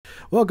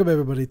Welcome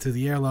everybody to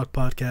the Airlock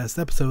Podcast,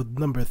 episode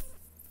number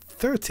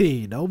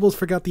 13. I almost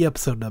forgot the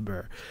episode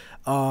number.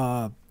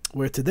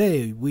 Where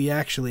today we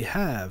actually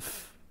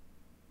have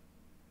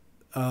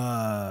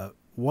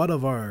one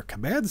of our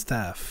command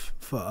staff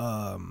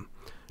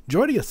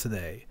joining us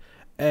today.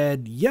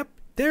 And yep,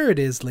 there it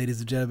is,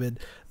 ladies and gentlemen.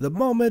 The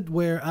moment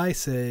where I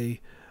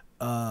say,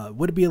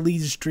 would it be a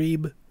leisure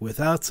stream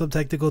without some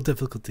technical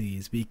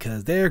difficulties?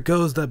 Because there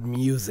goes the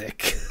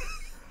music.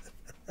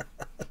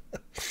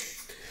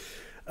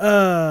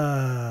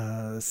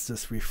 Let's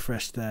just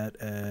refresh that,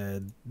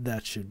 and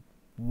that should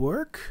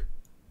work.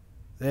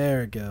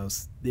 There it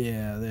goes.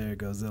 Yeah, there it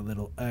goes. A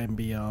little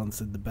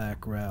ambiance in the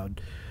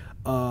background.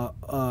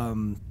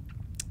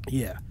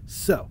 Yeah.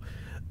 So,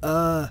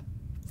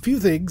 few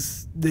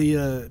things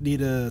they need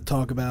to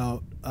talk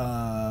about.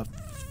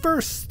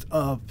 First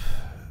up,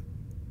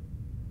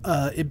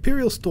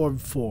 Imperial Storm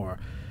 4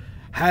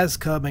 has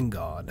come and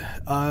gone.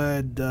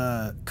 And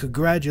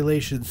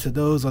congratulations to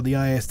those on the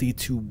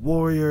ISD2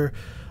 Warrior.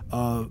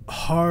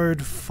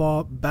 Hard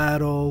fought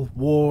battle,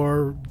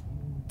 war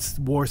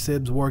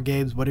sims, war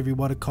games, whatever you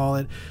want to call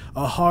it.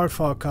 A hard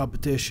fought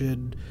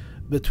competition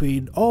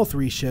between all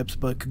three ships,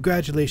 but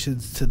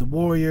congratulations to the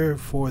Warrior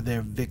for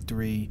their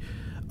victory.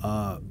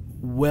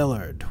 Well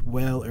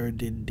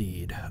earned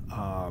indeed.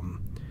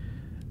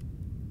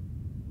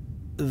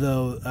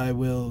 Though I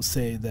will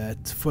say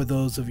that for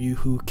those of you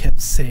who kept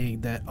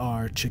saying that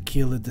our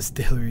tequila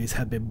distilleries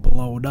have been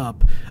blown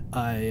up,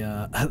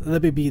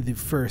 let me be the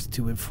first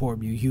to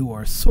inform you, you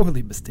are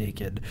sorely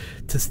mistaken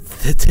to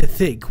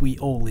think we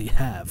only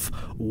have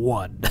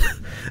one.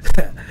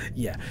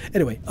 Yeah.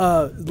 Anyway,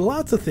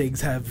 lots of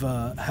things have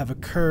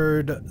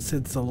occurred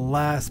since the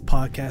last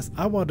podcast.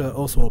 I want to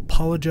also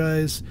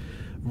apologize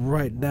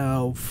right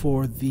now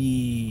for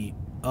the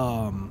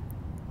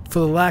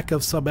lack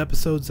of some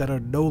episodes that are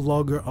no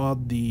longer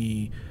on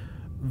the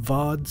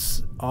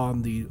VODs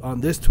on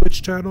this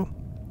Twitch channel,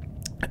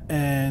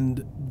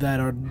 and that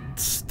are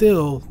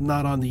still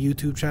not on the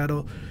YouTube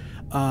channel.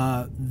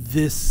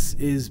 This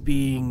is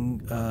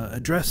being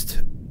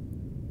addressed,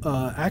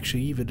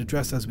 actually even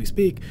addressed as we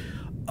speak.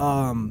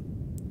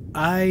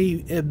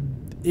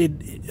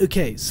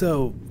 Okay,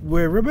 so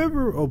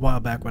remember a while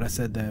back when I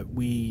said that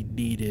we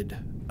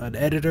needed an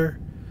editor?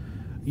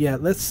 Yeah,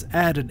 let's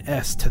add an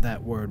S to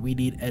that word. We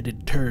need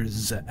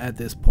editors at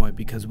this point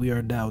because we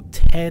are now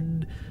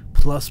 10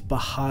 plus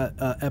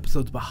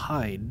episodes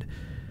behind,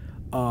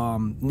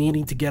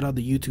 needing to get on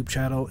the YouTube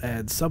channel.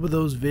 And some of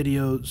those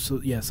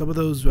videos, some of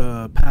those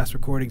past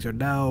recordings are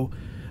now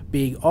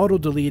being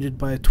auto-deleted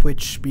by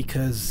Twitch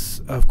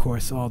because, of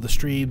course, all the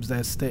streams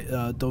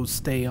that don't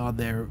stay on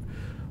there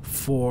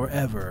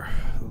forever.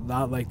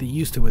 Not like they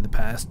used to in the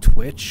past.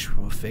 Twitch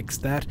will fix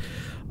that.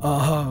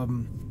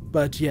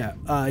 But yeah,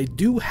 I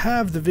do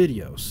have the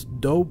videos.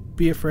 Don't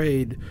be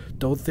afraid.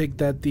 Don't think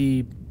that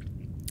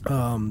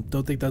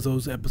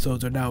those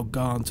episodes are now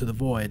gone to the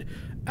void.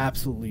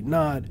 Absolutely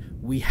not.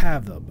 We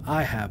have them.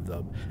 I have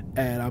them,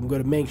 and I'm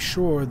going to make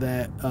sure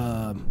that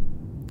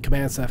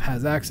command staff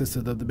has access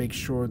to them to make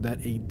sure that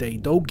they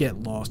don't get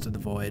lost in the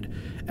void.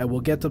 And we'll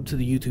get them to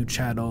the YouTube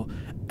channel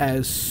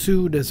as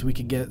soon as we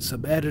can get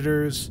some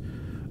editors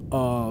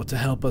to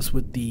help us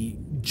with the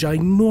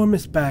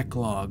ginormous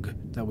backlog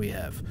that we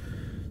have.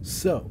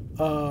 So,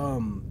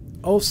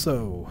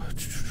 also,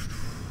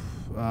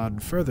 on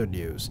further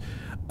news,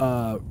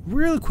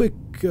 real quick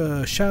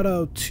shout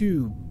out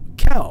to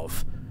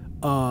Calv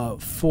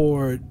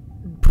for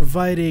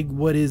providing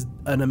what is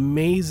an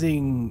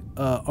amazing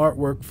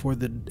artwork for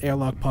the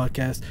Airlock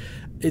Podcast.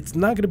 It's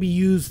not going to be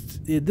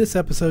used in this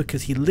episode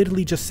because he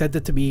literally just sent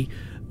it to me,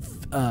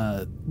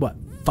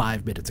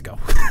 5 minutes ago.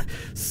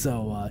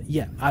 So,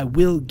 yeah, I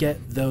will get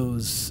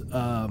those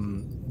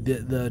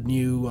the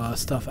new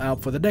stuff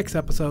out for the next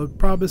episode.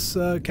 Promise,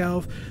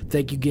 Calv.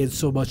 Thank you again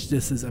so much.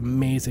 This is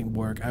amazing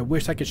work. I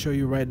wish I could show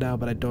you right now,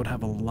 but I don't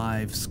have a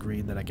live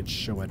screen that I can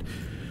show it.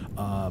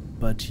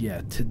 But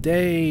yeah,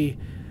 today,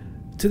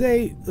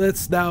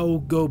 let's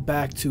now go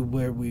back to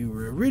where we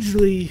were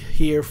originally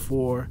here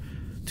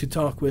to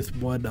talk with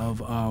one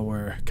of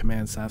our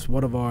command staffs,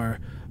 one of our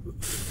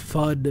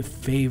fun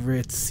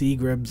favorite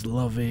Seagram's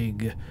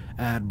loving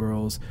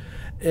admirals.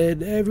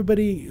 And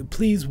everybody,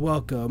 please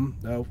welcome.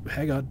 Oh,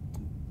 hang on.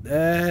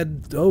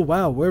 And oh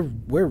wow, we're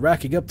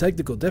racking up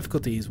technical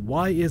difficulties.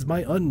 Why is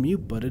my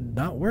unmute button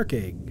not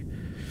working?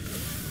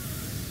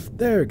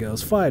 There it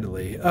goes.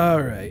 Finally.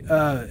 All right.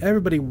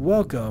 Everybody,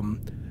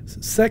 welcome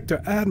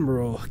Sector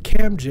Admiral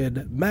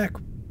Kamjin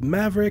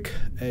Maverick,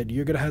 and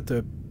you're gonna have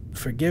to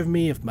forgive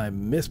me if I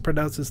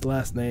mispronounce his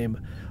last name.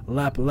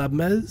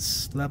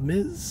 Lamis.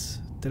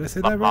 Did I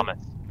say that right?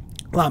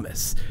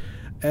 Lamis.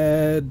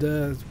 And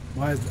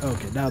why is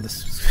okay? Now the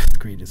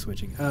screen is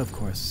switching. Of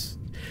course.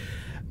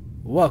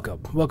 Welcome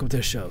to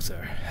the show,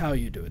 sir. How are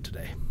you doing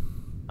today?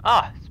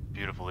 It's a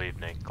beautiful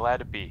evening. Glad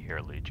to be here,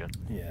 Legion.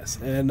 Yes,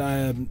 and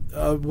I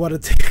want to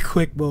take a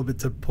quick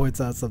moment to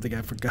point out something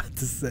I forgot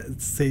to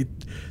say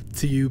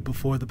to you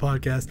before the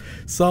podcast.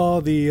 Saw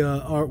the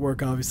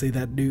artwork, obviously,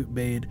 that Newt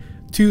made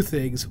two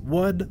things.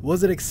 One,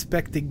 wasn't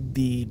expecting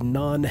the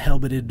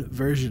non-helmeted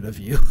version of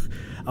you.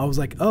 I was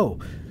like,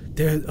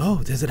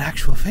 there's an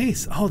actual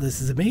face. Oh,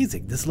 this is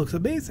amazing. This looks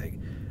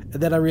amazing.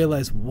 And then I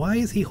realized, why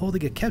is he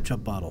holding a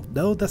ketchup bottle?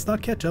 No, that's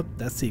not ketchup.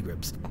 That's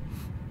Seagram's.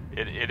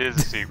 It is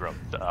a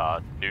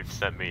Seagram's. Newt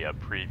sent me a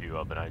preview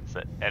of it,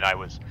 and I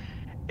was,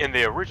 in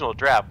the original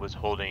draft, was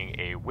holding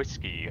a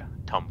whiskey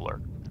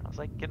tumbler. I was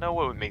like, you know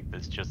what would make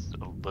this just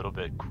a little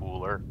bit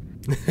cooler?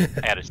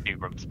 Add a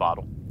Seagram's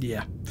bottle.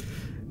 Yeah.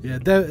 Yeah,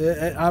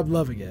 I'm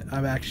loving it.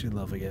 I'm actually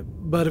loving it.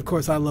 But of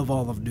course, I love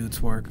all of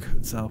Newt's work.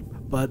 So,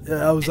 but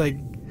I was like,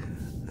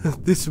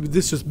 this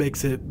just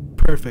makes it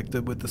perfect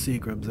with the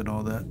Seagrams and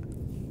all that.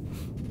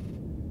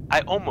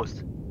 I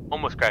almost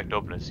cracked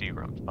open a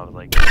Seagram's. I was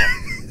like, yeah,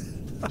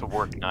 it's a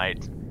work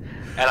night,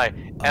 and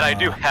I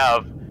do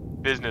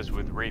have business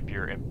with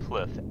Rapier and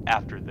Pliff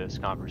after this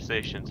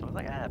conversation. So I was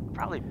like,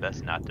 probably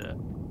best not to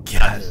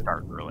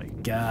start early.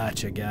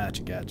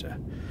 Gotcha.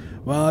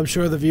 Well, I'm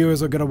sure the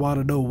viewers are gonna want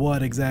to know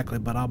what exactly,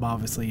 but I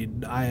obviously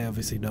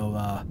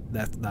know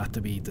that's not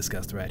to be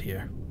discussed right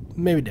here.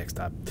 Maybe next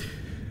time.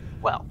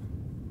 Well,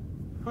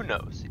 who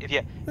knows? If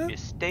you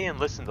stay and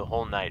listen the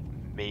whole night,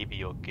 maybe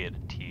you'll get a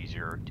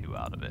teaser or two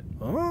out of it.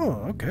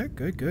 Oh, okay,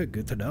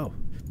 good to know.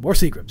 More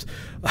secrets.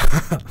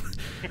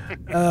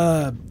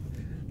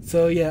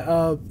 So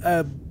yeah,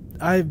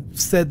 I've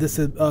said this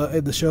in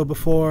the show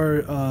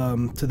before.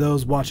 To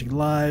those watching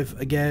live,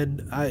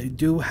 again, I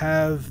do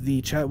have the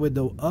chat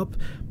window up,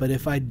 but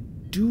if I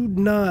do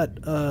not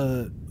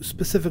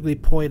specifically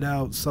point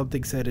out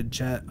something said in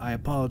chat, I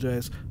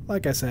apologize.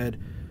 Like I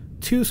said,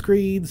 2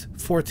 screens,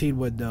 14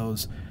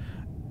 windows.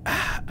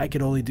 I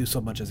can only do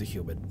so much as a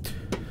human.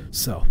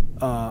 So,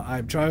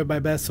 I'm trying my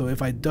best, so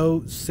if I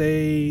don't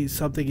say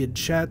something in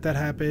chat that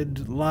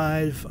happened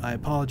live, I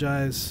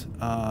apologize.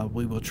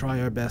 We will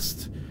try our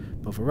best.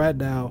 But for right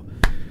now,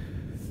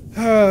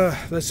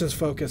 let's just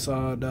focus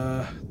on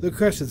the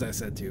questions I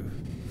sent you.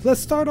 Let's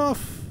start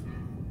off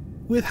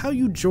with how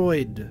you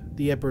joined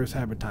the Emperor's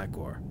Hammer Tie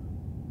Corps.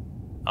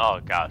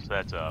 Oh gosh,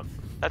 that's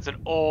an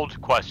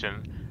old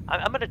question.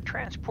 I'm going to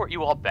transport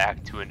you all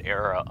back to an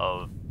era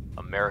of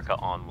America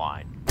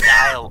Online.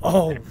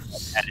 Dial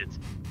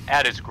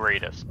at its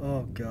greatest.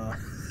 Oh god.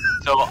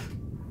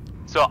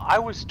 So I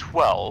was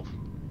 12,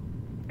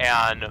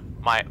 and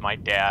my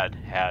dad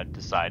had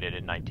decided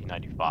in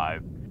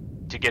 1995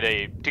 to get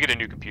a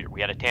new computer.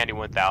 We had a Tandy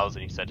 1000.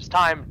 He said it's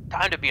time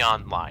to be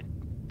online.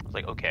 I was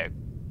like, okay.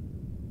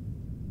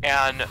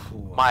 And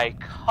my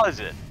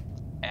cousin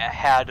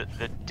had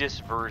the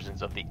disc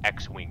versions of the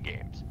X-Wing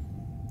games.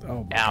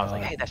 Oh, and I was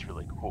like, hey, that's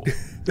really cool.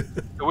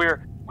 So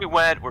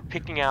we're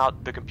picking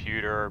out the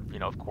computer. You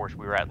know, of course,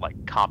 we were at like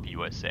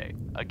CompUSA.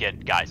 Again,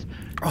 guys,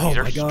 these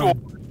are stores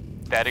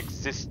that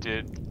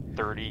existed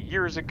 30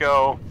 years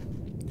ago.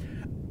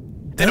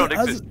 They don't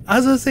exist. I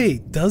was gonna say,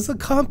 does a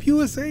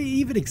CompUSA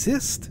even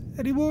exist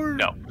anymore?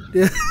 No.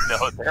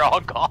 No, they're all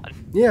gone.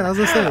 Yeah, I was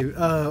gonna say,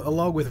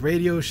 along with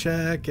Radio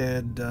Shack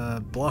and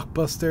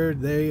Blockbuster,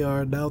 they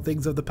are now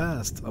things of the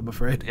past, I'm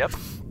afraid. Yep.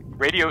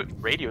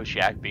 Radio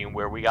Shack being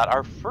where we got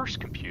our first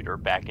computer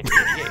back in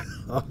 '88.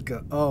 Oh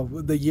god! Oh,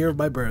 the year of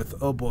my birth.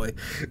 Oh boy.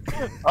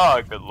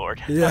 Oh, good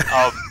lord.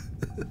 Yeah.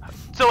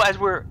 So as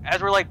we're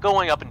like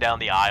going up and down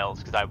the aisles,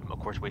 because I'm of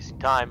course wasting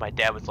time, my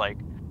dad was like,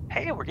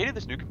 "Hey, we're getting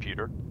this new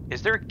computer.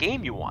 Is there a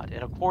game you want?"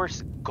 And of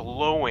course,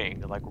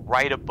 glowing like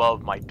right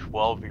above my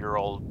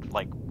 12-year-old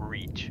like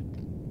reach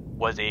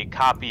was a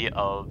copy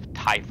of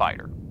TIE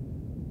Fighter.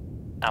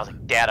 And I was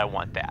like, "Dad, I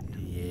want that."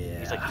 Yeah.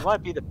 He's like, "You want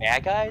to be the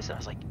bad guys?" And I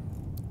was like,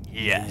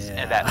 yes.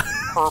 Yeah. And that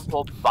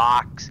purple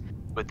box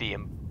with the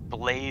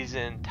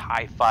emblazoned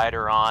TIE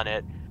Fighter on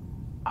it,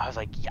 I was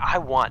like, yeah, I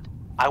want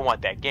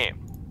that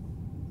game.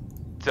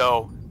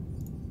 So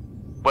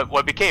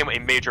what became a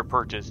major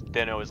purchase,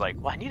 then it was like,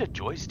 well, I need a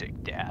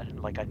joystick, Dad,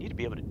 and like I need to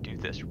be able to do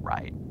this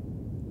right.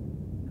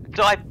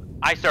 So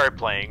I started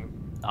playing.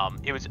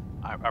 It was,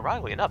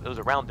 ironically enough, it was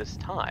around this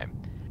time.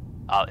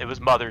 It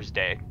was Mother's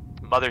Day.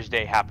 Mother's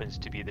Day happens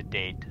to be the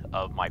date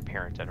of my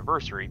parents'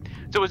 anniversary,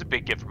 so it was a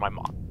big gift for my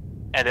mom.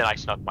 And then I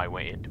snuck my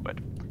way into it.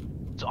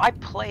 So I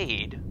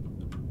played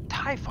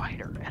TIE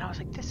Fighter, and I was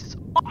like, this is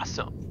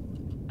awesome.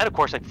 And of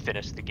course, I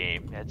finished the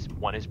game, as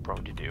one is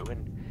prone to do.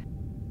 And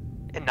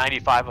in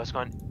 95, I was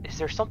going, is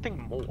there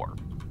something more?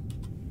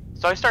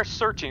 So I started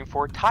searching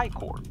for TIE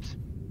Corps,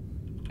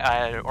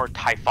 or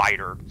TIE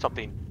Fighter,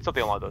 something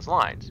along those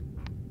lines.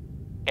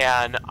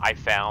 And I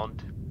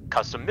found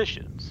custom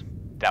missions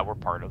that were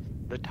part of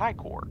the TIE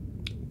Corps.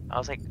 I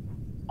was like,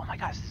 oh my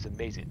gosh, this is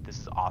amazing. This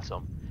is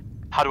awesome.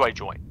 How do I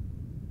join?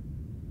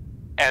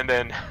 And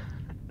then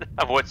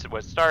what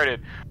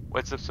started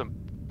was some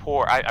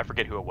poor, I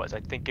forget who it was. I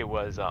think it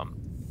was I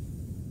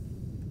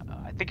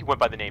think he went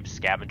by the name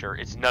Scavenger.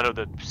 It's none of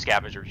the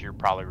Scavengers you're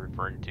probably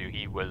referring to.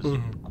 He was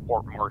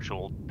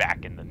court-martialed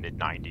back in the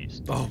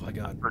mid-90s. Oh my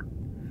god.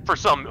 For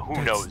some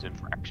who knows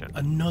infraction.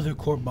 Another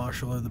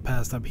court-martial in the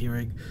past I'm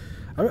hearing.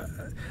 I-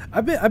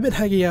 I've been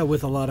hanging out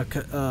with a lot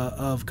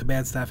of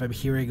command staff. I'm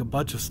hearing a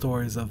bunch of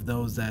stories of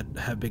those that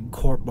have been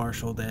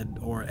court-martialed and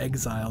or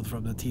exiled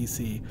from the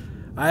TC.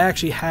 I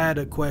actually had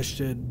a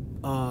question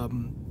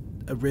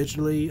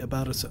originally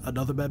about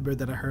another member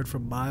that I heard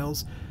from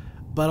Miles,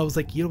 but I was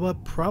like, you know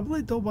what?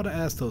 Probably don't want to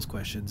ask those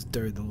questions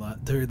during the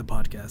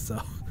podcast.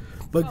 So,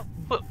 but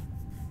Well,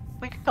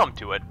 we can come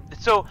to it.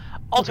 So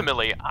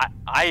ultimately,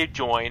 I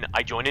join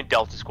in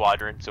Delta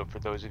Squadron. So for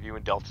those of you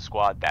in Delta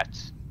Squad,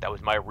 that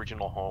was my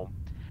original home.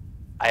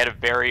 I had a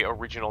very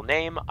original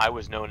name. I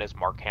was known as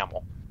Mark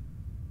Hamill.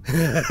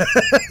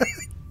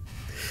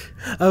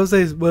 I would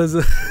say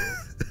was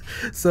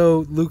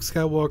so Luke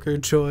Skywalker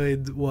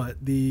joined what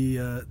the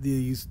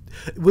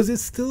was it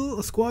still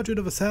a squadron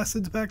of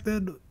assassins back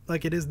then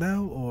like it is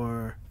now,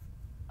 or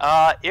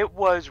It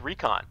was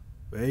Recon.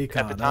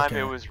 Recon? At the time, Okay.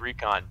 it was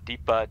Recon,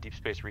 deep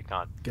space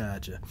Recon,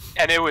 Gotcha.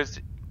 and it was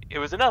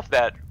enough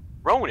that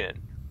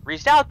Ronan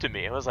reached out to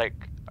me and was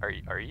like,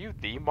 "Are you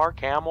the Mark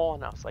Hamill?"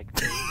 And I was like,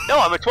 "No,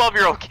 I'm a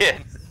 12-year-old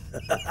kid."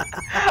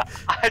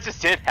 I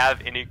just didn't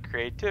have any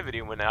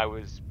creativity when I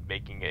was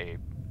making a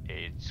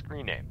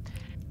screen name.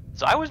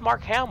 So I was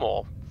Mark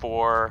Hamill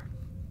for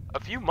a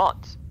few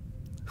months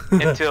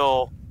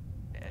until,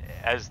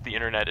 as the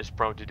internet is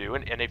prone to do,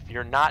 and if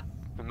you're not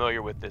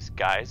familiar with this,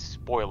 guys,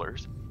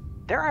 spoilers,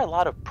 there are a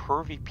lot of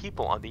pervy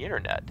people on the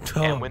internet.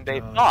 Oh, and when they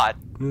God. thought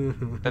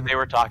that they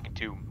were talking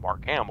to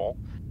Mark Hamill,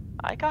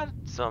 I got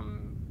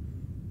some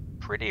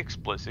pretty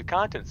explicit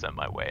content sent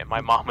my way. And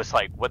my mom was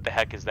like, "What the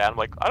heck is that?" I'm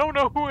like, "I don't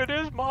know who it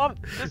is, Mom.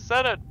 Just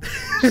said it."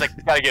 She's like,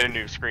 "You gotta get a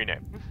new screen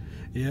name."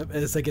 Yep,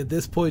 and it's like at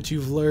this point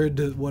you've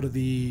learned one of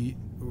the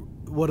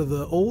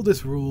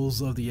oldest rules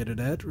of the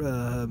internet.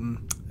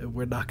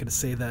 We're not going to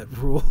say that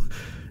rule.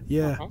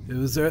 Yeah, it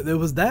was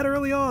that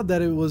early on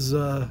that it was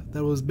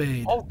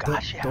made. Oh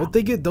gosh, yeah. Don't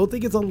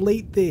think it's a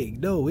late thing.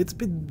 No, it's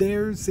been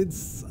there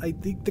since I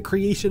think the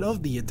creation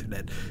of the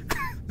internet.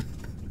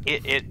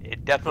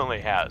 It definitely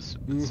has.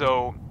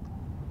 So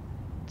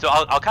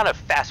I'll kind of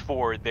fast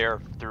forward there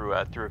through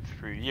a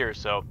few years.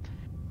 So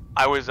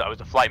I was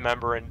a flight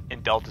member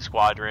in Delta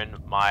Squadron.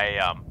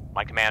 My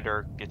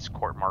commander gets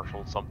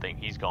court-martialed. Something,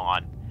 he's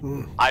gone.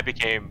 I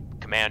became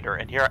commander,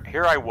 and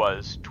here I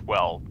was,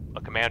 12, a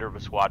commander of a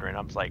squadron.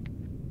 I was like,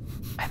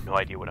 I have no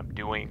idea what I'm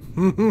doing.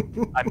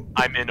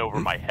 I'm in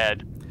over my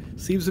head.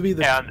 Seems to be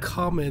the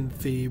common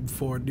theme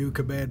for new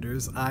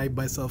commanders. I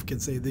myself can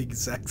say the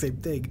exact same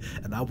thing,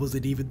 and I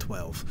wasn't even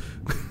 12.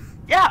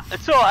 Yeah,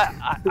 so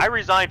I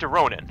resigned to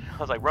Ronan. I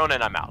was like,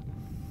 "Ronan, I'm out."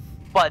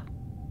 But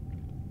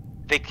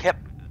they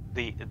kept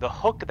the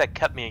hook that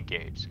kept me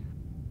engaged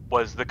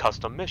was the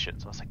custom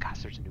missions. I was like,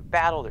 "Gosh, there's a new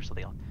battle. There's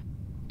something I'll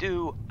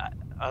do."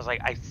 I was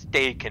like, I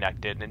stayed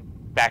connected, and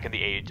back in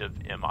the age of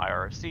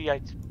MIRC, I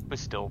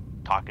was still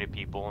talking to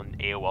people in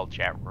AOL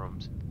chat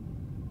rooms,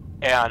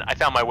 and I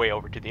found my way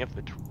over to the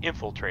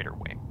infiltrator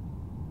wing.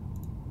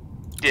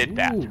 Did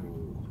that.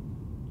 Ooh.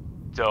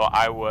 So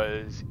I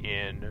was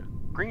in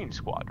Green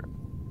Squadron.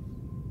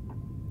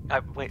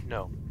 Wait,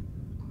 no.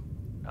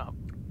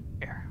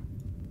 Air.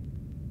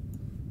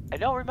 I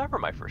don't remember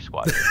my first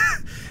squadron.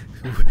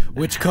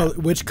 Which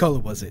color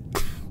was it?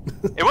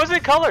 It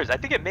wasn't colors. I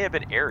think it may have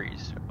been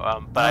Aries,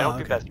 but I don't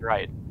think that's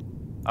right.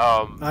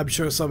 I'm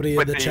sure somebody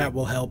in the chat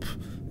will help.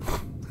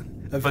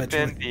 But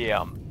then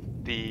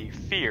the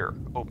Fear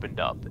opened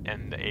up,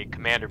 and a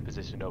commander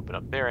position opened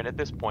up there. And at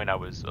this point, I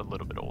was a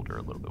little bit older,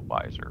 a little bit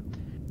wiser,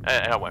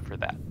 and I went for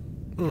that.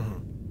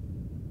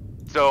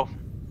 So,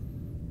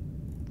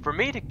 for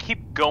me to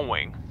keep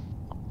going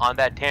on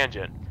that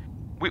tangent,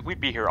 we'd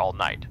be here all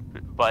night.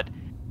 But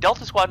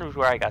Delta Squadron was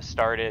where I got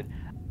started.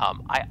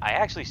 I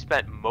actually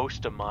spent the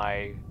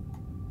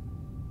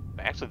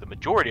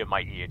majority of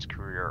my EH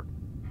career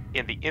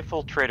in the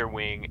Infiltrator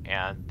Wing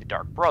and the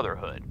Dark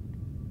Brotherhood.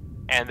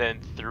 And then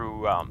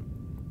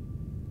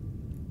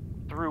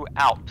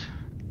throughout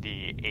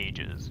the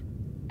ages,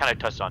 kind of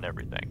touched on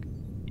everything.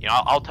 You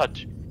know, I'll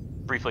touch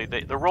briefly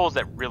the roles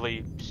that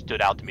really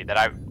stood out to me that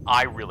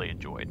I really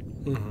enjoyed.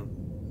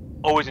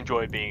 Always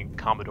enjoyed being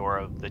Commodore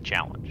of the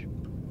Challenge.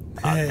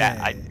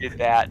 I did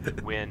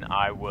that when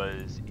I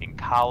was in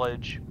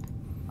college.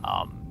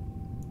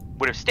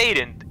 Would have stayed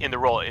in the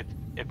role if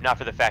not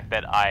for the fact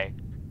that I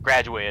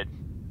graduated,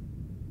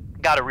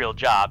 got a real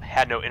job,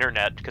 had no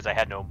internet because I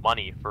had no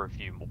money for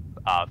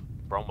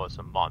for almost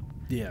a month.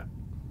 Yeah.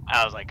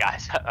 I was like,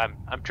 guys,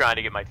 I'm trying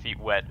to get my feet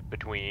wet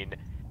between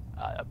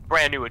a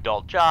brand new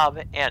adult job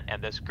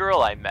and this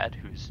girl I met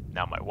who's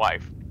now my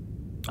wife.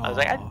 I was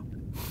like,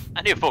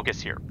 I need to focus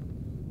here.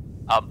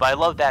 But I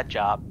love that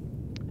job.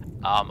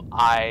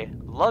 I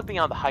love being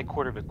on the High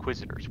Court of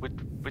Inquisitors,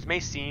 which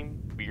may seem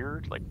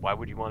weird. Like, why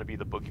would you want to be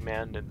the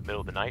boogeyman in the middle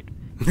of the night?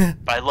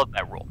 But I love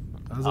that role.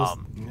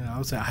 I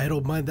would say I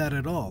don't mind that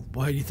at all.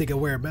 Why do you think I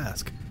wear a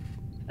mask?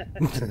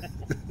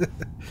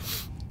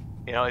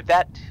 You know, if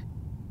that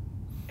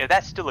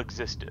still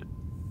existed,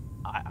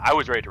 I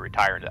was ready to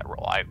retire into that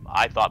role.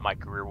 I thought my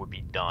career would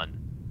be done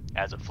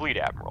as a fleet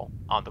admiral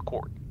on the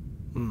court.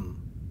 Hmm.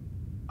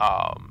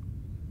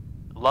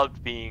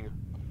 Loved being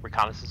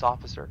reconnaissance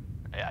officer.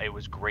 It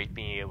was great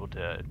being able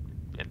to,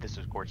 and this is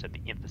of course at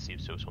the infancy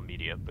of social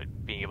media, but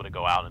being able to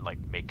go out and like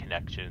make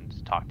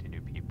connections, talk to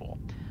new people.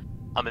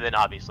 And then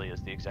obviously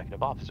as the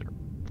executive officer,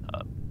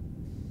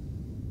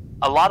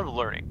 a lot of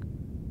learning,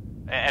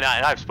 and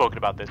I've spoken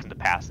about this in the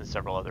past in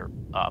several other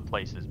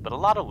places, but a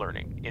lot of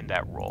learning in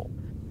that role,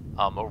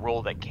 a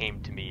role that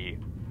came to me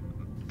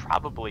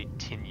probably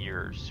 10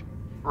 years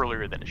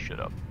earlier than it should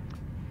have.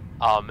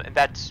 And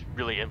that's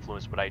really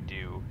influenced what I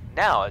do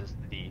now as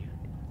the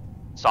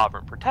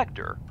sovereign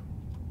protector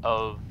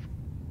of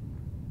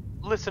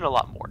listen a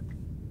lot more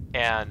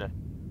and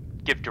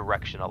give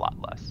direction a lot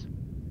less.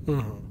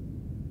 Mm-hmm.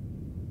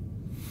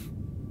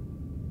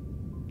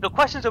 No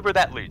questions over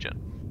that, Legion?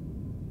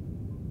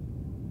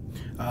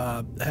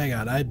 Hang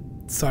on, I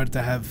started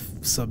to have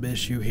some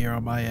issue here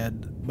on my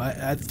end.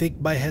 I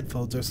think my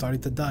headphones are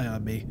starting to die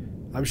on me.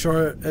 I'm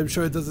sure it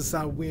doesn't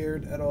sound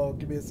weird at all.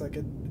 Give me a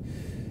second.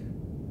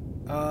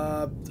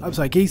 I'm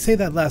sorry, can you say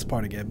that last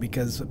part again?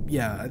 Because,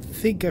 yeah, I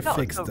think I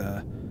fixed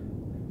the...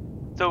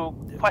 So,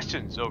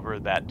 questions over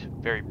that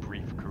very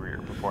brief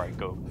career before I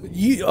go...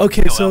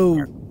 Okay,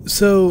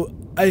 so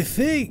I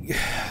think...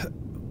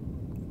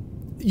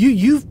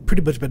 You've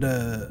pretty much been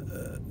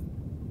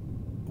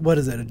what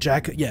is it? A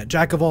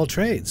jack of all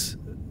trades.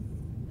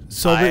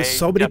 So many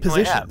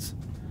positions.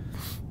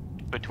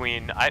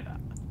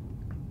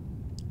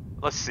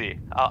 Let's see.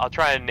 I'll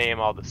try and name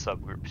all the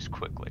subgroups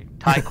quickly.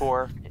 TIE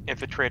Corps,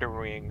 Infiltrator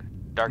Wing,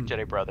 Dark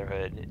Jedi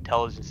Brotherhood,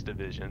 Intelligence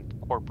Division,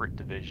 Corporate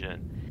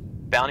Division,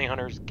 Bounty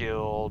Hunters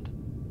Guild,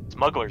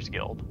 Smugglers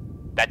Guild.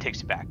 That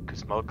takes you back because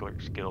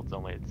Smugglers Guild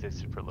only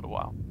existed for a little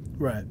while.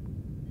 Right.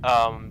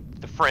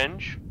 The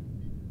Fringe.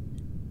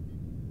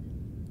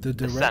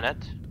 The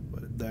Senate.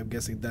 I'm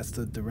guessing that's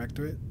the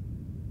Directorate?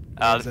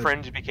 The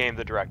Fringe became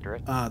the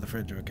Directorate. Ah, the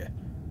Fringe, okay.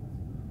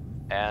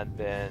 And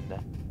then...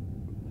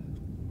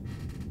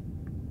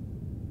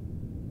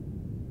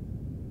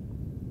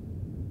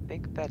 I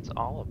think that's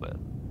all of it.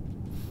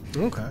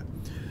 Okay.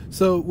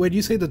 So, when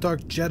you say the Dark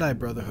Jedi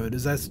Brotherhood,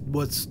 is that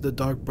what's the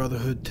Dark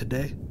Brotherhood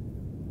today?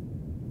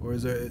 Or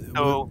is there...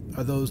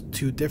 are those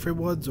two different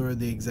ones, or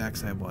the exact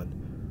same one?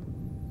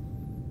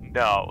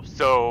 No,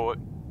 so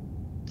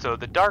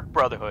the Dark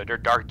Brotherhood, or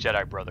Dark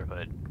Jedi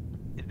Brotherhood,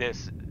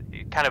 this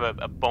kind of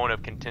a bone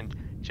of contention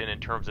in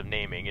terms of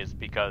naming is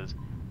because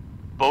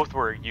both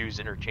were used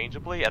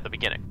interchangeably at the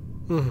beginning.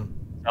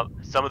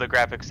 Mm-hmm. Some of the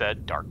graphics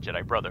said Dark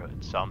Jedi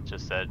Brotherhood, some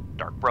just said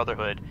Dark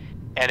Brotherhood,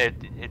 and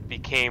it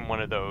became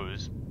one of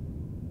those,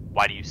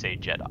 why do you say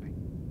Jedi?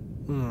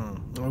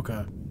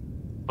 Okay.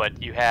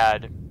 But you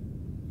have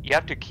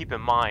to keep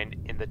in mind,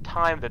 in the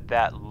time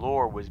that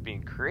lore was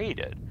being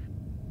created,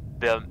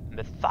 the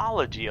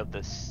mythology of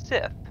the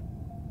Sith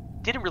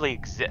didn't really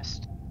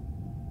exist.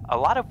 A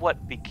lot of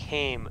what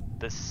became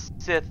the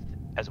Sith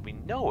as we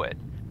know it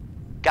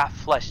got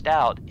fleshed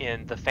out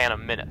in The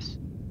Phantom Menace,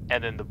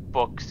 and then the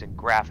books and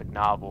graphic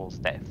novels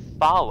that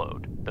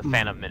followed The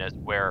Phantom Menace,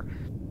 where,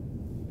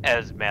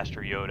 as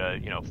Master Yoda,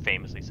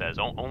 famously says,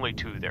 only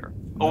two there,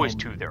 always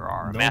two there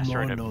are, a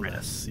master and an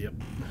apprentice. Yep.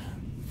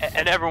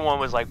 And everyone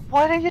was like,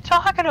 "What are you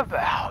talking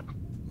about?"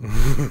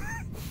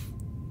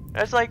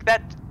 It's like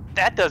that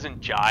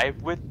doesn't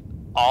jive with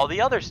all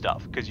the other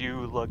stuff, because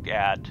you look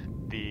at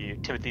the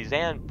Timothy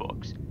Zahn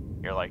books,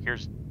 you're like,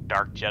 here's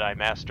Dark Jedi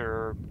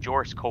Master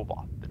Jorus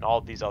Koboth and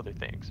all these other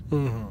things.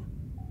 Mm-hmm.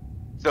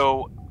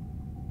 So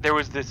there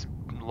was this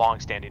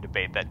long-standing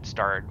debate that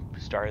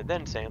started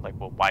then saying, like,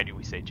 well, why do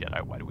we say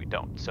Jedi, why do we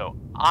don't? So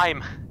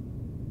I'm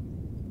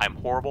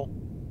horrible,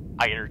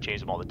 I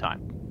interchange them all the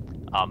time,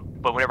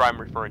 but whenever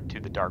I'm referring to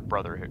the Dark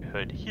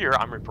Brotherhood here,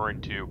 I'm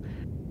referring to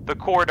the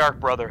core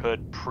Dark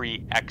Brotherhood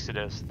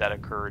pre-Exodus that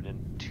occurred in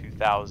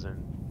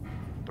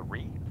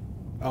 2003.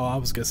 Oh, I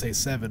was gonna say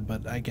 7,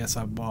 but I guess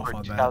I'm off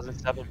on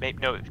 2007,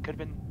 maybe. No, it could have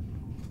been.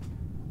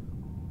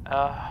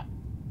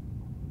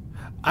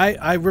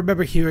 I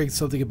remember hearing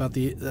something about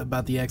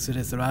the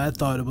Exodus, and I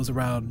thought it was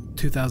around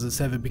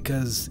 2007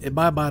 because in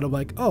my mind I'm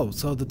like, oh,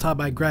 so the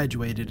time I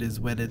graduated is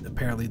when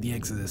apparently the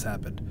Exodus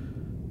happened.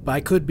 But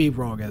I could be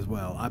wrong as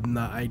well.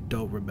 I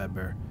don't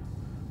remember.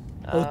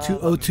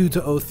 02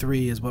 to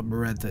 03 is what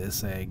Marenta is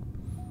saying.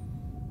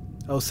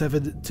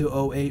 07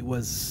 to 08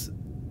 was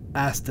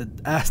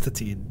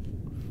Astatine,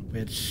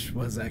 which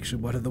was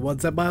actually one of the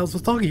ones that Miles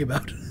was talking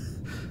about.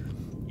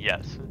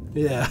 Yes.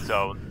 Yeah.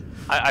 So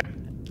I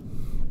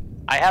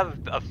have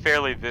a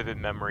fairly vivid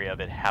memory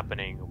of it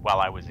happening while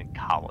I was in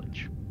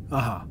college.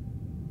 Uh-huh.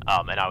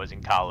 And I was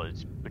in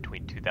college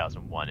between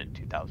 2001 and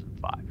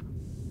 2005.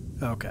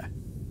 Okay.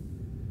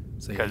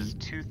 So because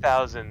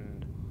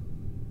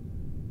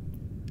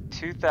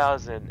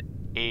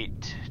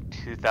 2008,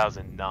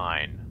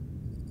 2009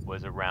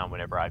 was around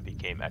whenever I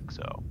became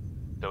EXO.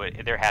 So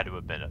there had to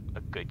have been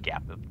a good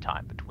gap of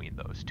time between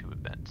those two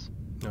events.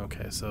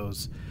 Okay, so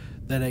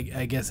then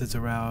I guess it's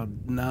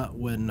around not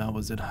when I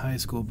was in high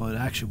school, but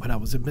actually when I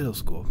was in middle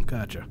school.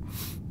 Gotcha.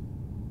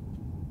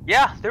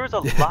 Yeah, there was a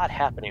lot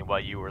happening while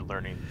you were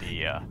learning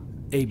the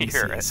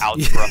ABCs.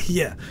 Algebra.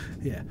 Yeah.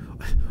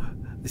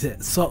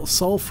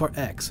 Solve for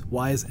X.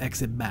 Why is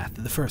X in math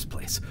in the first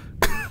place?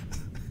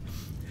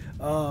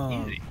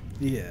 Easy.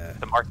 Yeah.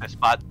 To mark the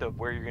spot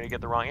where you're going to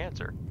get the wrong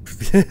answer.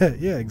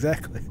 Yeah,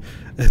 exactly.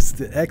 It's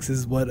the X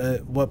is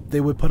what they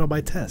would put on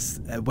my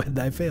test when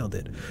I failed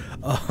it.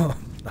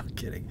 I'm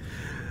kidding.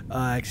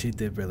 I actually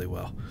did really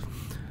well.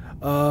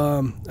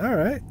 All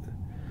right.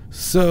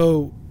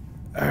 So,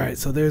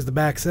 So there's the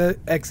max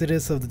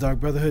exodus of the Dark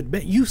Brotherhood.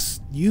 Man,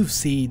 you've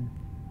seen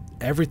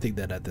everything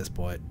then at this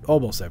point,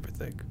 almost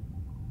everything,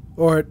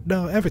 or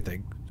no,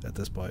 everything at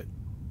this point.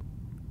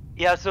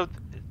 Yeah. So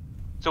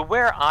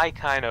where I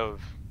kind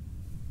of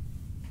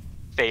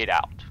fade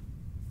out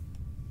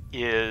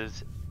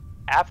is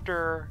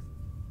after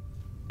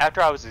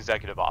I was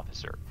executive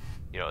officer.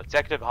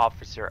 Executive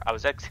officer. I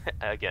was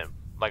again,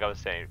 like I was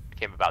saying,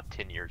 became about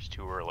 10 years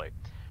too early.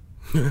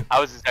 I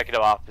was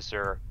executive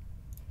officer.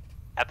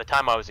 At the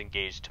time, I was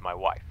engaged to my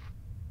wife.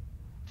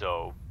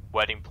 So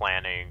wedding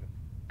planning,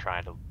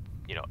 trying to,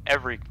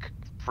 every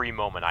free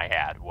moment I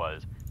had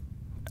was,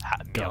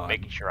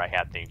 making sure I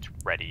had things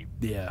ready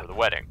for the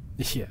wedding.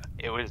 Yeah.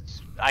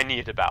 I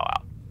needed to bow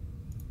out.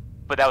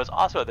 But that was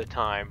also at the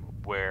time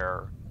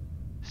where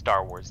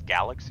Star Wars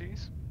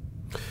Galaxies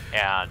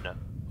and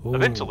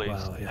eventually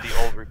the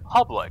Old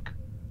Republic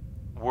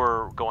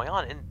were going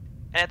on. And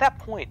at that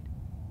point,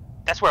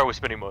 that's where I was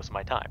spending most of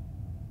my time.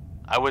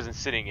 I wasn't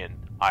sitting in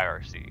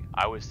IRC.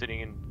 I was sitting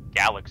in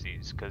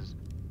Galaxies, because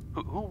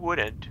who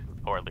wouldn't,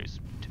 or at least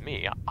to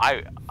me,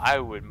 I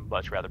would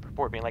much rather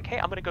prefer being like, hey,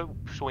 I'm going to go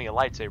swing a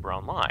lightsaber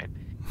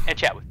online and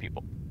chat with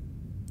people.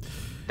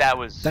 That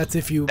was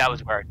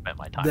where I spent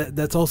my time.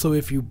 That's also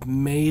if you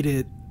made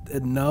it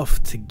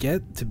enough to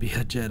get to be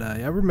a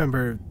Jedi. I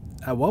remember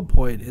at one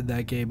point in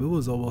that game, it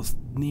was almost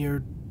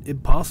near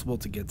impossible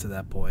to get to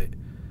that point.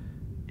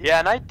 Yeah,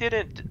 and I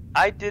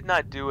did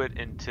not do it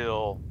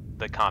until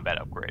the combat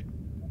upgrade.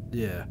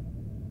 Yeah.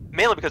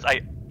 Mainly because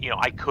I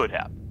could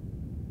have,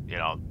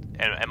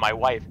 and my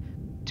wife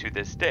to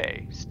this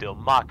day still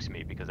mocks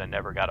me because I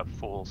never got a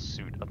full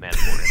suit of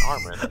Mandalorian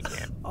armor in that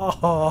game.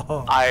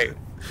 Oh.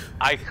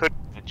 I could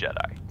be a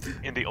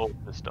Jedi in the old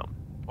system,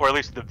 or at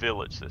least the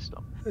village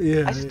system.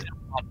 Yeah. I just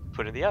didn't want to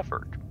put in the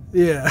effort.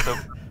 Yeah.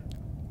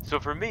 So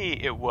for me,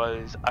 it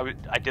was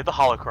I did the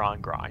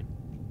holocron grind.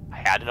 I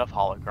had enough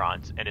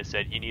holocrons, and it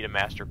said you need a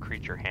master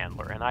creature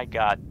handler, and I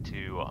got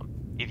to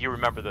if you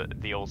remember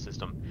the old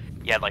system,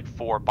 you had like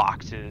 4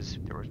 boxes.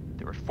 There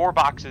were 4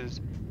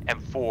 boxes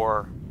and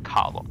 4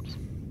 columns.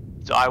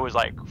 So I was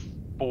like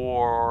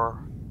 4,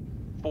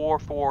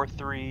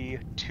 3,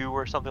 2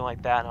 or something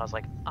like that, and I was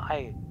like,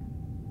 I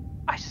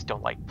just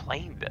don't like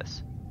playing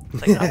this.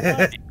 It's like I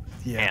want to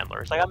be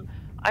handler. It's like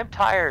I'm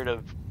tired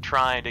of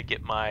trying to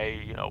get my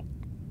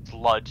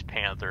sludge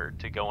panther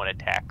to go and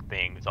attack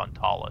things on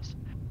Talos.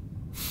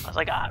 I was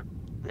like,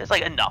 it's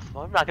like enough.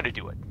 I'm not going to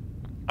do it.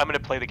 I'm going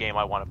to play the game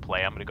I want to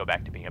play. I'm going to go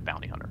back to being a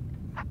bounty hunter.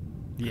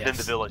 Yes. Then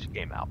the village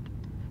came out.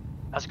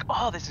 I was like,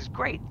 oh, this is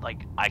great.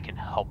 Like, I can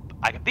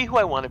be who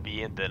I want to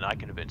be, and then I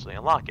can eventually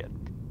unlock it.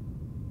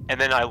 And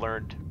then I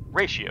learned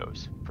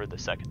ratios for the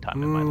second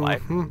time in my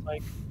life.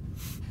 Like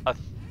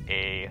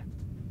a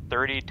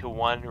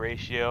 30-to-1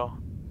 ratio.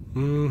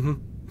 Mm-hmm.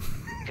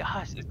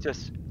 Gosh, it's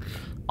just,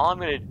 all I'm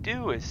going to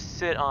do is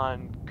sit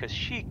on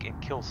Kashyyyk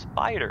and kill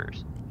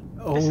spiders.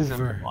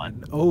 Over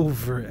and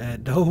over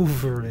and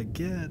over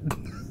again.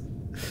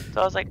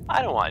 So I was like,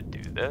 I don't want to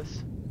do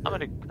this. I'm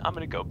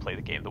gonna go play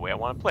the game the way I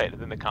want to play it.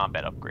 And then the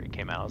combat upgrade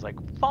came out. I was like,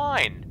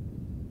 fine,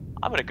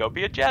 I'm gonna go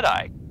be a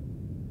Jedi.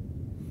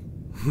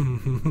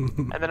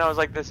 And then I was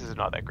like, this is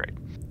not that great.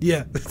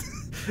 Yeah,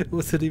 it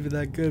wasn't even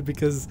that good,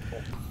 because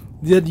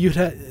then you'd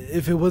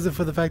if it wasn't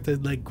for the fact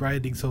that like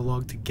grinding so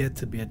long to get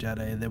to be a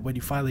Jedi, and then when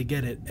you finally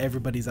get it,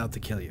 everybody's out to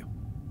kill you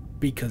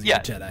because you're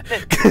a Jedi.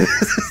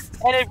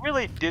 And it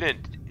really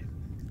didn't,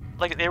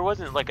 like, there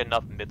wasn't like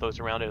enough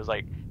mythos around it. It was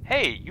like,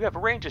 hey, you have a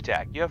range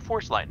attack, you have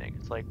force lightning.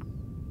 It's like,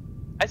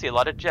 I see a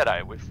lot of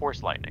Jedi with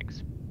force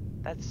lightnings.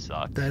 That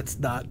sucks. That's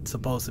not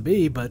supposed to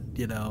be, but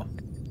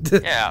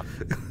Yeah.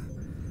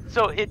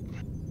 So it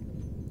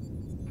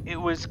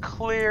was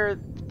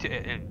clear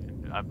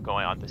I'm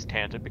going on this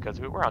tangent because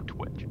we're on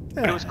Twitch.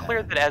 But it was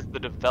clear that as the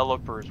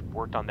developers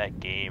worked on that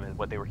game and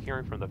what they were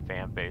hearing from the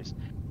fan base,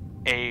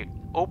 a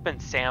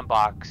open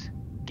sandbox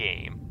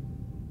game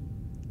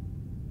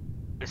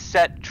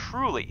set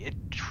true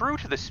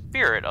to the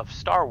spirit of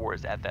Star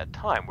Wars at that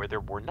time, where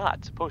there were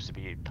not supposed to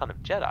be a ton of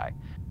Jedi,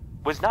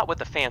 was not what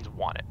the fans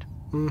wanted.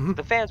 Mm-hmm.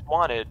 The fans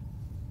wanted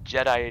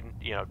Jedi,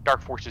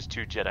 Dark Forces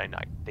 2 Jedi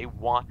Knight. They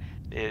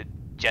wanted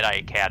Jedi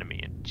Academy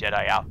and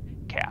Jedi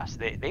Outcast.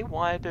 They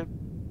wanted to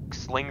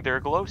sling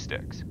their glow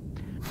sticks,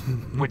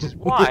 which is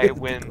why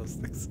when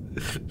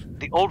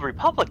the Old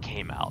Republic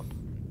came out,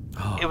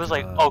 it was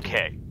like,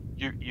 okay,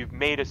 you've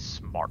made us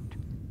smart.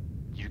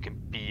 You can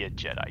be a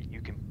Jedi. You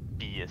can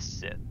be a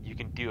Sith. You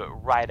can do it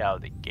right out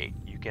of the gate.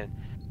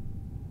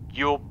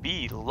 You'll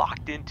be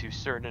locked into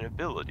certain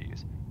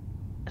abilities.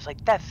 It's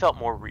like, that felt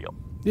more real.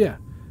 Yeah.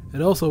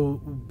 It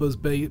also was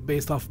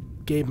based off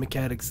game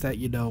mechanics that,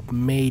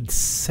 made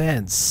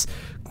sense.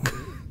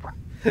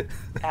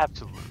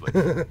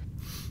 Absolutely.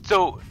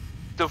 So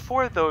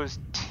for those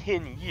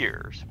 10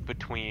 years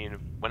between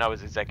when I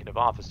was executive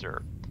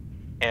officer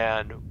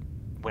and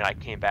when I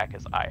came back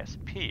as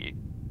ISP.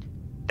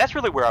 That's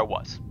really where I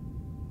was.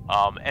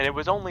 And it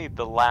was only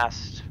the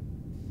last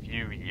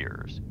few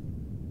years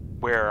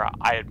where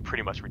I had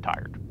pretty much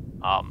retired.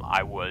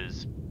 I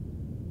was,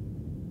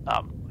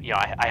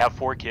 I have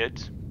 4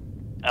 kids.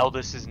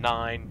 Eldest is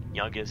 9,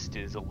 youngest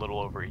is a little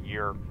over a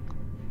year.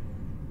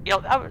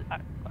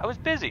 I was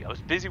busy. I was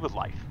busy with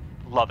life,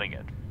 loving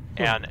it.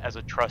 And as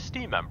a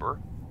trustee member,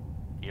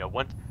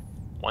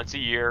 once a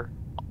year,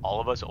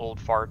 all of us old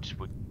farts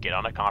would get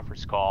on a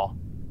conference call.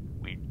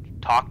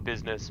 We'd talk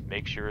business,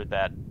 make sure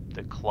that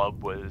the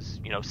club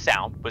was,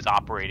 sound, was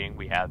operating.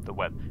 We had the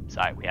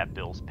website, we had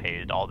bills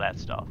paid, all that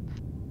stuff.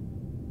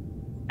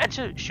 And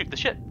to shoot the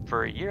shit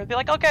for a year, they're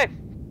like, okay,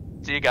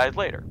 see you guys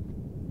later.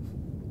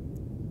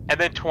 And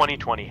then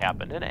 2020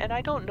 happened, and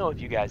I don't know if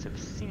you guys have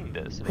seen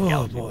this in a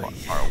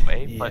galaxy far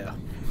away, but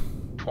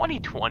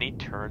 2020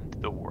 turned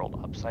the world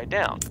upside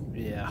down.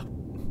 Yeah.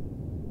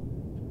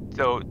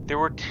 So there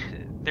were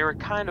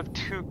kind of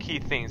 2 key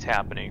things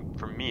happening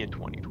for me in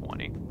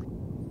 2020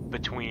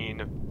 between,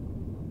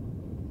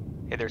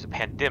 hey, there's a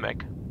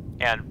pandemic,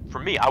 and for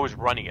me, I was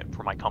running it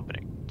for my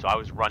company. So I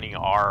was coordinating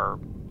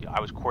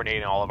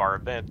all of our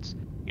events,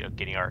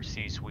 getting our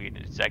C-suite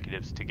and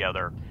executives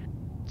together.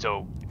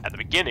 So at the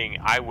beginning,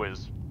 I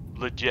was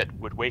legit,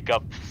 would wake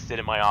up, sit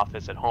in my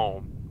office at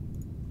home,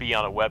 be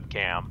on a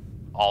webcam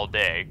all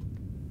day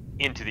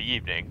into the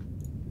evening,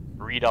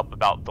 read up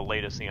about the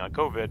latest thing on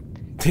COVID,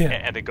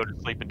 and then go to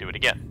sleep and do it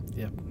again.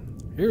 Yep.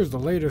 Here's the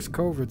latest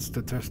COVID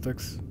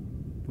statistics.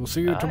 We'll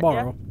see you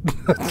tomorrow.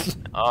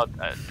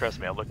 Yeah. Trust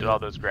me, I looked at all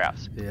those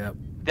graphs. Yeah.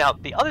 Now,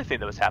 the other thing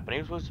that was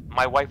happening was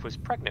my wife was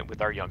pregnant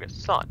with our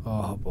youngest son.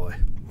 Oh, boy.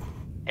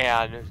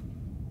 And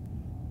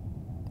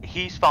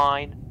he's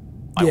fine.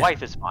 My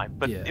wife is fine,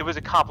 but it was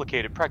a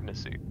complicated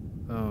pregnancy.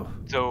 Oh.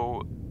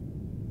 So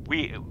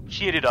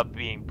she ended up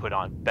being put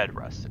on bed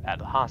rest at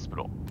the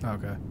hospital.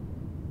 Okay.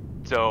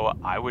 So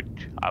I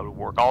would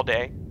work all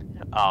day.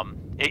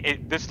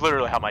 This is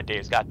literally how my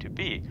days got to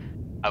be.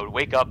 I would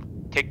wake up,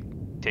 take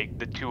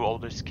the 2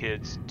 oldest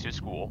kids to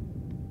school,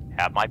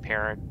 have my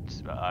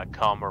parents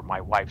come, or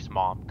my wife's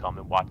mom come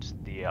and watch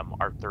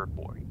our third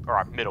boy, or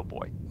our middle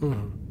boy.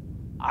 Mm-hmm.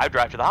 I'd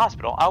drive to the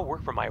hospital. I would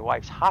work from my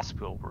wife's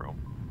hospital room.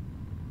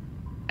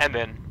 And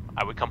then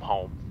I would come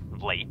home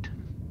late,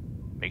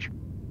 make sure.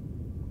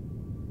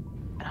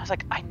 And I was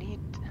like, I need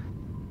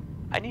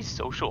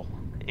social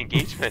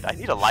engagement. I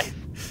need a life,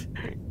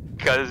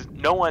 because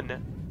no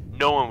one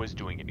was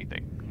doing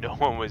anything. No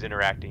one was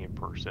interacting in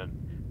person.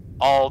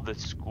 All the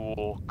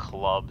school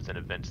clubs and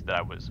events that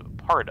I was a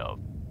part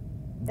of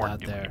weren't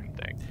doing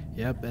anything.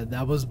 Yep, and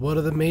that was one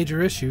of the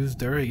major issues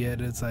during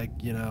it. It's like,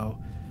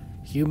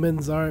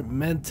 humans aren't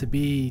meant to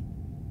be,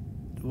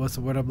 what's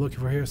the word I'm looking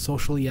for here?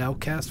 Socially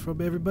outcast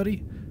from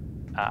everybody?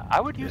 I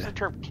would use the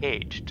term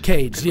caged.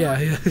 Caged,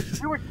 yeah.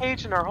 We were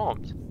caged in our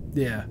homes.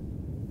 Yeah.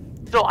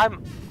 So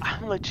I'm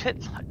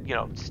legit,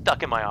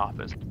 stuck in my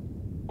office,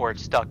 or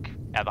stuck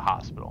at the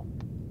hospital.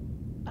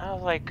 And I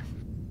was like,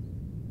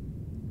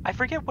 I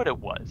forget what it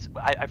was.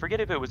 I forget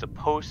if it was a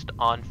post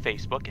on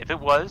Facebook. If it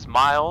was,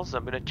 Miles,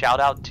 I'm going to shout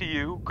out to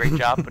you. Great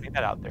job putting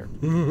that out there.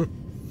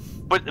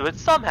 But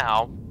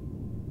somehow,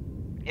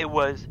 it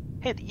was,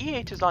 hey, the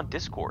EH is on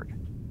Discord.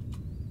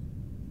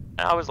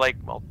 And I was like,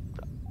 well,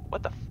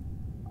 what the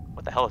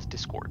hell is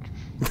Discord?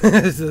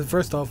 So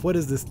first off, what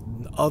is this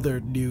other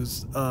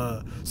news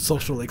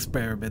social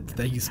experiment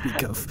that you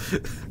speak of?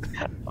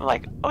 I'm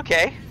like,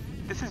 okay,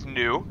 this is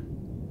new.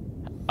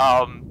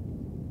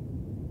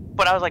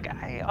 But I was like,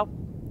 I'll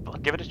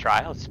give it a try.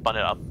 I'll spun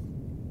it up.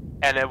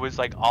 And it was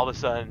like, all of a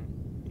sudden,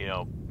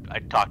 I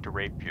talked to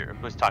Rapier.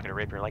 I was talking to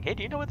Rapier, like, hey,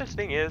 do you know what this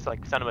thing is?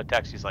 Like, send him a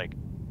text. He's like,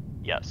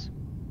 yes,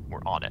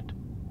 we're on it.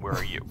 Where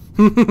are you?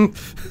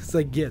 It's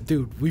like, yeah,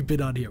 dude, we've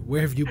been on here.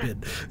 Where have you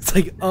been? It's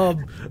like,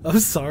 I'm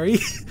sorry.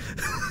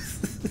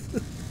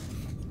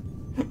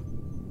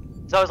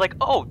 So I was like,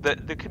 oh,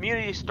 the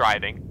community is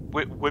thriving.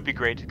 Would be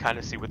great to kind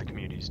of see what the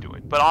community is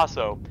doing. But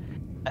also,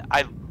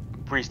 I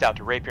reached out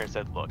to Rapier and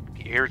said, look,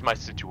 here's my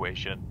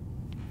situation.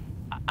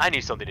 I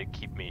need something to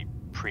keep me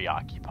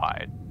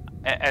preoccupied.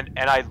 And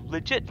I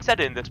legit said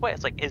it in this way.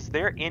 It's like, is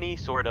there any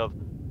sort of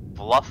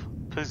fluff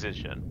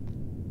position?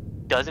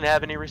 Doesn't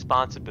have any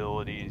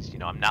responsibilities.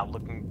 I'm not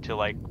looking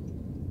to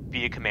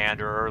be a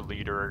commander or a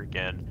leader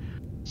again.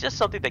 It's just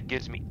something that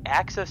gives me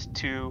access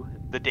to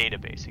the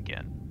database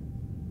again.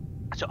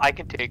 So I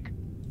can take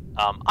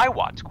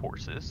iWatch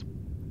courses,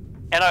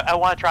 and I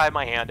want to try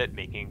my hand at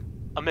making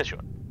a mission,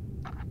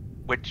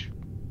 which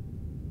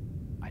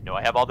I know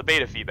I have all the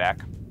beta feedback.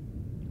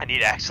 I need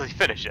to actually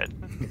finish it.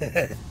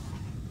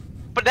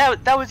 But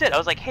that was it. I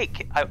was like, hey,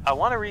 I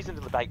want a reason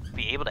to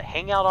be able to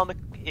hang out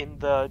in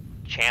the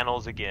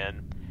channels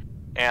again,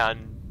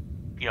 and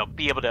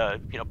be able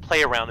to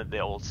play around in the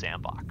old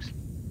sandbox.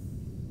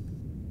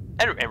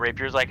 And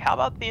Rapier's like, how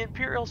about the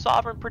Imperial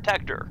Sovereign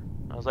Protector?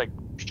 I was like,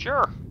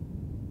 sure.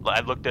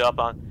 I looked it up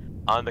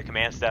on the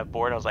command staff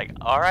board. I was like,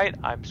 all right,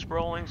 I'm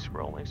scrolling.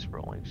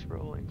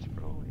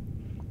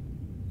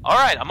 All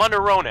right, I'm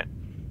under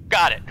Ronin.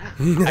 Got it.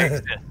 I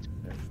exist.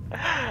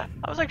 I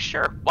was like,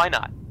 sure, why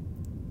not?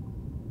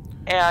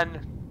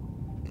 And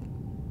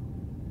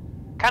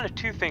kind of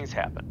two things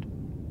happened.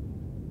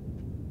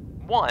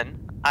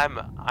 One,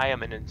 I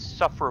am an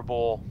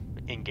insufferable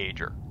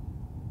engager.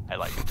 I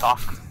like to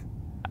talk.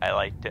 I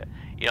like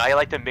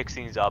to mix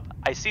things up.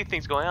 I see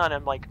things going on, and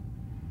I'm like,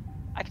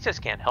 I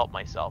just can't help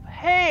myself.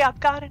 Hey, I've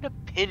got an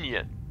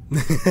opinion.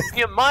 Do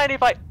you mind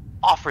if I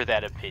offer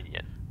that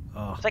opinion?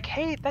 Oh. It's like,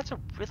 hey, that's a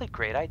really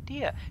great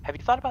idea. Have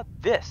you thought about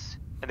this?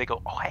 And they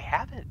go, oh, I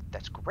haven't.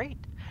 That's great.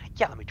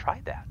 Yeah, let me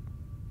try that.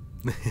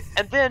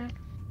 And then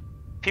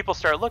people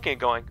start looking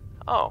and going,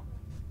 oh,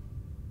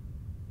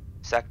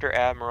 Sector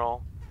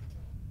Admiral,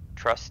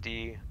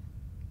 Trustee,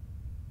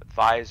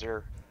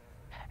 Advisor.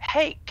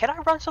 Hey, can I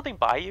run something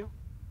by you?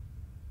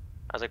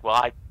 I was like,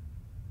 well,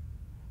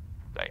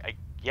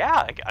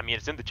 yeah, I mean,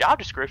 it's in the job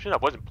description. I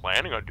wasn't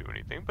planning on doing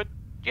anything, but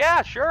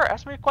yeah, sure,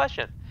 ask me a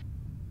question.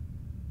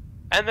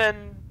 And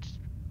then,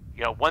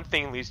 one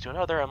thing leads to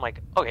another. I'm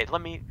like, okay,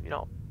 let me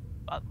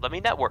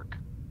network.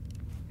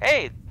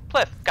 Hey,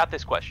 Pliff, got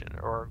this question.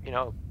 Or,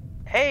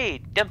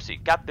 hey, Dempsey,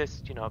 got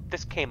this,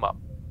 this came up.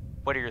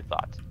 What are your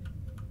thoughts?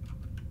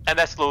 And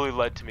that slowly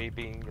led to me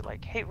being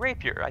like, hey,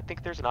 Rapier, I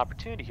think there's an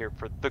opportunity here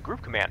for the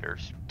group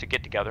commanders to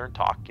get together and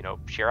talk,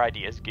 share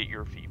ideas, get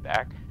your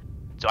feedback.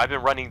 So I've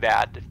been running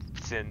that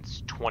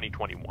since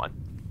 2021.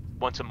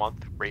 Once a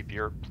month,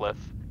 Rapier, Pliff,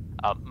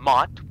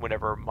 Mont,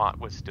 whenever Mont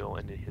was still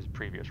in his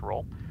previous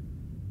role.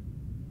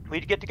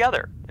 We'd get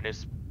together and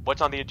it's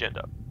what's on the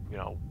agenda.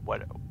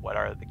 What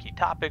are the key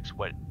topics?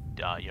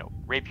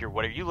 Rapier,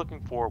 what are you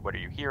looking for? What are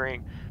you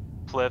hearing?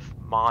 Pliff,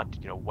 Mont,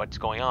 what's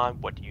going on?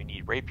 What do you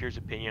need Rapier's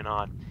opinion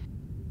on?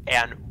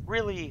 And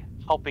really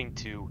helping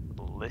to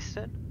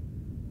listen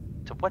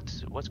to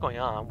what's going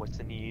on, what's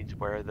the needs,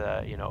 where are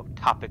the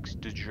topics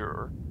du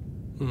jour,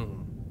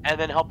 and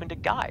then helping to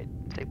guide.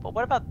 Say, well,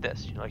 what about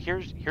this?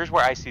 Here's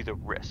where I see the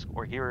risk,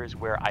 or here is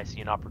where I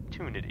see an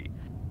opportunity.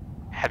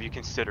 Have you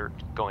considered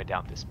going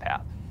down this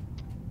path?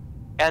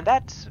 And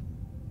that's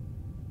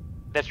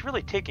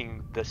really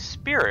taking the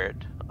spirit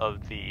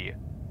of the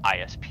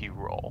ISP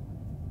role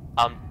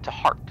to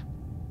heart.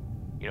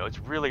 It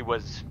really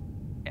was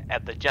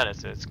at the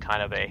genesis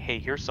kind of a, hey,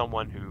 here's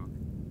someone who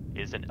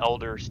is an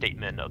elder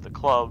statesman of the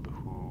club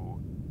who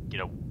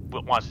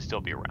wants to still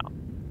be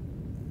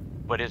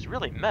around, but is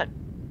really meant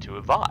to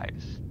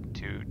advise,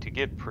 to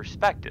give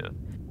perspective.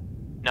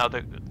 Now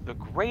the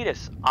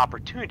greatest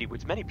opportunity,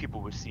 which many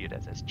people would see it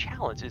as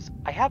challenge, is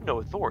I have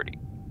no authority.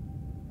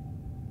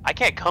 I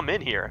can't come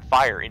in here and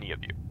fire any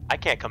of you. I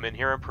can't come in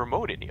here and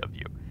promote any of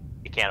you.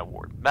 I can't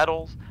award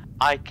medals.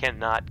 I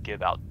cannot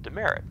give out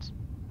demerits.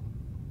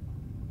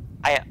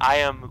 I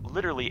am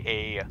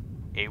literally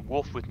a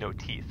wolf with no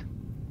teeth.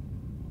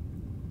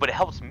 But it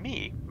helps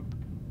me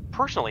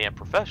personally and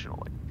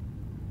professionally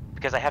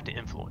because I have to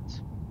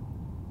influence.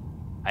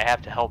 I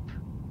have to help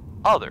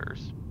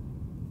others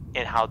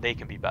in how they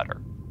can be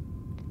better.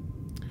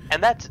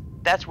 And that's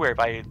where, if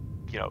I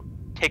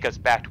take us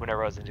back to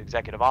whenever I was an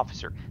executive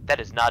officer, that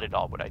is not at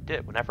all what I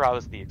did. Whenever I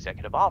was the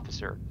executive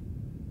officer,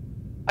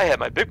 I had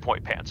my big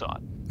point pants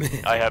on.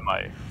 I had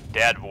my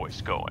dad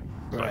voice going.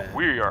 It's right. Like,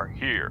 we are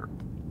here.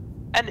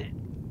 And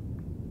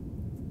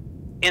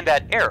in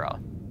that era,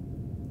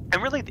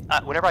 and really,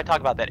 whenever I talk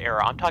about that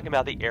era, I'm talking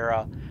about the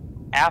era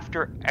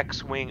after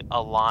X-Wing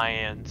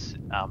Alliance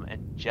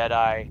and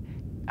Jedi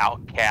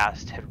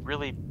Outcast had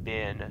really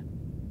been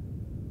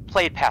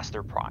played past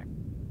their prime.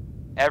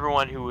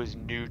 Everyone who was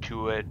new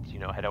to it,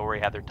 had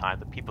already had their time.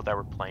 The people that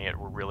were playing it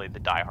were really the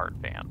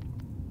diehard fan.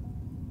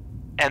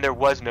 And there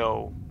was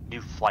no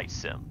new flight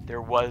sim.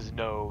 There was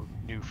no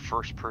new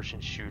first-person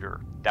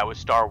shooter that was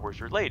Star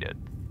Wars related.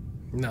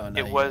 No,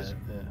 it was.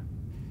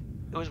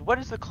 It was, what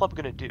is the club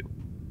going to do?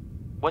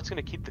 What's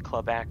going to keep the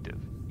club active?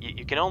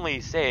 You can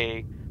only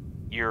say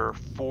you're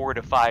 4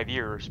 to 5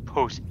 years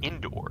post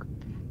Indoor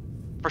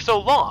for so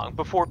long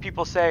before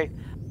people say,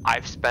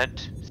 I've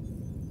spent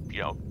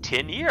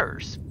 10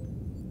 years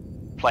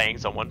playing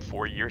someone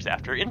 4 years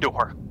after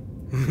Indoor.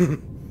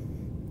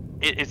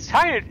 It's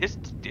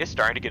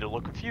starting to get a little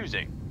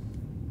confusing.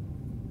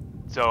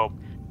 So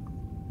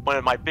one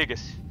of my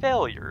biggest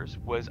failures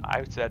was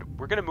I said,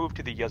 we're going to move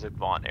to the Yazid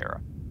Vaughn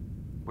era.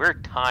 We're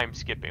time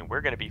skipping.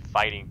 We're going to be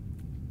fighting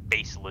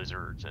base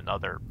lizards and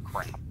other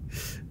crap.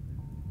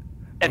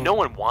 And no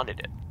one wanted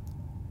it.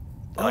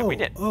 Like, we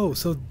didn't.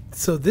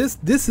 So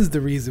this is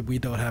the reason we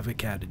don't have a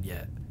canon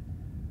yet.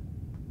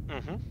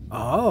 Mm-hmm.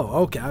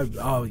 Oh, okay.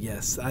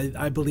 Yes.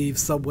 I believe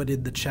someone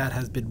in the chat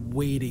has been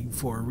waiting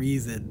for a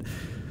reason.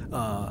 Go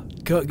on.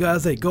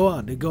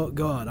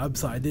 I'm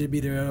sorry. I didn't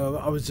mean to.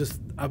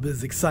 I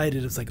was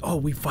excited. It's like, oh,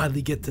 we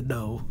finally get to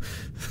know.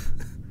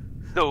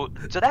 So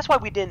that's why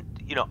we didn't,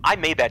 I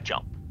made that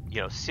jump.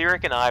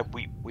 Cyric and I,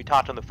 we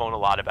talked on the phone a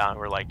lot about it. And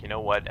we're like, you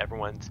know what?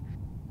 Everyone's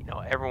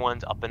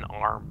up in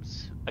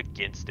arms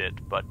against it,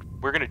 but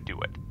we're going to do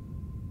it.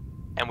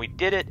 And we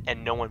did it,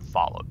 and no one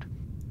followed.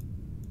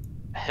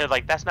 And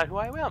like, that's not who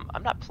I am.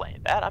 I'm not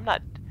playing that. I'm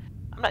not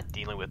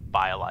dealing with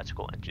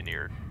biological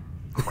engineered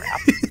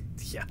crap.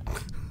 Yeah.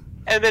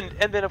 And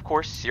then of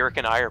course Sirik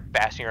and I are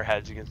bashing our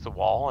heads against the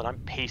wall, and I'm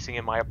pacing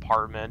in my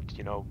apartment,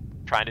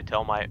 trying to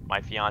tell my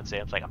fiance,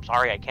 I'm like, I'm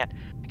sorry, I can't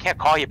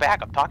call you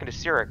back. I'm talking to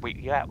Sirik.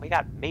 We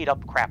got made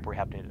up crap we're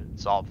having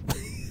to solve.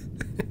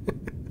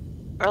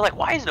 We're like,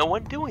 why is no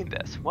one doing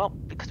this? Well,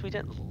 because we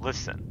didn't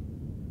listen.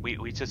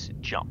 We just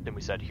jumped and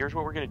we said, here's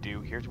what we're gonna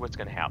do. Here's what's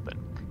gonna happen.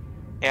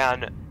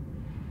 And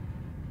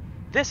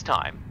this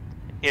time,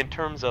 in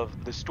terms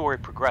of the story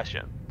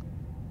progression,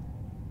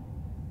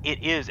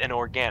 it is an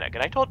organic.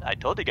 And I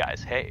told you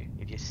guys, hey,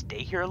 if you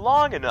stay here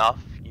long enough,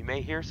 you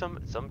may hear some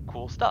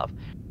cool stuff.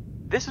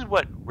 This is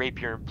what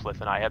Rapier and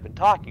Pliff and I have been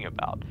talking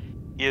about,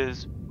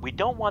 is we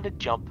don't want to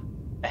jump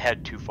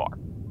ahead too far.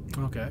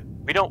 Okay.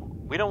 We don't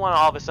want to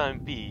all of a sudden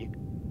be,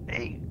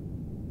 hey,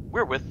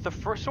 we're with the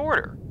First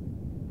Order.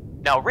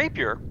 Now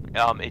Rapier,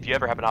 if you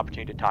ever have an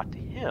opportunity to talk to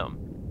him,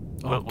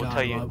 we'll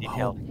tell you in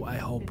detail. I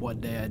hope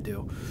one day I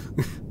do.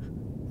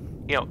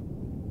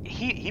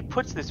 He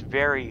puts this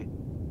very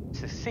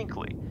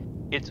succinctly.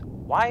 It's,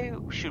 why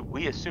should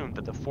we assume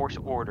that the Force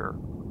Order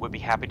would be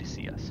happy to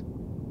see us?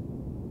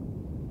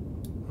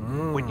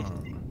 When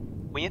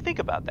you think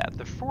about that,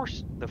 the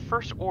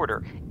First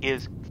Order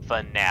is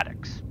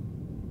fanatics.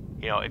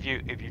 If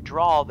you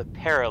draw the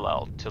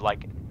parallel to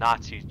like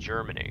Nazi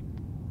Germany,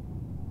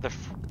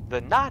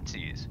 the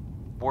Nazis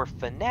were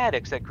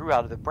fanatics that grew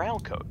out of the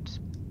Browncoats.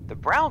 The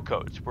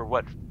Browncoats were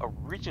what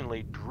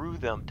originally drew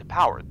them to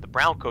power. The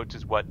Browncoats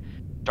is what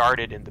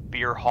started in the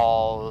beer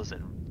halls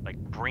and like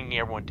bringing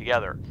everyone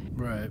together.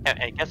 Right.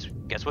 And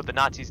guess what the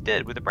Nazis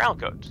did with the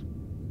Browncoats?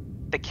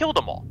 They killed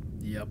them all.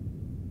 Yep.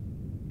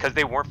 Because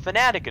they weren't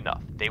fanatic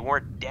enough. They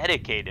weren't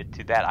dedicated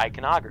to that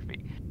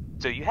iconography.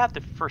 So you have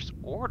the First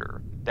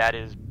Order that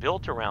is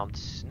built around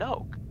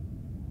Snoke.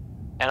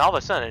 And all of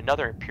a sudden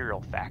another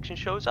Imperial faction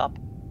shows up.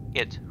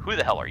 It's, who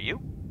the hell are you?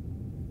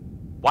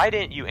 Why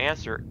didn't you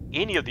answer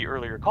any of the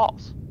earlier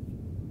calls?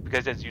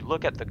 Because as you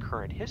look at the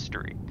current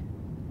history,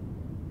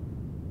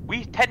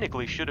 we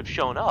technically should have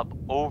shown up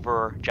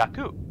over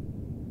Jakku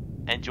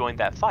and joined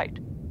that fight.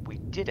 We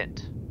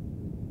didn't.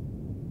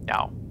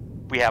 Now,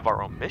 we have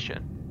our own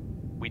mission.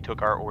 We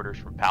took our orders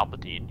from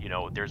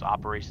Palpatine. There's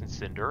Operation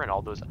Cinder and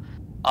all those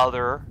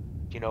other,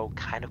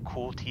 kind of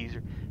cool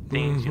teaser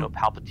things. Mm-hmm.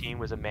 Palpatine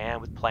was a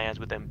man with plans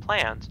within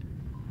plans.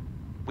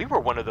 We were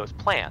one of those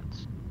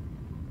plans.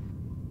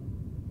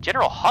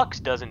 General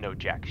Hux doesn't know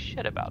jack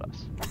shit about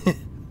us.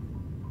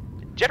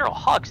 General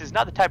Hux is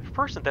not the type of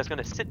person that's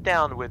going to sit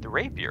down with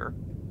Rapier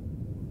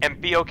and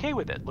be okay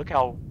with it. Look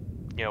how,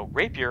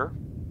 Rapier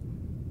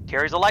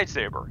carries a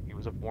lightsaber. He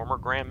was a former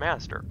Grand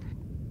Master.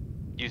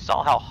 You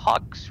saw how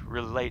Hux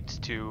relates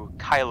to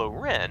Kylo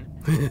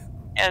Ren.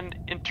 And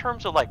in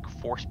terms of like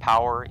force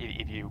power,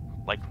 if you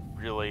like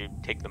really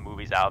take the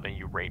movies out and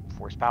you rate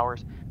force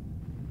powers,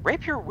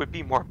 Rapier would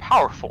be more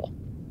powerful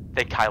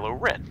than Kylo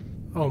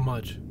Ren. Oh,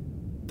 much.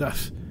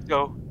 That's...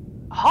 So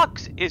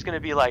Hux is going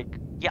to be like,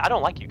 yeah, I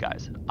don't like you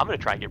guys. I'm going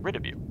to try and get rid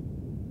of you.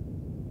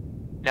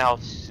 Now,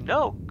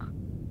 Snoke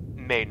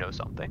may know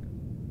something.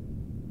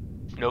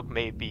 Snoke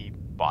may be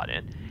bought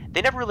in.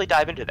 They never really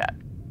dive into that.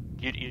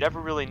 You never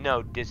really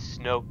know, did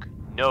Snoke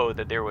know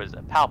that there was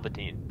a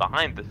Palpatine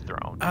behind the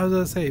throne? I was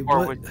going to say,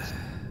 or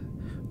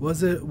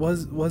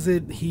was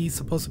it he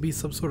supposed to be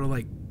some sort of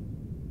like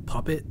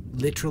puppet,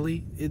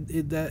 literally,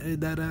 in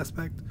that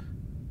aspect?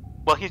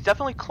 Well, he's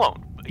definitely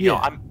cloned.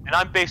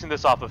 I'm basing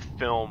this off of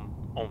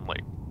film only.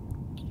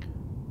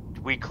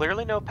 We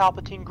clearly know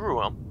Palpatine grew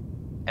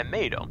him and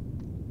made him.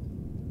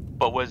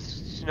 But was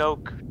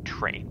Snoke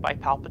trained by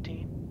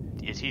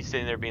Palpatine? Is he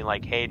sitting there being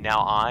like, hey,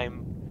 now I'm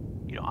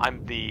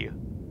the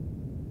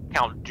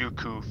Count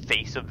Dooku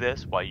face of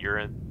this while you're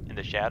in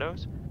the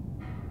shadows?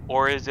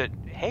 Or is it,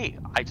 hey,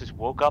 I just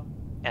woke up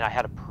and I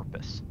had a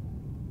purpose.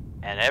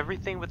 And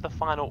everything with the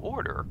Final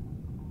Order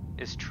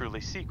is truly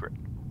secret.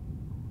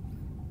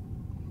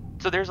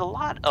 So there's a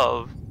lot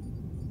of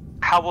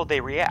how will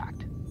they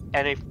react?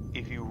 And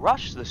if you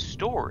rush the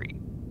story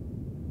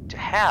to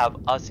have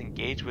us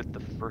engage with the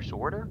First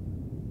Order,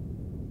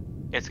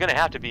 it's going to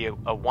have to be a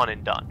one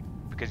and done.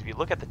 Because if you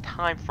look at the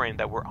time frame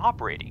that we're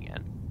operating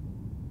in,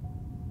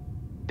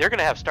 they're going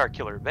to have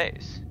Starkiller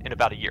Base in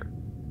about a year.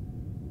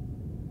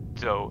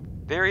 So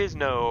there is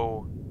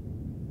no,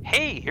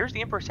 hey, here's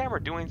the Emperor's Hammer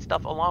doing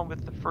stuff along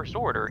with the First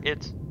Order.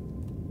 It's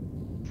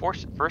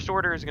First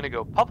Order is going to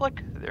go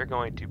public. They're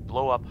going to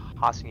blow up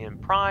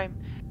Hacian Prime.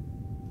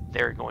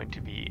 They're going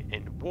to be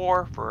in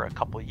war for a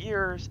couple of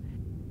years,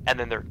 and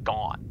then they're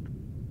gone.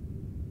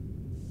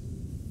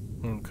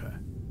 Okay.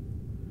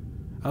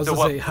 I was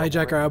gonna say,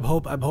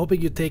 Hijacker, I'm hoping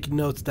you're taking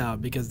notes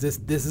down, because this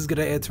is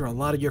gonna answer a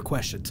lot of your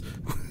questions.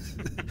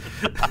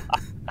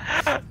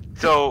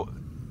 So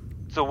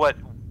what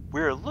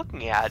we're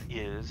looking at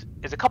is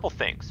a couple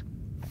things.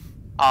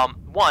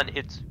 One,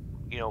 it's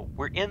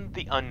we're in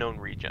the unknown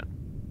region.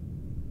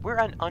 We're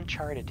on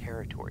uncharted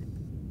territory.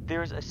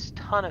 There's a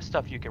ton of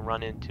stuff you can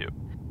run into.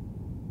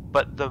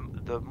 But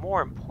the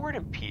more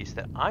important piece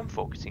that I'm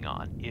focusing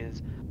on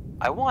is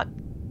I want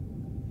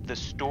the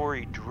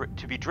story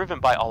to be driven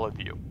by all of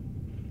you.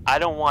 I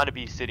don't want to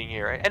be sitting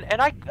here,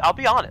 and I'll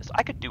be honest,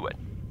 I could do it.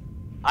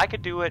 I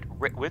could do it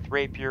with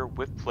Rapier,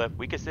 with Cliff.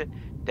 We could sit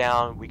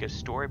down, we could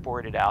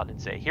storyboard it out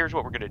and say, here's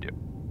what we're going to do.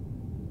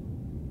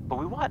 But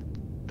we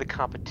want the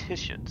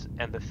competitions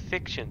and the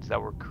fictions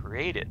that were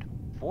created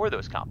for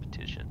those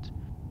competitions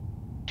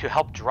to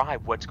help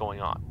drive what's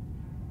going on.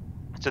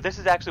 So this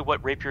is actually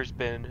what Rapier's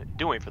been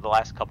doing for the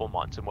last couple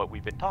months, and what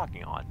we've been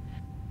talking on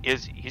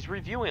is he's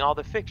reviewing all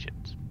the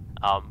fictions.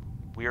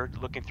 We're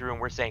looking through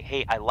and we're saying,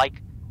 hey, I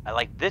like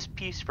this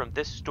piece from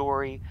this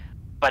story,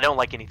 but I don't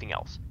like anything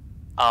else.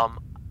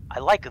 I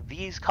like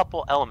these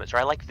couple elements, or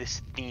I like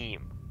this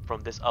theme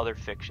from this other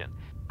fiction.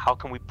 How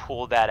can we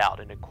pull that out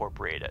and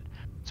incorporate it?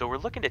 So we're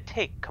looking to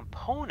take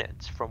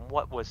components from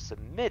what was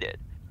submitted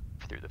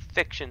through the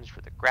fictions,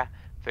 for the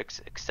graphics,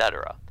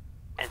 etc.,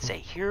 and say,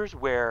 here's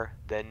where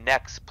the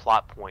next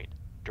plot point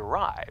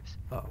derives.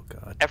 Oh,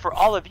 God. And for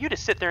all of you to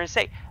sit there and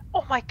say,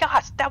 oh my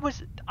gosh,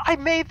 I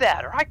made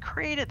that, or I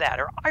created that,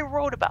 or I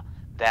wrote about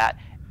that,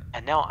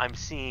 and now I'm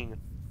seeing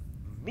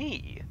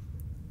me,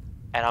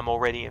 and I'm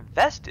already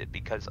invested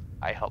because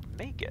I helped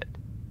make it.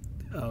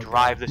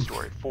 Drive the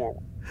story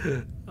forward.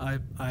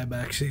 I'm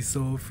actually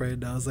so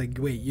afraid now. I was like,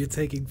 wait, you're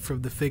taking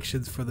from the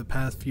fictions for the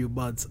past few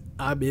months.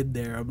 I'm in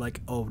there. I'm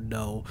like, oh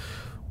no.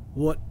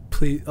 What?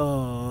 Please,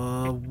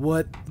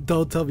 what?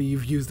 Don't tell me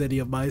you've used any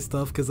of my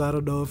stuff, because I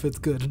don't know if it's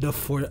good enough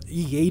for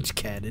EH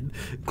canon.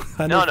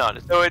 No.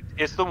 So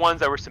it's the ones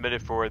that were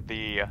submitted for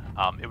the,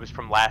 it was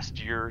from last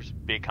year's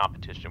big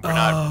competition. We're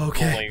not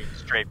pulling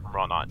straight from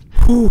run-on.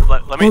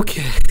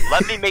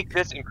 Let me make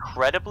this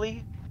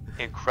incredibly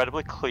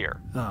clear.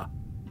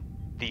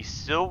 The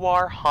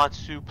Silwar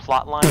Hansu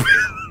plotline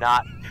is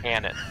not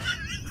canon.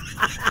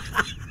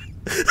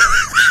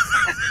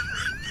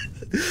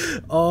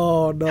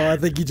 Oh no, I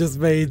think you just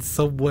made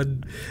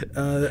someone,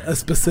 a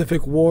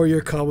specific warrior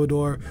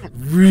commodore,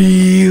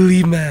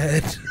 really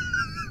mad.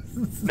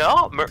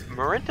 No,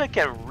 Marinta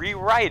can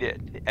rewrite it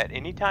at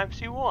any time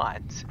she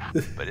wants,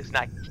 but it's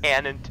not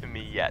canon to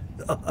me yet.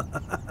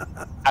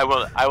 I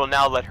will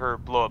now let her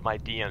blow up my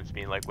DMs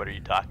being like, what are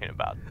you talking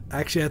about?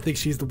 Actually, I think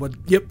she's the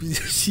one. Yep,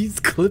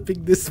 she's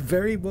clipping this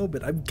very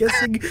moment. I'm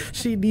guessing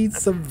she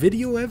needs some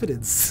video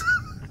evidence.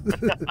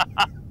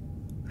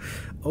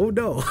 Oh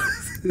no.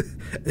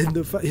 In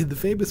the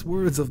famous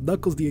words of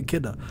Knuckles the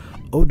Echidna,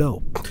 oh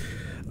no.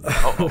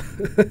 Uh-oh.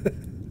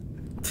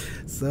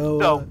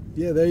 So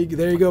yeah, there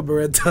you go,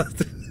 Marenta.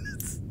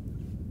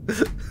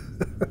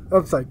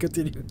 I'm sorry,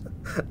 continue.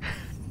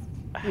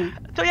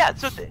 So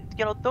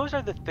those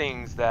are the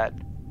things that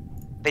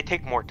they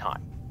take more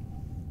time,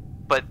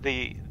 but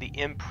the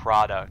end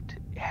product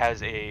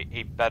has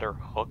a better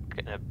hook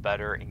and a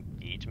better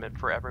engagement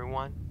for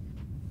everyone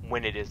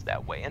when it is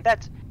that way, and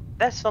that's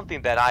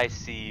something that I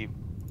see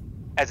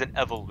as an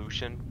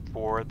evolution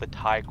for the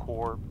TIE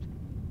Corps.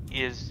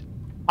 Is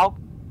how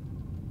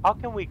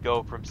can we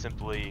go from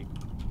simply,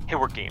 hey,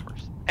 we're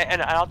gamers,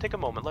 and I'll take a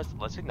moment,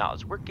 let's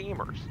acknowledge we're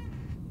gamers.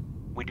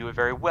 We do it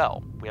very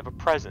well. We have a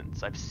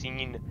presence. I've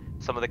seen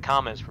some of the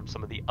comments from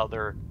some of the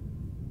other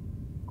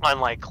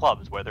online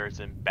clubs, whether it's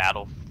in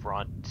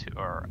Battlefront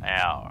or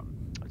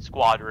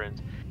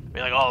Squadrons, be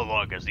like, oh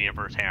look, it's the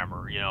Emperor's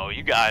Hammer.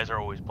 You guys are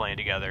always playing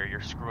together.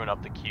 You're screwing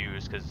up the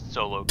queues because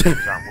solo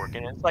queues aren't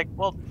working. And it's like,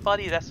 well,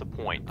 buddy, that's the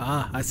point.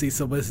 I see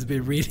someone has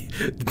been reading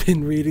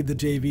the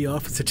JV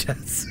officer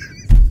chats.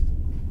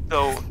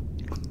 So,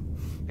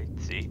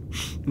 see,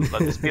 let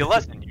this be a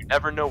lesson. You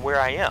never know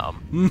where I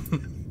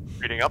am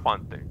reading up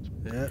on things.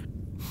 Yeah.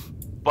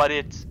 But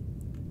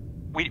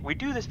we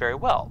do this very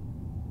well.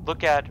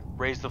 Look at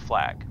Raise the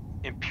Flag,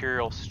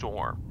 Imperial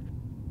Storm.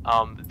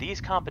 These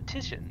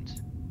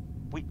competitions,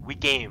 we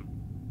game,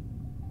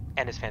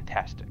 and it's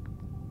fantastic.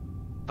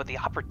 But the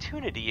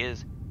opportunity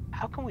is,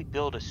 how can we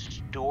build a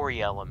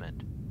story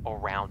element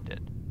around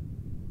it?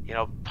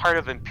 Part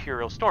of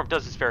Imperial Storm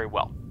does this very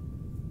well.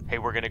 Hey,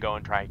 we're going to go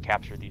and try and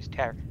capture these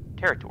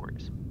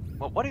territories.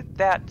 Well, what if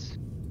that's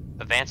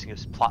advancing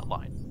this plot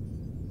line?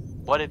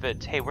 What if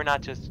it's, hey, we're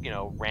not just,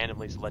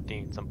 randomly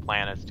selecting some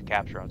planets to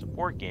capture as a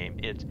board game.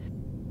 It's,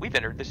 we've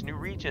entered this new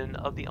region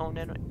of the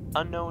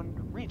unknown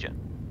region,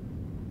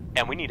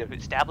 and we need to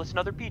establish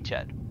another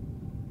beachhead.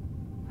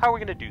 How are we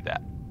going to do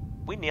that?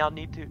 We now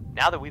need to,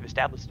 now that we've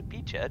established a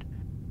beachhead,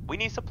 we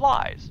need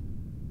supplies.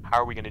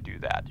 How are we going to do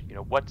that?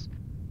 What's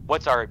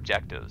our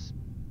objectives?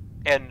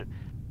 And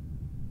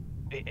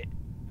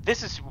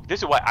this is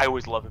why I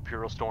always love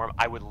Imperial Storm.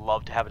 I would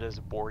love to have it as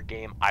a board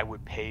game. I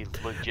would pay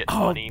legit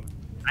money.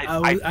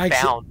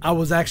 I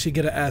was actually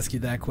going to ask you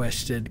that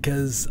question,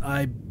 because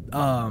that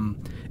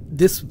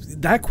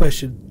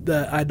question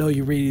that I know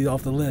you're reading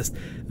off the list,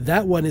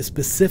 that one is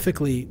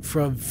specifically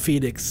from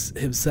Phoenix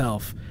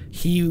himself.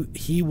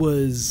 He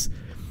was.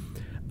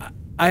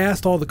 I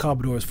asked all the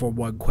Commodores for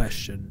one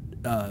question,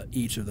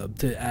 each of them,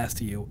 to ask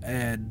to you,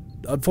 and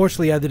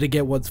unfortunately I didn't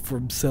get one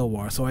from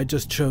Silwar, so I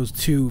just chose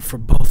two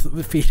from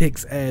both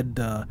Phoenix and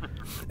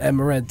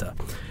Marenta.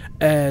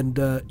 And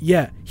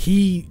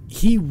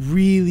he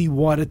really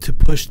wanted to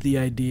push the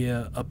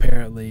idea,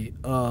 apparently,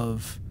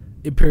 of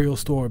Imperial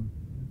Storm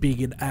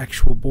being an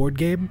actual board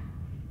game,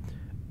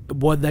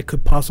 one that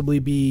could possibly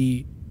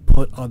be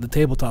put on the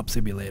tabletop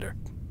simulator.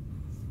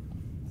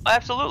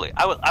 Absolutely,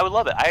 I would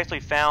love it. I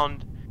actually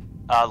found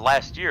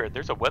last year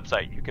there's a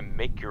website you can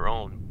make your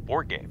own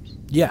board games.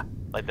 Yeah,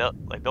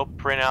 they'll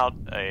print out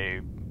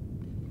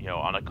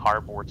on a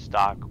cardboard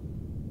stock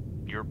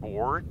your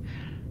board,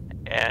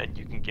 and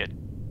you can get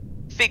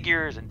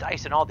figures and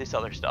dice and all this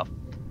other stuff.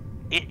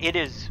 It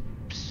is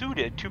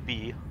suited to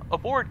be a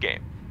board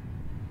game,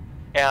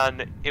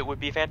 and it would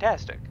be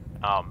fantastic.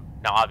 Now,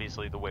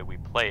 obviously, the way we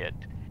play it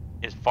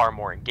is far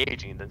more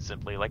engaging than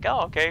simply like,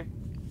 oh, okay,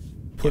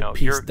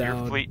 your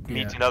fleet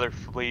meets another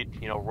fleet,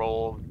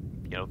 roll,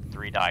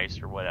 3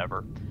 dice or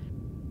whatever.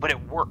 But it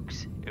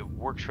works. It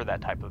works for that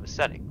type of a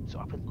setting. So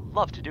I would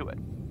love to do it.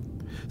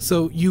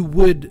 So you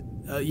would,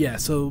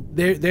 So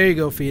there you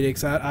go,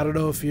 Phoenix. I don't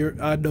know if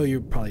I know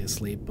you're probably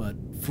asleep, but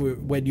for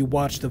when you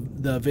watch the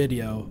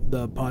video,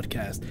 the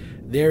podcast,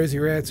 there's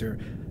your answer.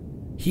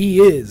 He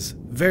is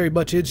very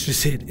much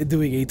interested in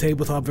doing a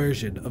tabletop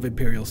version of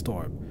Imperial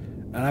Storm,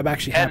 and I'm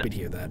actually happy to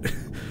hear that.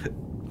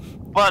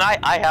 But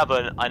I have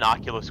an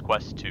Oculus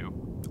Quest 2.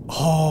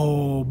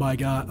 Oh my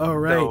God! All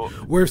right, So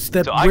we're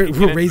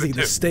raising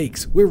the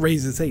stakes. We're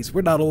raising the stakes.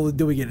 We're not only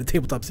doing it in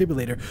tabletop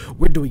simulator,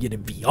 we're doing it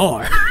in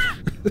VR.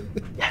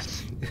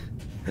 Yes.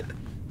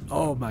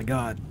 Oh my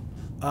God!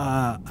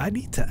 I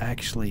need to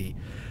actually.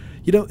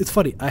 It's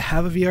funny. I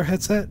have a VR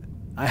headset.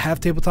 I have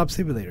tabletop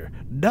simulator.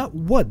 Not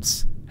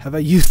once have I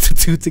used the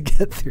two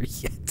together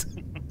yet.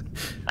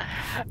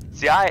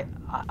 See,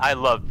 I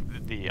love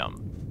the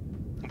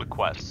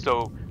Quest.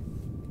 So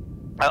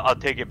I'll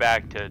take it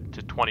back to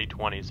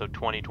 2020. So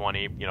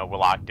 2020, we're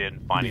locked in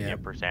finding the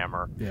Emperor's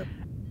Hammer. Yep.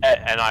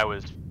 And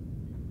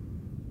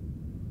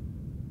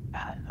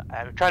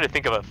I'm trying to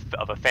think of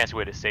a fancy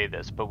way to say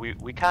this, but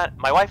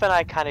my wife and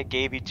I kind of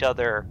gave each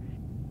other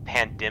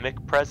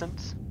pandemic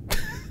presents.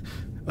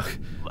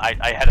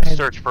 I had to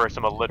search for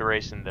some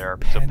alliteration there.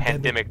 So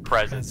pandemic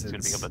presents is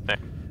going to become a thing.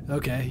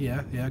 Okay,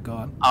 yeah, go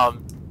on.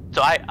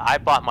 So I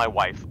bought my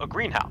wife a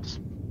greenhouse.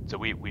 So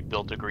we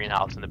built a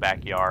greenhouse in the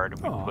backyard,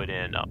 and we put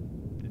in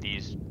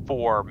these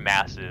 4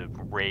 massive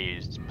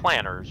raised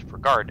planters for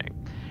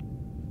gardening.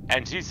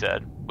 And she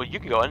said, well, you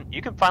can go and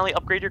you can finally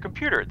upgrade your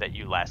computer that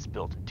you last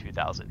built in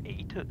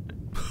 2008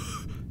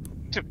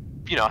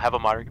 to have a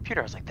modern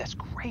computer. I was like, that's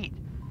great.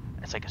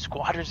 It's like a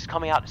Squadrons is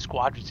coming out, a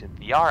Squadrons in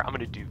VR. I'm going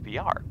to do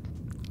VR.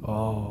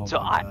 Oh, so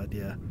my God,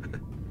 yeah.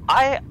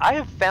 I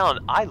have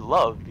found I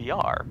love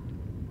VR.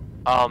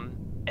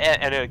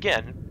 And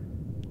again,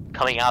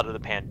 coming out of the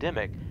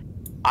pandemic,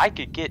 I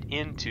could get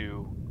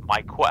into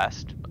my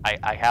Quest.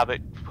 I have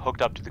it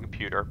hooked up to the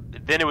computer.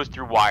 Then it was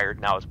through wired.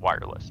 Now it's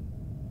wireless.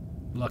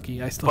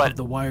 Lucky, I still have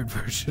the wired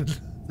version.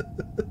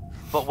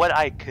 But what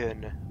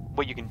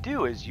you can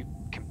do is you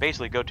can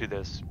basically go to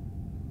this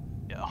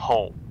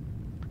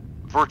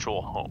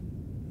virtual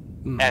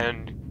home,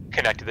 and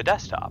connect to the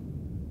desktop.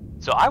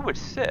 So I would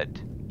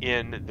sit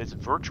in this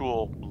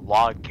virtual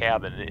log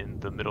cabin in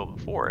the middle of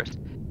the forest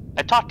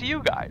and talk to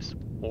you guys,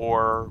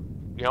 or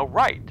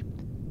write.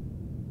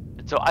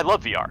 And so I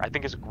love VR. I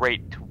think it's a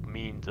great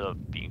means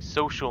of being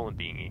social and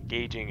being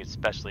engaging,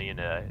 especially in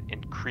an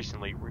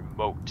increasingly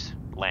remote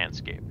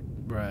landscape.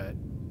 Right.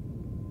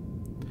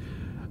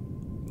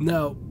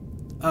 No.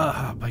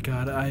 Oh my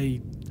God,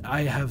 I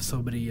have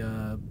so many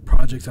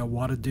projects I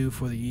want to do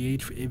for the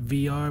EH in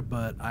VR,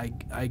 but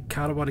I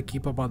kind of want to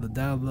keep them on the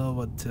down low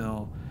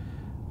until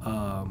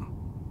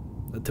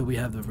we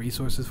have the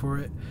resources for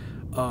it.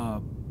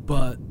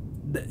 But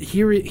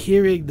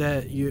hearing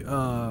that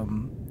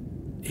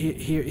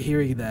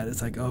hearing that,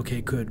 it's like,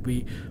 okay, good.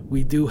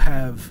 We do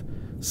have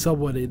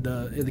someone in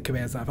the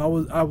command staff.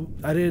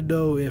 I didn't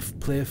know if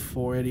Pliff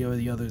or any of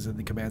the others in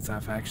the command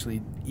staff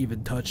actually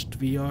even touched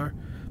VR,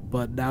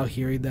 but now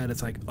hearing that,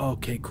 it's like,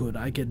 okay, cool.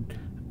 I can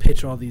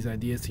pitch all these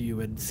ideas to you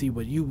and see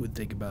what you would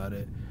think about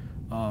it.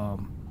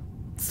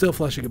 Still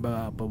fleshing them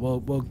out, but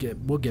we'll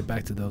get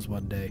back to those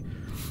one day.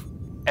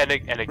 And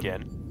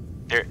again,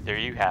 there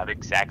you have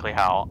exactly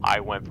how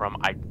I went from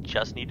I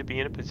just need to be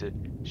in a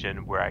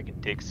position where I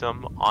can take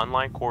some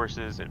online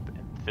courses and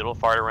fiddle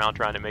fart around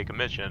trying to make a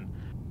mission,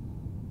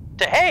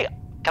 to, hey,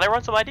 can I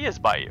run some ideas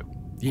by you?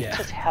 Yeah. It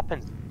just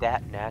happens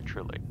that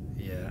naturally.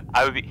 Yeah.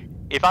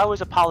 If I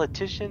was a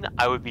politician,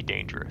 I would be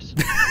dangerous.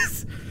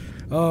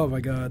 Oh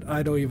my God,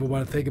 I don't even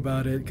want to think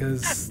about it,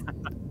 because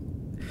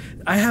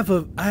I have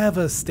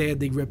a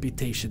standing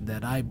reputation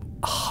that I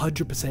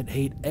 100%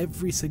 hate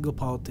every single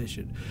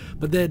politician.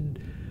 But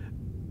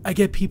then I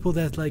get people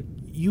that, like,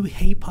 you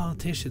hate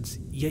politicians,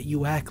 yet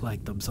you act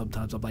like them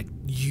sometimes. I'm like,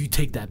 you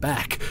take that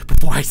back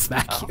before I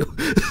smack you.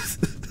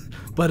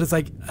 But it's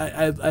like,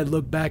 I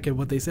look back at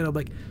what they said, I'm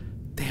like,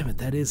 damn it,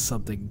 that is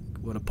something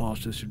what a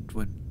politician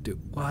would do.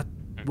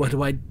 What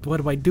do I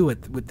do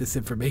with this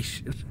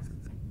information?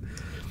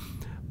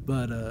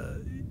 But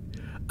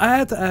I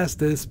had to ask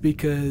this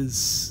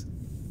because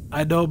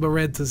I know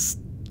Marenta's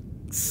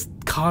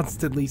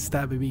constantly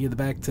stabbing me in the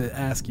back to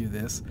ask you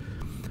this.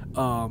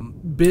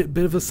 Bit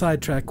of a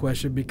sidetrack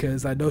question,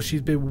 because I know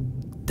she's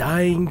been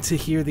dying to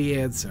hear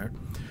the answer.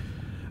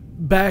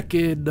 Back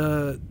in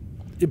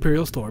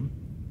Imperial Storm,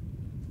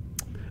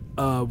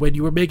 when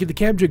you were making the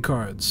Kamjin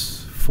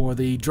cards for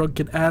the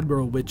Drunken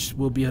Admiral, which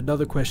will be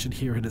another question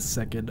here in a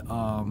second.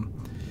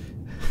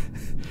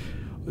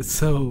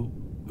 So,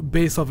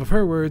 based off of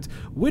her words,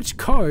 which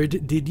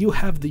card did you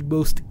have the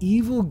most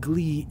evil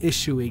glee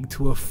issuing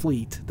to a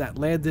fleet that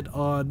landed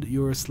on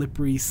your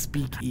slippery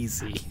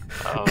speakeasy?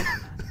 So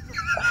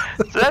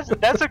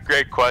that's a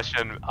great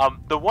question.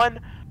 The one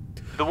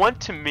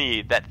to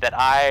me that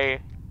I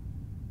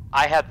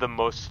had the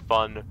most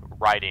fun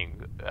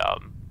writing.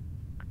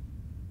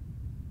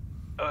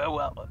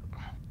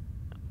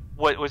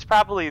 What was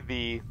probably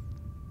the.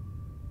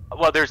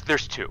 Well, there's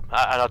two,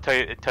 and I'll tell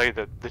you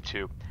the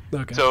two.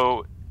 Okay.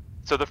 So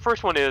the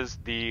first one is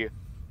the.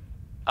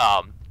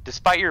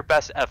 Despite your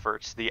best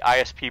efforts, the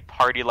ISP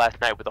party last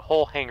night with the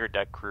whole hangar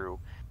deck crew,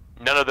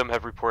 none of them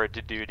have reported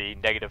to duty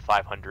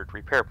 -500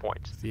 repair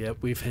points.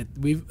 Yep,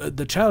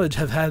 the challenge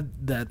have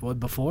had that one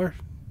before.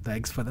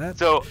 Thanks for that.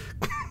 So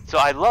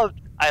I love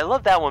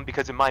that one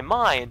because in my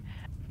mind,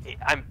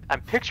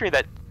 I'm picturing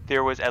that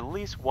there was at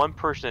least one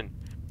person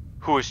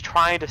who was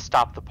trying to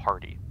stop the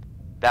party.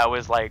 That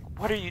was like,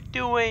 what are you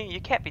doing? You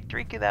can't be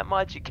drinking that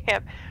much. You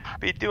can't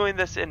be doing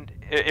this. And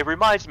it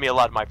reminds me a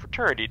lot of my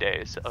fraternity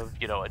days of,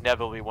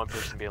 inevitably one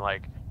person being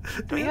like,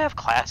 don't you have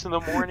class in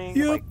the morning?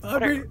 Yep,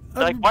 why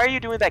are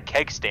you doing that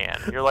keg stand?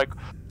 And you're like,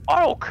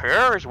 I don't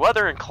care. It's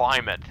weather and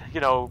climate.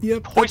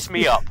 Yep, hoist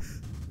me up.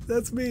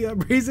 That's me. I'm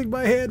raising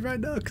my hand right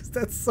now because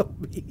that's so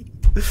me.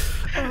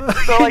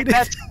 So like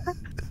that's...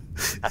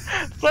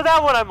 So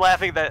that one I'm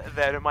laughing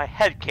that in my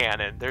head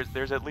canon,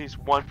 there's at least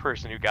one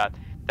person who got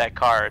that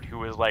card who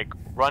was like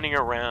running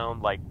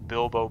around like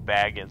Bilbo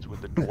Baggins when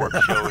the dwarf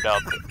showed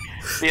up,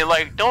 being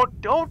like,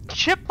 "Don't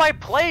chip my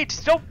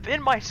plates, don't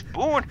bend my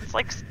spoon." It's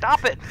like,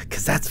 stop it,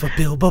 because that's what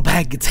Bilbo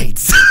Baggins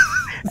hates.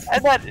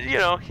 And then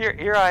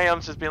here I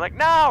am just being like,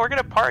 "No, we're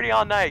gonna party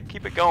all night,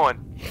 keep it going."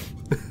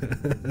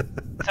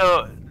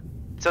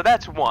 So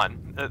that's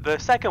one. The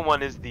second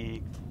one is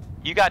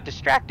you got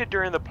distracted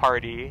during the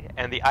party,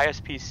 and the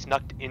ISP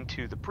snuck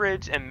into the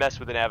bridge and messed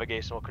with the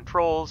navigational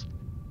controls.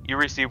 You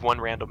receive one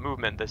random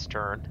movement this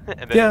turn.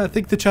 And then yeah, I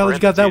think the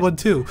challenge got that one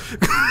too.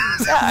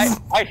 Yeah,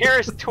 I hear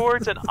us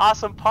towards an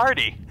awesome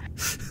party.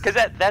 Because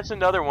that's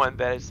another one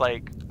that is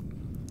like,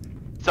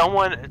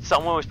 someone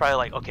was probably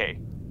like, okay,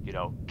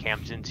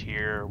 Kamjin's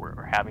here,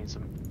 we're having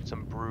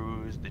some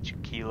brews, the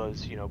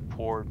tequila's,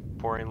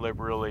 pouring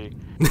liberally.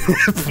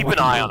 Keep an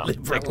eye on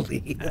them.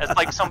 It's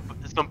like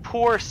some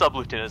poor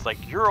sub-lieutenant is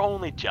like, your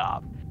only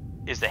job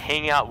is to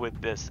hang out with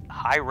this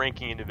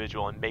high-ranking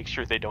individual and make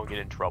sure they don't get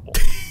in trouble.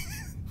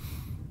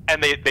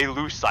 And they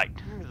lose sight.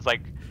 It's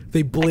like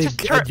they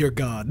blink and you're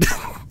gone.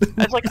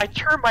 It's like I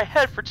turned my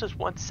head for just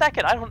 1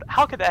 second.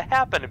 How could that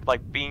happen? It's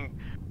like being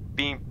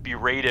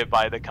berated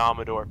by the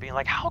Commodore, being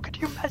like, how could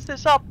you mess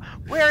this up?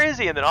 Where is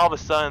he? And then all of a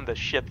sudden the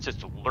ship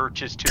just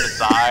lurches to the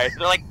side.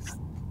 They're like,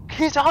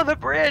 he's on the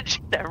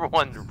bridge.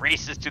 Everyone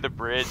races to the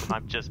bridge, and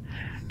I'm just,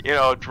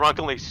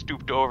 drunkenly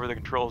stooped over the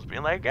controls,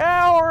 being like,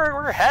 yeah,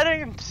 we're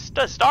heading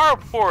to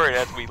starboard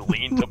as we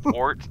lean to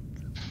port.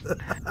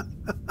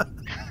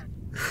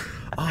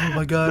 Oh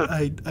my god,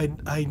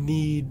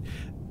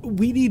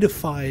 we need to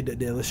find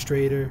an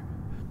illustrator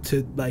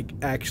to like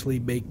actually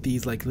make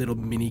these like little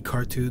mini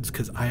cartoons,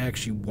 because I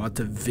actually want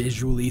to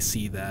visually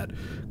see that.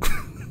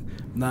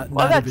 not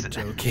even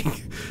joking.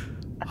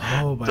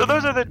 Oh my god.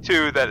 Those are the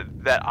two that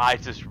I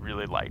just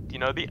really liked.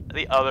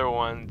 The other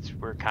ones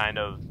were kind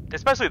of,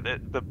 especially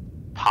the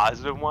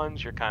positive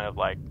ones, you're kind of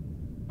like,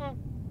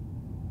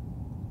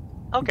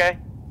 okay.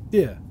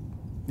 Yeah.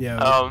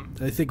 Yeah,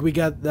 I think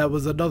that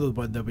was another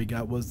one that we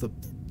got, was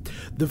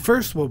the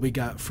first one we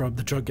got from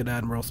the Drunken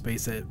Admiral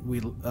space that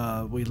we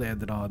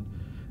landed on,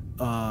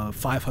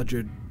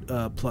 500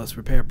 plus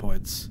repair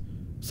points.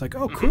 It's like,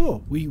 oh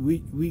cool,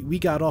 we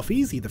got off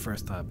easy the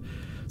first time.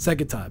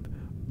 Second time,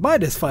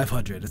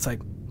 -500. It's like,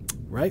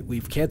 right,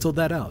 we've canceled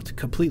that out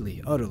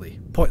completely, utterly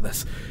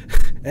pointless.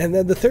 And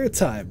then the third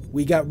time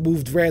we got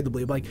moved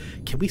randomly. I'm like,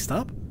 can we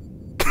stop?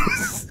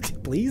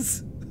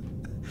 Please?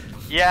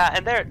 Yeah,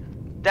 and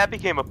that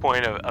became a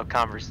point of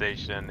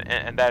conversation,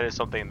 and that is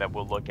something that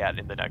we'll look at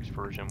in the next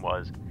version.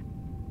 Was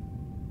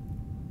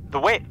the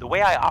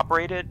way I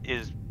operate it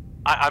is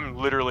I'm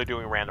literally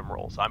doing random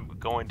rolls. I'm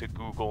going to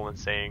Google and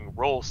saying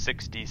roll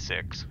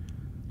 66.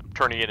 I'm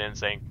turning it in and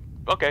saying,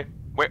 okay,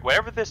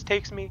 wherever this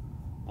takes me,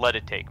 let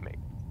it take me.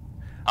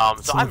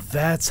 So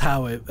that's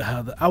how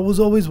I was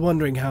always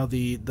wondering how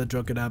the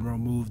Drunken Admiral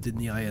moved in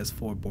the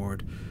IS-4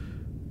 board.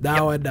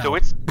 Now I know. So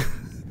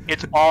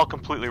it's all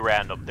completely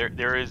random.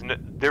 There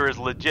is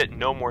legit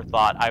no more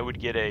thought. I would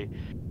get a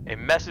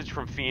message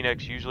from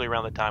Phoenix usually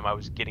around the time I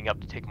was getting up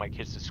to take my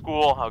kids to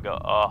school. I'll go,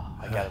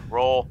 I gotta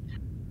roll.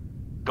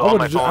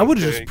 I would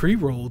have just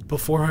pre-rolled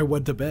before I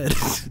went to bed.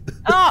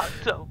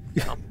 So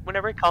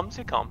whenever it comes,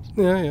 it comes.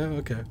 Yeah,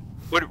 okay.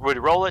 Would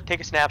roll it, take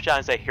a snapshot,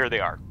 and say, here they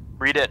are.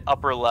 Read it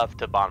upper left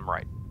to bottom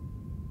right.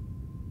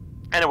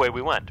 And away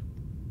we went.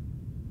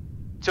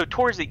 so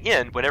towards the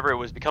end, whenever it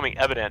was becoming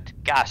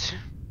evident, gosh,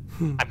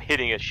 I'm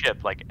hitting a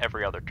ship like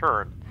every other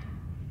turn,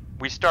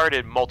 we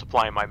started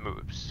multiplying my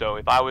moves. So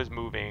if I was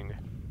moving,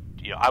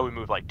 I would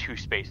move like 2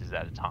 spaces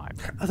at a time,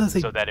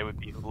 so that it would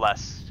be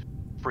less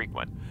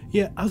frequent.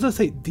 Yeah, I was gonna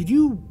say, did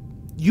you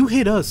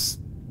hit us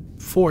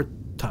 4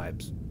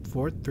 times?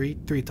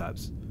 3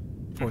 times.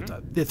 4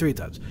 times. Yeah, 3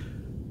 times.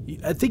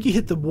 I think you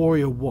hit the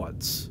warrior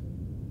once.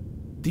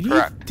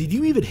 Correct. Did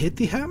you even hit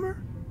the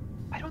hammer?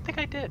 I don't think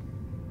I did.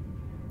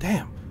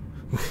 Damn.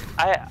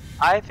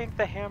 I think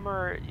the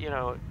hammer,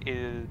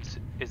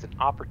 is an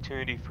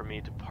opportunity for me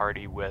to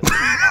party with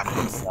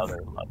on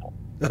another level.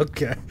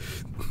 Okay.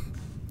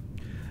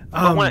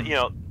 But when,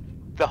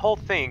 the whole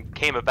thing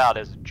came about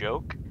as a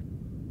joke.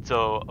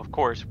 So, of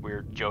course,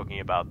 we're joking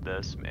about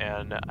this,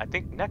 and I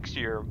think next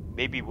year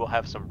maybe we'll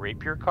have some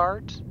rapier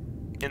cards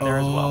in there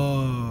as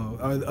well.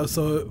 Oh,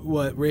 so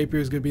what?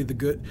 Rapier's gonna be the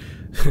good.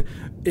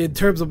 In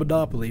terms of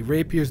Monopoly,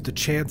 Rapier's the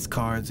chance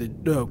cards.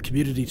 No,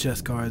 community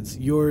chest cards.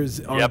 Yours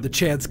are the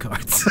chance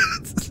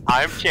cards.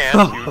 I'm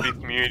chance. You would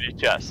be community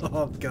chest.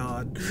 Oh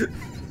God.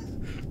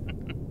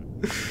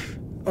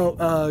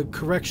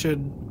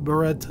 Correction.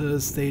 Morenta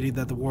is stating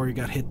that the warrior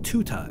got hit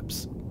 2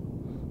 times.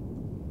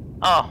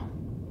 Oh.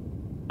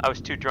 I was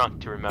too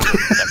drunk to remember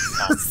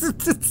the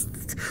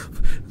second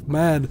time.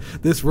 Man,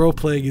 this role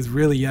playing is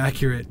really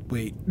accurate.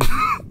 Wait.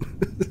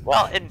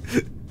 Well, and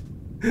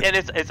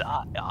it's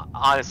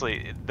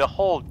honestly the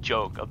whole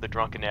joke of the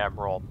drunken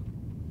admiral.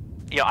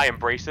 I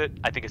embrace it.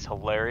 I think it's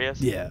hilarious.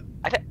 Yeah.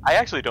 I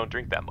actually don't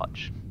drink that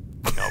much.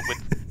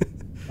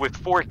 With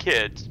 4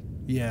 kids.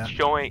 Yeah.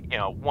 Showing,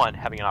 one,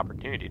 having an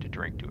opportunity to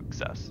drink to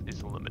excess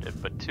is limited,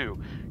 but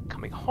 2,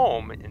 coming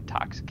home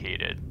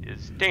intoxicated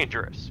is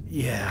dangerous.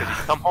 Yeah. Because if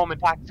you come home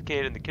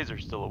intoxicated and the kids are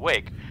still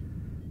awake,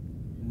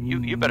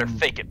 you better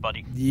fake it,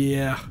 buddy.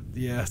 Yeah.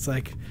 Yeah. It's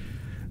like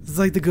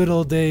the good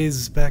old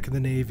days back in the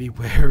Navy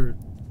where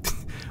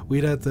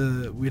we'd have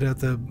to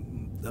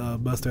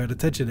muster at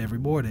attention every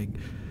morning,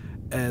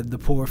 and the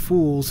poor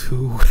fools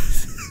who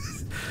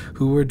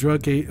were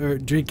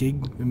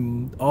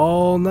drinking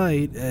all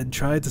night and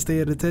tried to stay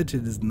at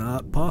attention is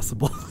not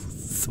possible.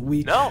 So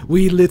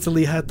we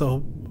literally had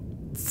to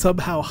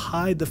somehow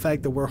hide the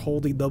fact that we're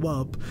holding them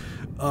up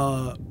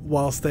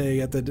while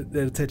staying at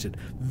the attention.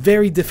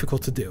 Very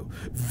difficult to do.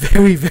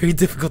 Very, very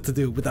difficult to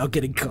do without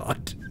getting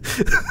caught.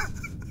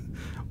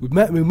 we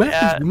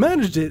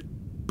managed it,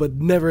 but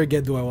never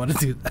again do I want to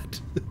do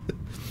that.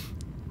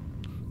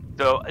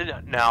 So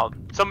now,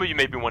 some of you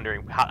may be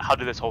wondering, how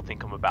did this whole thing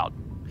come about?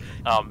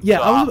 I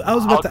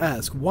was about to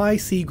ask, why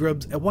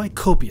Seagrams and why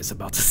copious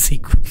amounts of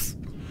Seagrams?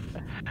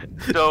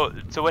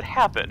 So what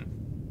happened?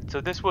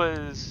 So this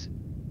was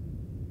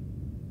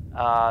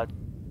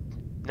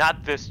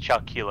not this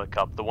Chalkila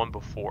Cup, the one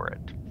before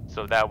it.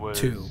 So that was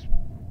 2,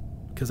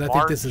 because I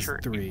think this is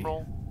 3.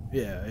 April?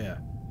 Yeah,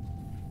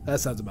 that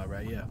sounds about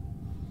right. Yeah.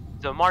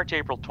 So March,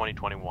 April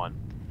 2021.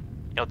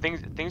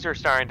 Things are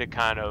starting to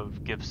kind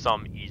of give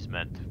some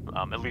easement,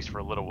 at least for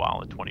a little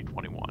while in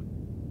 2021.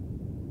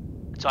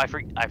 So I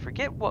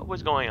forget what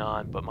was going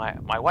on, but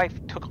my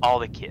wife took all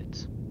the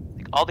kids.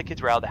 Like, all the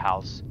kids were out of the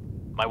house.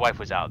 My wife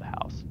was out of the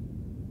house,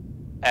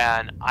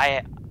 and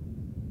I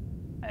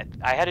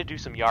had to do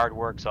some yard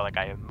work. So like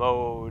I had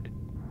mowed.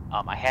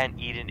 I hadn't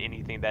eaten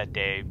anything that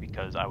day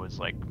because I was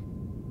like,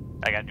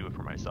 I gotta do it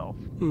for myself.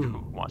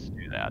 Who wants to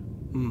do that?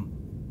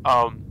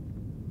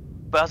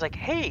 But I was like,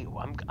 hey,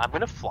 I'm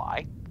gonna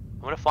fly.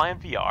 I'm gonna fly in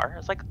VR. I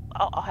was like,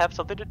 I'll have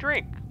something to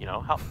drink.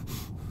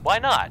 Why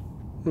not?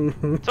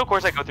 So of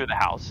course I go through the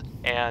house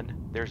and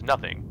there's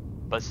nothing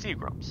but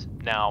Seagrams.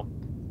 Now,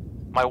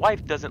 my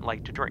wife doesn't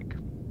like to drink.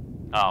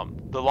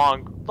 The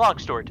long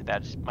story to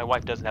that is my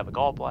wife doesn't have a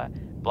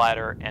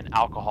gallbladder, and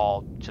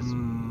alcohol just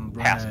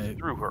passes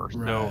through her.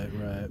 So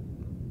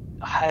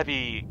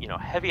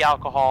heavy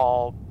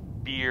alcohol,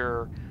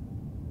 beer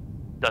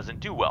doesn't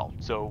do well.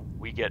 So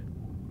we get,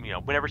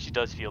 whenever she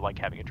does feel like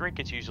having a drink,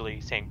 it's usually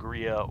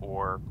sangria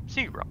or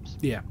Seagrams.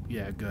 Yeah,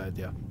 good,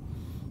 yeah.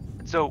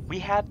 So we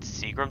had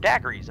Seagram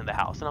daiquiris in the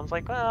house, and I was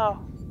like,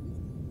 well,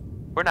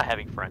 we're not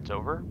having friends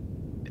over.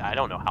 I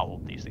don't know how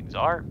old these things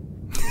are.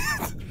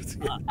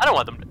 I don't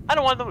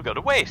want them to go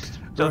to waste.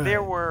 So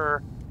there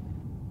were,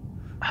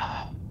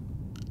 I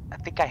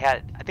think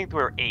there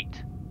were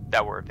 8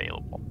 that were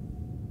available.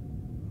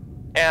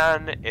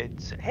 And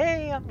it's,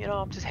 hey, I'm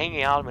just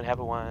hanging out. I'm gonna have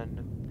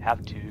one,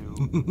 have 2.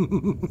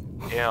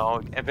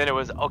 And then it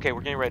was, okay,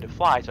 we're getting ready to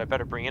fly, so I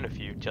better bring in a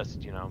few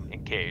just,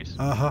 in case.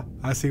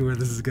 I see where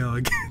this is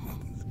going.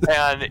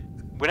 And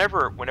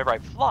whenever I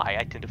fly,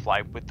 I tend to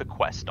fly with the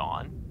Quest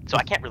on, so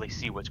I can't really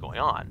see what's going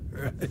on.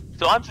 Right.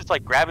 So I'm just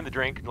like grabbing the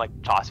drink and like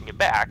tossing it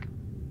back.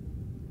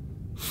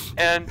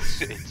 And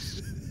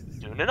it's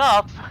soon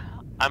enough,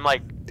 I'm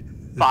like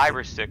 5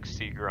 or 6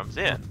 Seagrams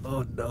in.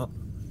 Oh no.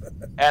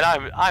 And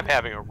I'm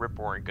having a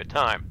rip-roaring good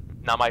time.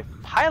 Now my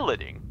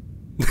piloting,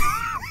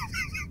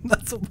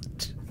 not so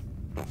much.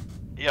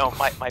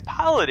 My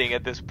piloting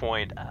at this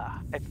point,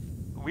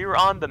 we were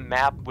on the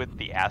map with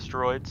the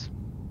asteroids.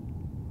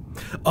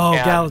 Oh,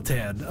 And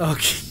Galatan.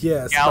 Okay,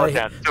 yes.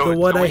 Galatan. The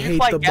one when I you hate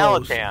fly the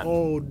Galatan, most.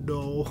 Oh,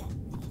 no.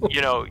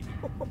 you know,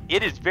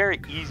 it is very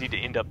easy to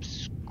end up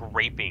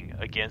scraping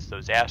against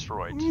those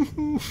asteroids.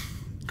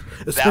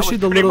 Especially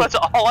that was the pretty much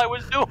all I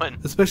was doing.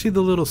 Especially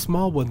the little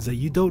small ones that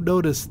you don't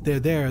notice they're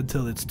there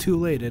until it's too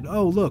late. And,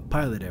 oh, look,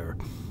 pilot error.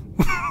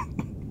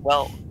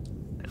 Well,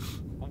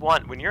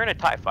 when you're in a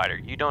TIE fighter,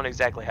 you don't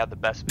exactly have the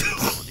best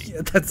visibility.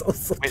 Yeah, that's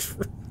also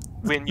true.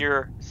 When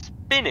you're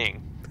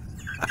spinning,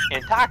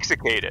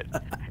 intoxicated,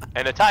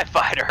 in a TIE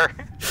fighter,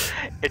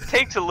 it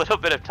takes a little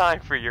bit of time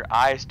for your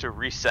eyes to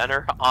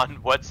recenter on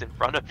what's in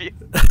front of you.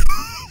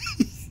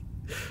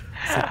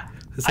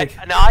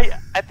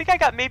 I think I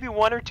got maybe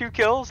 1 or 2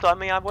 kills. So, I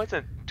mean, I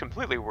wasn't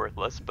completely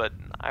worthless, but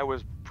I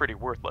was pretty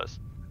worthless.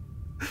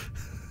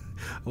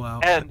 Wow.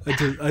 And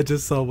I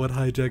just saw what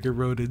Hijacker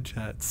wrote in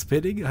chat.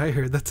 Spinning? I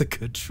heard that's a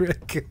good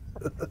trick.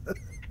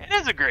 it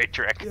is a great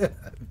trick. Yeah,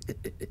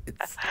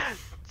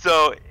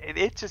 so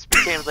it just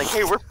became like,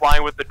 hey, we're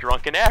flying with the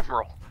drunken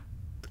admiral.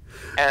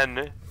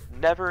 And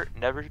never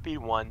be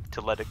one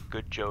to let a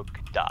good joke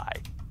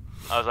die.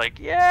 I was like,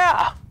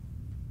 yeah,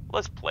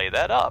 let's play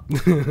that up.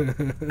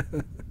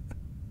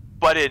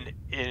 But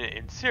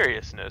in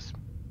seriousness,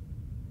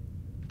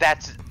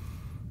 that's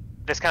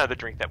kind of the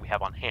drink that we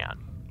have on hand.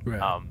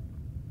 Right.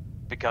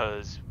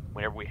 Because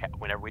whenever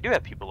we do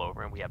have people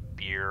over and we have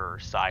beer or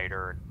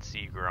cider and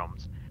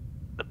Seagrams,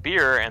 the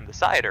beer and the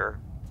cider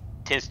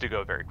tends to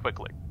go very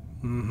quickly.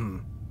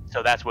 Mm-hmm.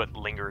 So that's what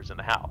lingers in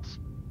the house.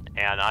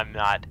 And I'm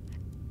not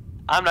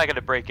going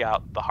to break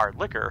out the hard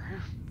liquor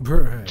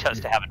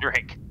just to have a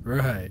drink.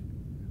 Right.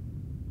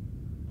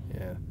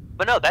 Yeah.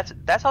 But no,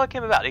 that's how it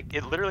came about.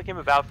 It literally came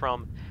about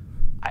from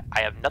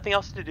I have nothing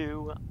else to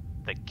do.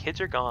 The kids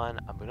are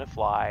gone. I'm gonna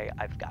fly.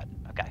 I've got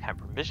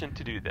permission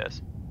to do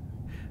this.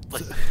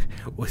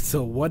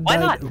 So one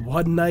night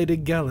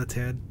in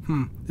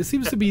Galatan. This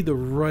seems to be the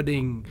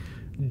running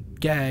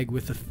gag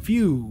with a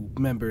few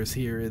members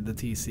here in the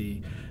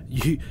TC.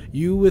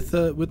 You with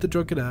the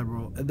drunken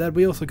admiral, and then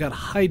we also got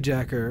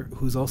Hijacker,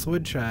 who's also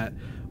in chat,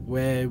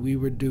 where we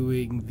were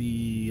doing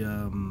the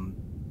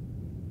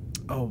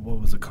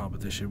what was the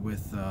competition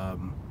with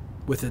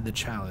within the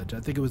challenge? I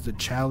think it was the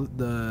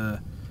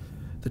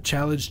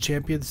challenge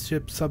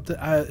championship something.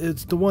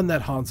 It's the one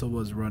that Hansel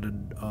was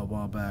running a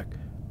while back.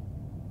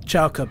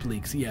 Chow Cup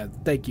Leaks. Yeah,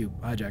 thank you,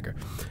 Hijacker.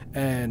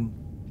 And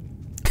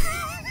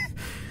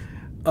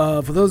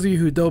for those of you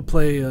who don't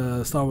play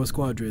Star Wars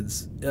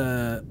Squadrons,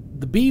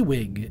 the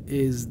B-Wing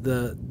is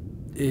a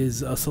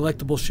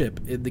selectable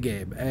ship in the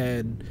game,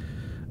 and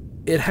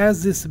it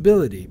has this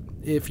ability.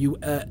 If you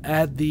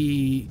add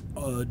the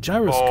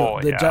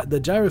gyroscope, the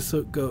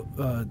gyroscope,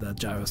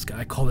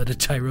 I call it a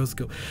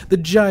gyroscope, the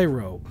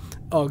gyro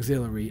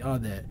auxiliary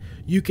on that,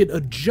 you can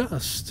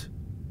adjust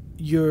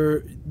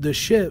the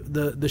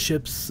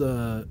ship's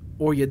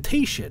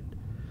orientation.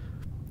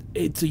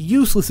 It's a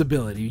useless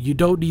ability. You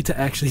don't need to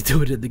actually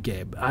do it in the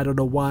game. I don't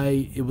know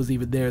why it was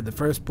even there in the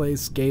first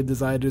place. Game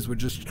designers were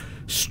just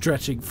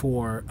stretching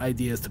for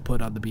ideas to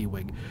put on the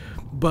B-Wing.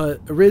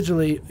 But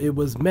originally it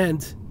was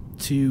meant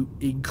to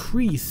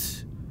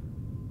increase,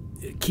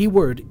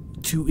 keyword,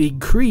 to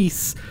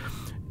increase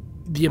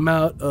the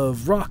amount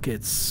of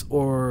rockets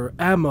or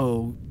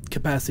ammo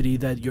capacity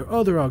that your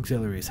other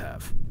auxiliaries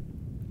have.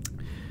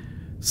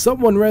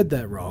 Someone read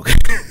that wrong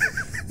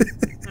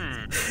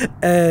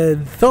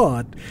and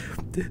thought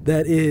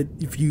that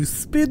if you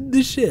spin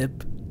the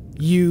ship,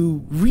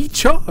 you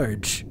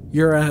recharge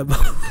your ammo.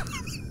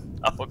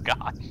 Oh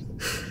gosh.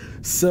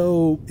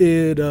 So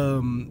it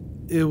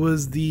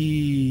was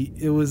the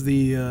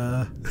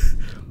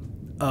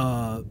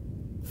I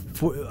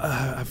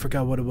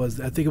forgot what it was.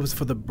 I think it was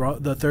for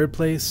the third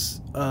place,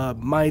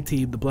 my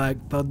team, the Black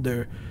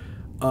Thunder,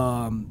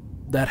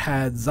 that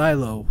had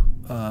Xylo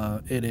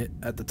in it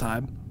at the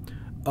time,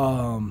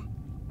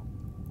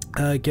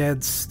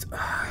 against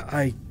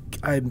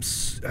I'm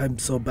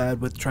so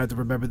bad with trying to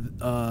remember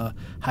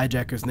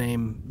Hijacker's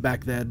name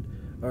back then,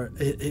 or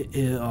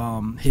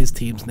his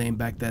team's name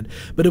back then,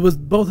 but it was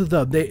both of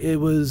them. It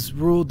was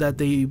ruled that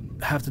we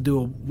had to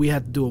do a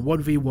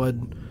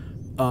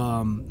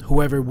 1v1.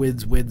 Whoever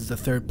wins the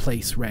third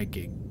place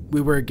ranking. We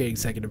were getting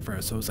second and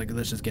first, so it's like,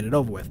 let's just get it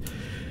over with.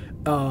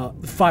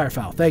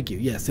 Firefowl, thank you.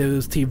 Yes, it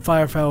was Team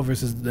Firefowl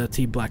versus the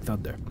Team Black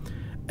Thunder,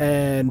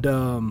 and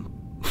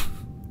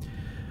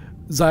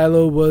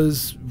Xylo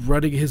was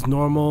running his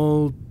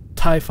normal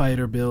TIE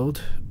fighter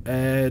build,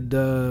 and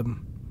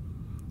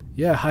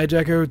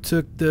Hijacker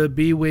took the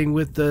B-Wing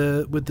with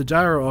the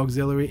gyro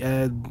auxiliary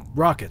and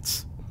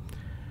rockets.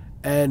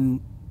 And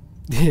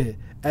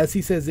as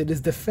he says in his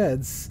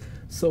defense,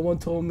 someone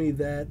told me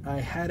that I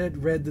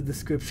hadn't read the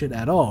description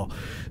at all.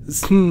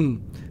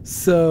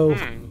 So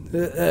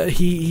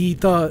he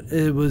thought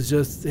it was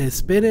just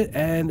spin it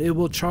and it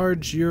will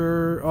charge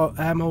your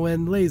ammo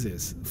and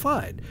lasers.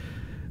 Fine.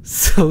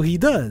 So he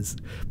does.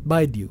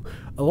 Mind you,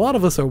 a lot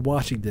of us are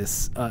watching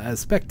this as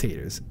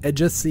spectators and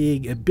just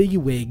seeing a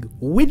B-Wing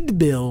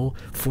windmill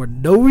for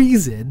no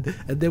reason,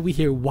 and then we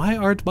hear, why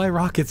aren't my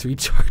rockets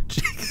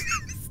recharging?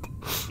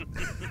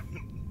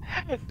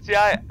 See,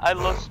 I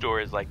love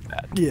stories like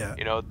that. Yeah.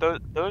 You know,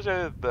 those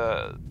are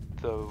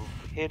the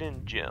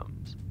hidden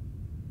gems,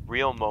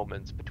 real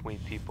moments between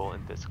people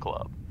in this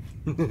club.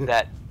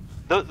 That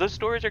those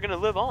stories are going to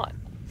live on.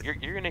 You're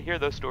going to hear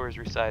those stories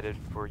recited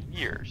for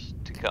years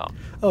to come.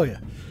 Oh yeah.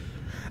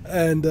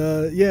 And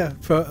yeah,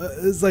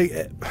 it's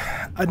like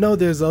I know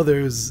there's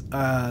others.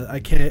 I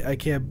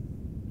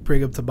can't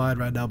bring them to mind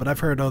right now, but I've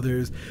heard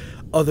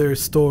other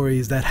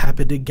stories that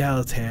happened in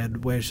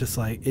Gallatin where it's just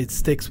like it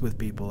sticks with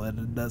people,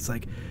 and that's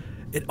like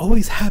it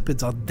always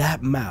happens on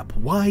that map.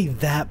 Why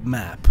that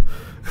map?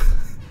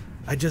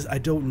 I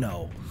don't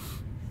know.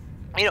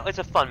 You know, it's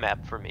a fun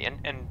map for me,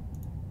 and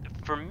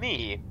for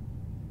me,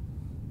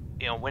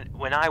 you know,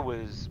 whenever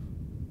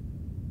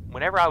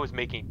I was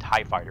making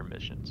TIE fighter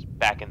missions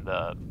back in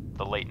the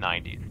late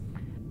 90s,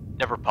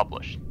 never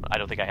published. I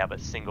don't think I have a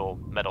single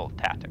Medal of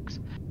Tactics.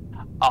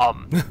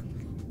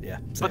 Yeah.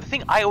 Same. But the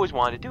thing I always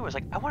wanted to do was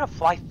like I want to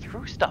fly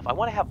through stuff. I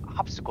want to have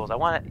obstacles. I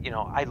want to, you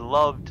know, I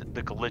loved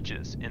the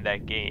glitches in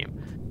that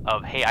game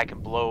of, hey, I can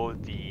blow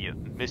the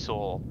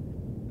missile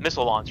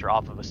launcher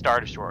off of a Star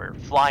Destroyer,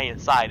 fly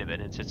inside of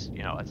it. It's just,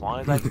 you know, as long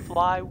as I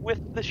fly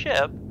with the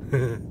ship,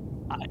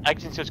 I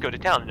can just go to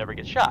town and never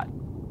get shot.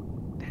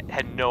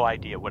 Had no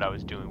idea what I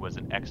was doing was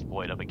an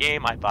exploit of a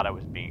game. I thought I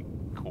was being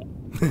cool.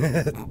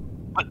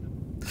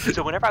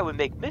 So whenever I would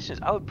make missions,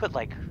 I would put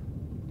like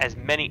as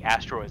many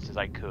asteroids as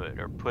I could,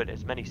 or put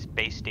as many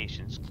space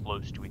stations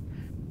close to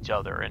each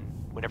other. And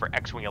whenever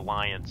X-Wing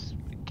Alliance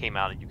came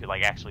out and you could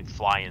like actually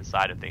fly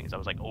inside of things, I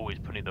was like always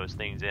putting those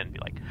things in and be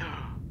like,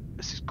 oh,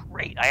 this is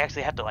great. I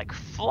actually have to like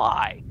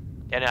fly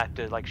and I have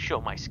to like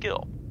show my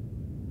skill.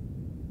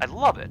 I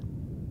love it.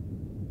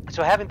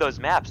 So having those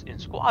maps in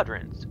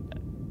Squadrons,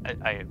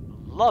 I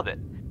love it.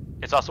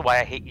 It's also why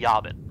I hate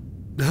Yavin.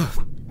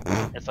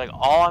 It's like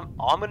all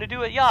I'm gonna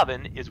do at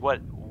Yavin is what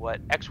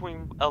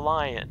X-Wing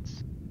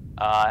Alliance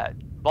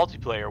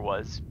multiplayer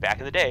was back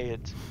in the day.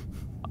 It's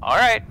all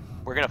right.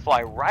 We're gonna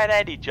fly right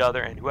at each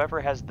other, and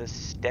whoever has the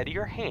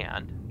steadier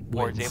hand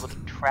or is able to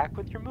track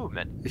with your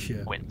movement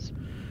wins.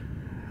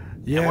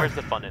 Yeah. And where's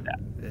the fun in that?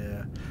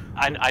 Yeah.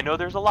 I know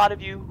there's a lot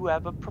of you who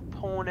have a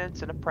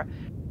proponents and a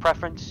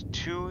preference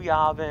to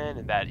Yavin,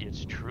 and that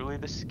it's truly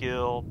the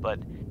skill, but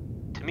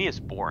to me, it's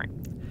boring.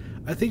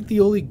 I think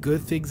the only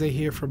good things I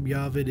hear from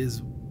Yavin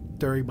is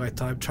during my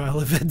time trial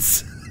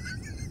events.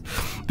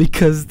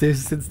 Because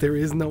since there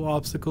is no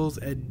obstacles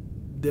and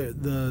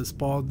the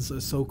spawns are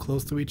so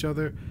close to each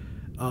other,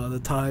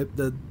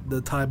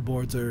 the time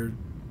boards are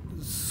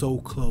so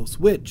close.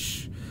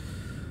 Which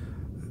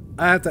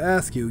I have to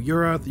ask you,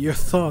 your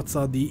thoughts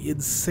on the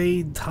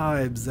insane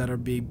times that are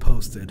being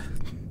posted.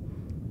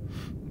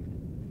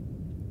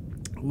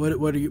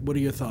 What are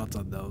your thoughts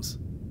on those?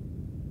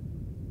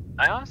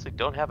 I honestly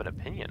don't have an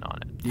opinion on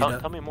it.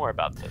 Tell me more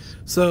about this.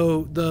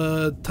 So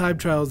the time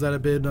trials that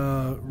have been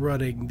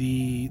running,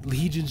 the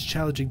Legion's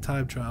challenging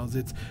time trials,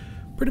 it's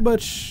pretty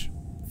much,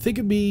 think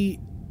of me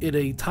in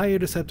a TIE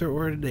Interceptor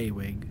or an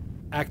A-Wing,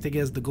 acting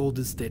as the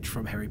Golden Stitch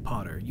from Harry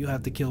Potter. You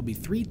have to kill me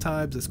 3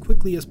 times as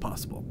quickly as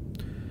possible.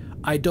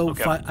 I don't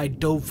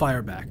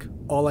fire back.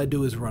 All I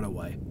do is run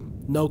away.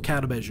 No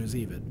countermeasures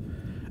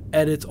even.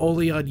 And it's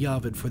only on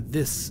Yavin for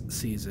this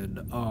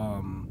season.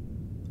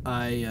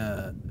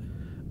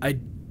 I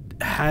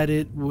had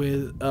it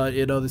with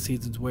in other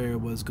seasons where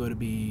it was going to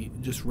be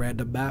just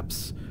random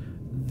maps.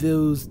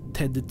 Those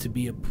tended to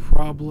be a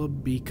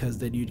problem because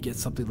then you'd get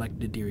something like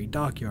Nadiri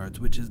Dockyards,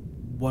 which is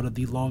one of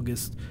the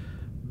longest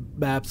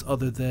maps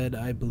other than,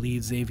 I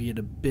believe, Xavier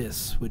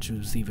Abyss, which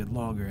was even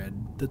longer,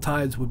 and the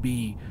times would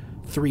be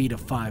 3 to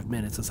 5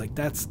 minutes. It's like,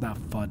 that's not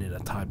fun in a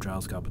time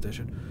trials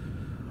competition.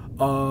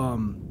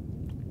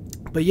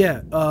 But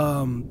yeah,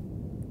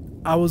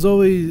 I was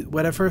always,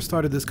 when I first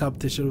started this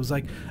competition, it was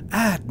like,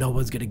 no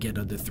one's gonna get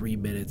under 3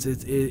 minutes.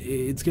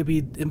 It's gonna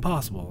be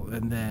impossible.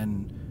 And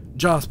then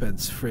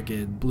Jospens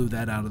freaking blew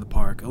that out of the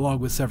park, along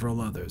with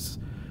several others.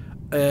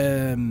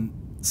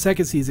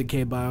 Second season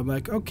came by, I'm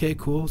like, okay,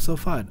 cool, so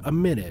fine, a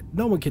minute.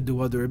 No one can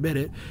do under a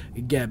minute.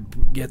 Again,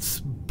 gets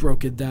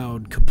broken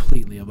down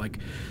completely. I'm like,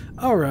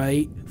 all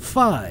right,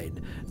 fine.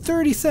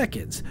 30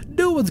 seconds.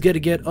 No one's gonna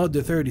get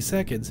under 30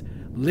 seconds.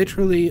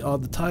 Literally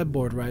on the time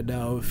board right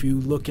now, if you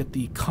look at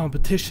the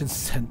competition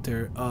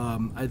center,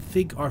 I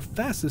think our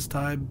fastest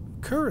time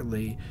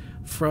currently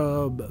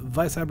from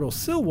Vice Admiral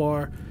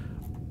Silwar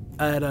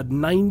at a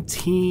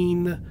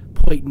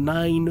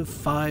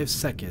 19.95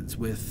 seconds,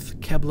 with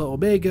Kebla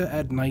Omega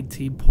at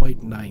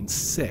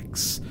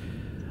 19.96.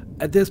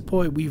 At this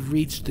point, we've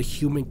reached the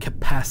human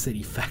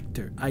capacity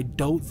factor. I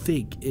don't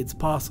think it's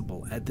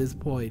possible at this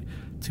point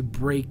to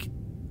break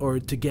or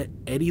to get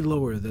any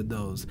lower than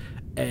those.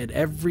 And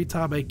every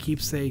time I keep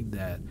saying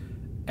that,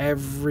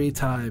 every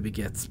time it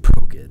gets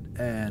broken.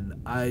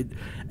 And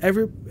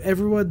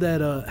everyone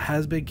that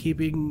has been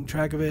keeping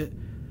track of it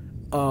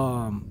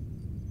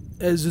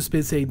has just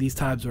been saying these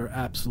times are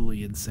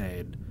absolutely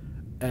insane.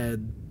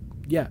 And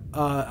yeah,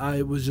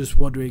 I was just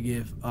wondering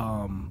if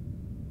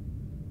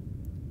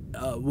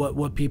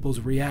what people's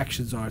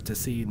reactions are to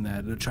seeing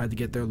that, and trying to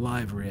get their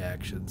live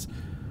reactions.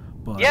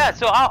 But Yeah,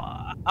 so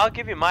I'll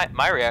give you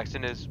my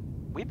reaction is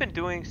we've been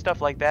doing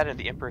stuff like that in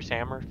the Emperor's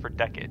Hammer for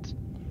decades.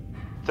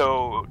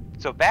 So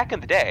back in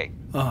the day,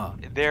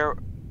 there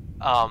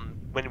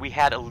when we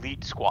had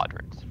elite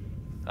squadrons.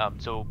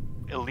 So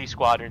elite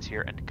squadrons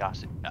here, and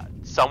gosh,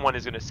 someone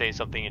is going to say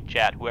something in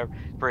chat.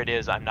 Whoever it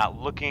is, I'm not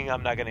looking.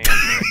 I'm not going to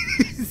answer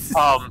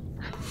it.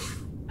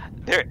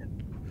 There.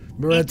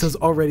 Marenta's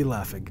already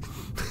laughing.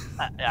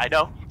 I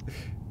know,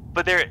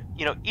 but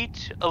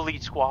each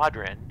elite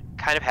squadron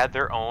kind of had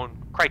their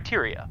own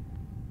criteria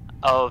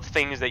of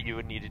things that you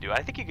would need to do.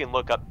 I think you can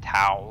look up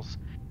Tao's.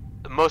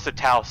 Most of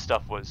Tao's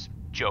stuff was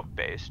joke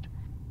based.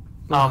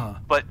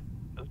 But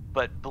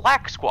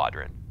Black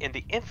Squadron in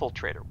the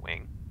Infiltrator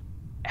Wing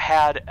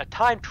had a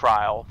time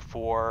trial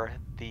for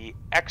the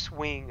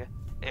X-Wing.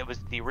 It was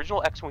the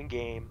original X-Wing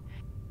game.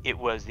 It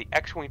was the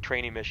X-Wing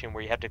training mission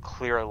where you have to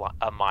clear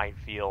a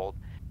minefield,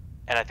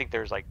 and I think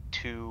there's like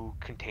 2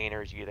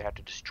 containers you either have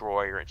to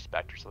destroy or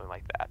inspect or something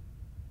like that.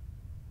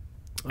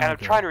 And I'm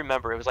trying to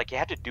remember, it was like you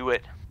had to do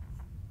it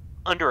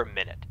under a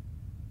minute.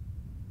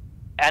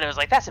 And it was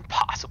like, that's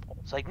impossible.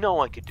 It's like no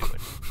one could do it.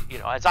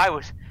 As I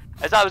was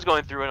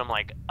going through it, I'm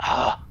like,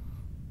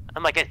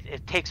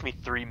 it takes me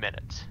 3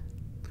 minutes.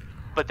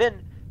 But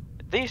then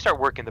you start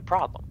working the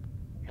problem.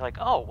 You're like,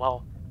 oh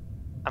well,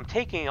 I'm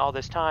taking all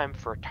this time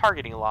for a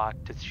targeting lock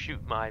to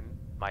shoot my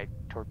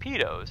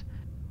torpedoes.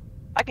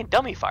 I can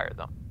dummy fire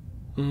them.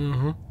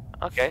 Mm-hmm.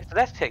 Okay, so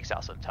that takes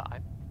out some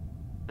time.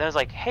 Then I was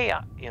like, hey,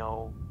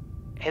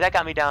 that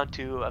got me down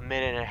to a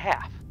minute and a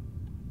half.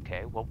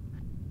 Okay, well,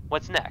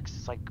 what's next?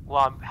 It's like,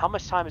 well, how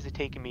much time is it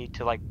taking me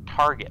to like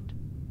target?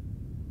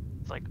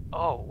 It's like,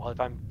 oh, well, if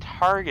I'm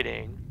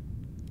targeting,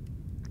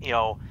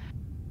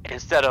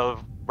 instead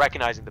of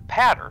recognizing the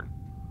pattern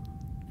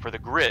for the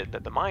grid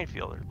that the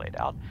minefield is laid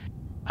out,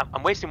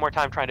 I'm wasting more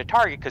time trying to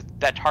target because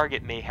that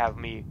target may have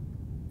me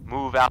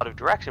move out of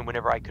direction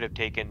whenever I could have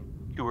taken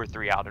 2 or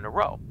 3 out in a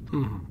row.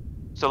 Mm-hmm.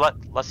 So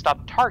let's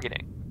stop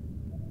targeting.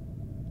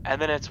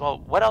 And then it's, well,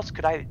 what else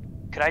could I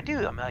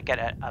do? I'm like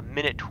at a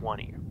minute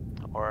 20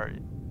 or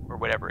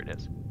whatever it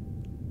is.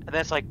 And then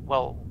it's like,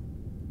 well,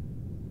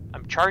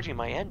 I'm charging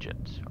my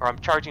engines, or I'm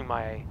charging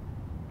my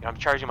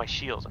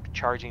shields, I'm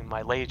charging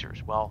my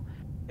lasers. Well,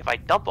 if I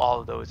dump all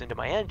of those into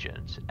my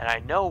engines and I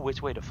know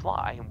which way to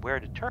fly and where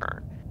to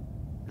turn,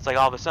 it's like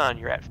all of a sudden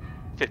you're at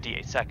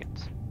 58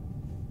 seconds.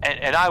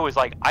 And I was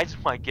like, I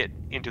just want to get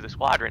into the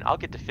squadron. I'll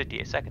get to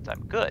 58 seconds.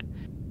 I'm good.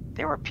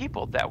 There were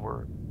people that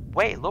were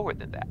way lower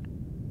than that.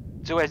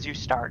 So as you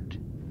start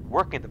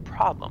working the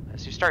problem,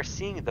 as you start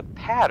seeing the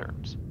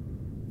patterns,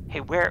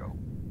 hey, where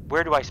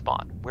do I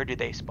spawn? Where do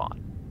they spawn?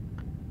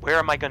 Where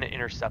am I going to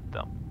intercept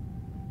them?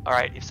 All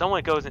right, if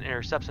someone goes and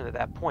intercepts them at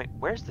that point,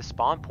 where's the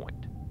spawn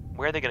point?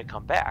 Where are they going to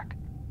come back?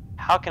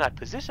 How can I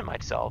position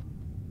myself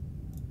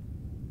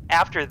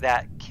after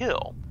that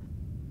kill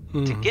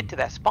to get to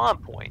that spawn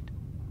point?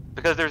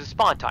 Because there's a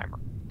spawn timer,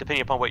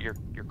 depending upon what your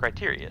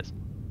criteria is.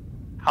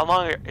 How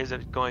long is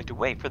it going to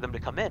wait for them to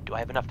come in? Do I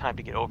have enough time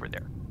to get over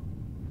there?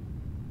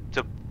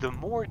 So the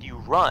more you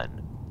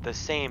run the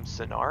same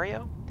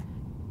scenario,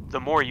 the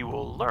more you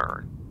will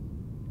learn,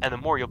 and the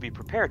more you'll be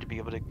prepared to be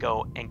able to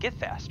go and get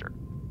faster.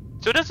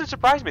 So it doesn't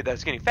surprise me that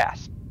it's getting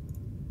fast.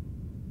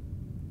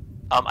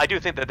 I do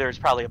think that there's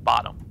probably a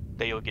bottom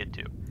that you'll get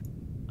to.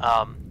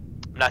 I'm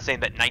not saying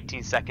that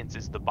 19 seconds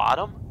is the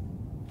bottom,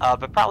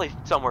 but probably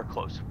somewhere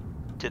close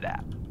to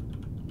that.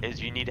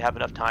 Is you need to have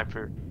enough time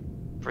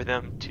for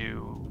them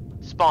to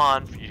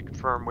spawn, for you to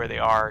confirm where they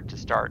are, to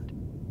start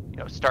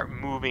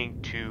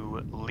moving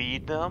to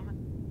lead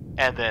them,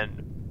 and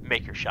then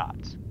make your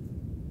shots.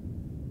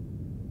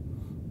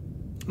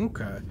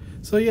 Okay,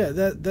 so yeah,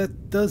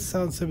 that does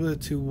sound similar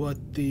to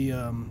what the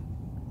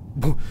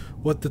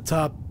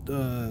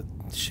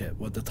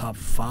top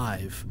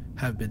 5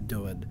 have been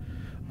doing.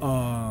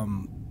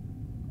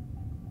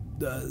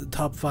 The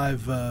top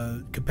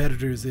 5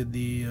 competitors in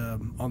the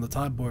on the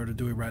time board are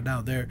doing right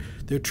now. They're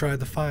trying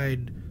to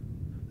find.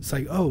 It's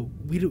like, oh,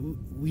 we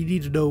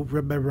need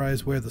to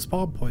memorize where the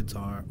spawn points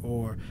are,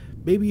 or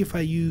maybe if I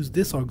use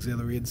this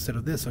auxiliary instead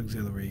of this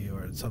auxiliary,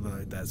 or something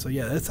like that. So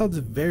yeah, that sounds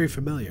very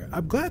familiar.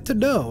 I'm glad to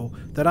know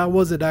that I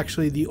wasn't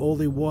actually the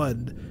only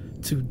one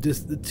to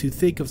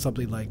think of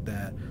something like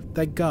that.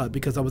 Thank God,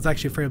 because I was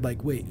actually afraid,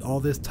 like, wait, all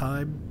this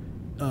time,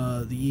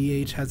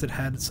 the EH hasn't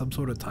had some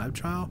sort of time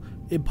trial?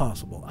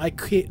 Impossible. I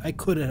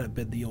couldn't have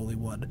been the only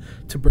one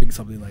to bring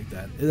something like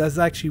that. That's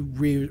actually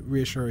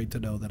reassuring to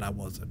know that I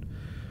wasn't.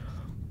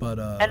 But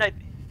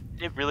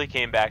it really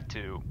came back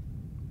to,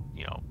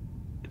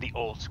 the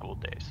old school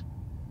days.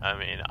 I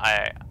mean,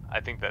 I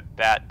think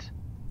that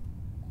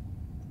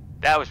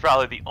was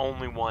probably the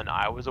only one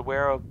I was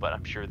aware of, but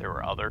I'm sure there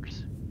were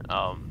others.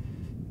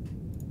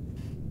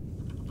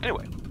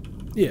 Anyway.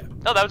 Yeah.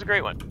 No, that was a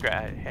great one.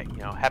 Hey,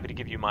 happy to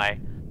give you my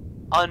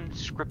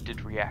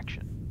unscripted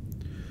reaction.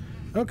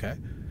 Okay.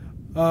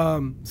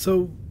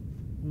 So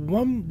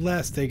one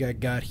last thing I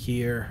got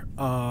here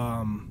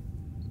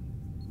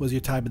was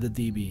your time in the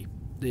DB,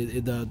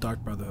 in the Dark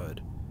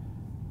Brotherhood.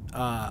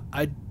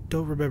 I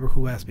don't remember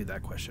who asked me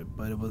that question,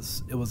 but it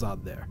was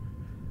on there.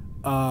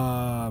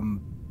 What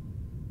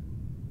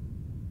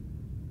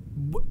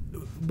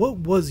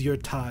was your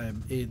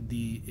time in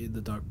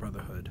the Dark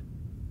Brotherhood?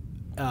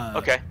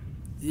 Okay.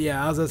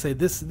 Yeah, I was gonna say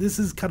this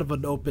is kind of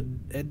an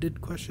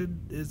open-ended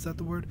question. Is that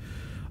the word?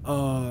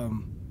 So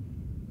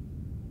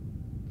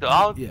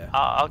Yeah.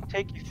 I'll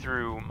take you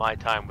through my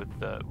time with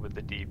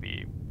the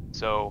DB.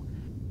 So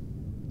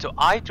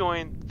I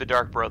joined the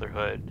Dark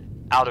Brotherhood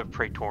out of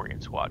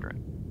Praetorian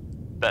Squadron,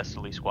 best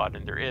elite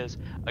squadron there is.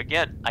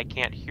 Again, I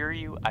can't hear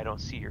you. I don't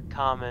see your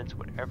comments.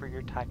 Whatever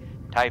you're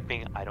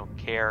typing, I don't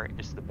care.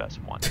 It's the best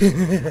one.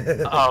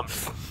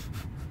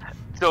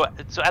 So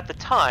at the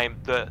time,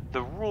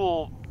 the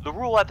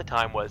rule at the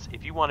time was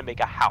if you want to make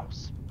a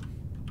house,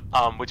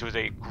 which was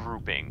a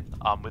grouping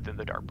within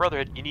the Dark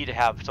Brotherhood, you need to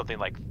have something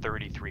like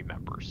 33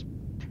 members.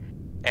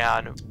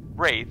 And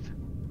Wrath,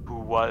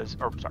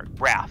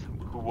 Wrath,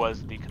 who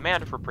was the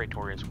commander for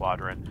Praetorian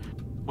Squadron,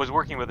 was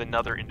working with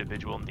another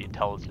individual in the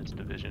intelligence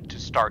division to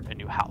start a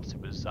new house. It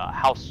was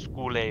House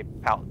Skule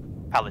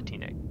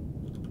Palatine.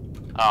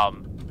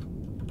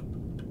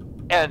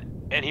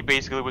 And he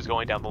basically was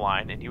going down the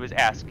line and he was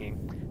asking,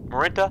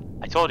 Marinta,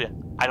 I told you,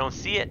 I don't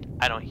see it,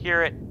 I don't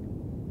hear it,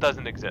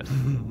 doesn't exist.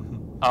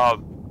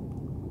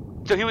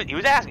 So he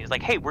was asking, he's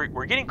like, hey,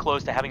 we're getting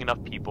close to having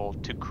enough people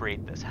to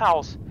create this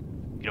house.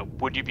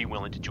 Would you be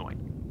willing to join?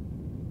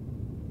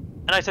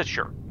 And I said,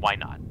 sure, why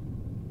not?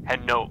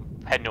 Had no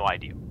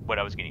idea what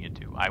I was getting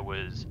into. I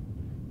was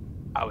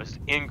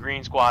in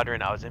Green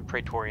Squadron, I was in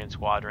Praetorian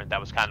Squadron. That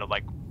was kind of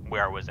like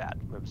where I was at.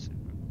 I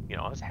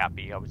was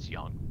happy, I was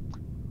young.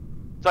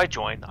 So I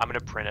joined. I'm an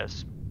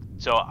apprentice.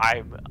 So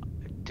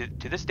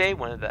to this day,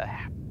 one of the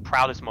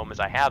proudest moments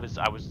I have is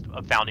I was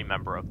a founding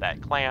member of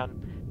that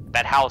clan,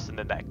 that house, and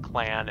then that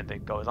clan, and then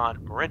it goes on.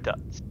 Marinta,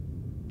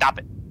 stop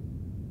it.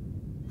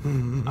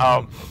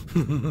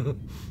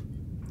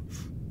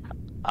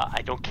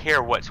 I don't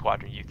care what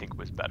squadron you think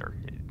was better.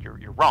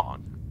 You're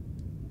wrong,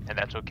 and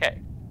that's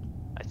okay.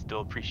 I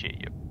still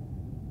appreciate you.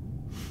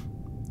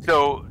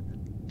 So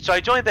I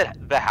joined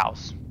the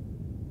house,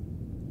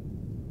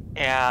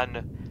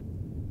 and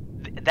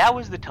that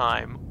was the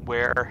time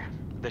where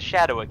the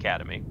Shadow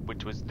Academy,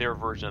 which was their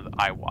version of the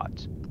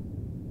IWATs,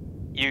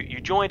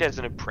 you joined as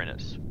an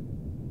apprentice.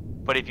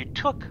 But if you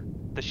took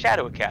the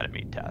Shadow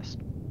Academy test,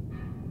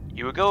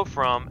 you would go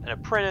from an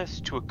apprentice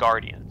to a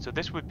guardian. So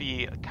this would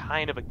be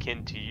kind of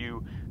akin to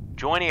you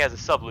joining as a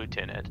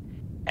sub-lieutenant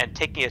and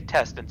taking a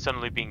test and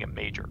suddenly being a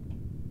major.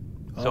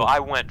 Oh. So I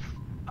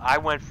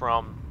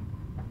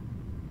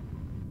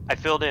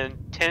filled in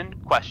 10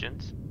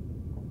 questions.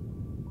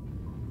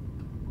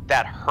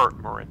 That hurt,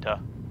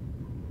 Marinta.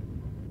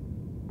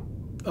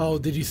 Oh,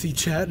 did you see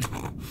chat?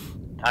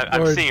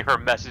 I'm seeing her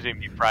messaging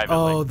me privately.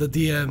 Oh, the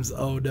DMs.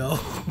 Oh no.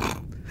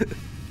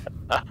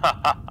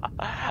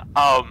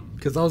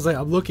 Because I was like,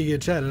 I'm looking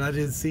at chat and I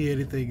didn't see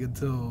anything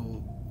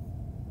until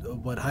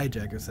what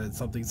Hijacker said.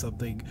 Something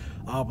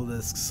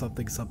obelisk,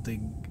 something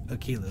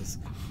Achilles.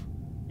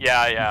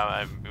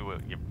 Yeah.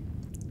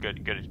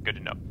 Good to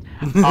know.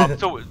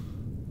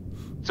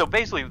 So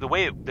basically, the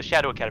way the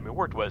Shadow Academy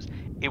worked was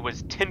it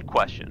was 10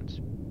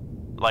 questions,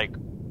 like,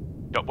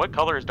 what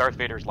color is Darth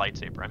Vader's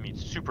lightsaber? I mean,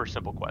 super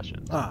simple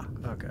questions. Ah,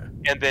 okay.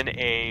 And then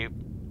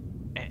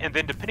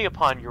depending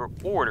upon your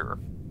order,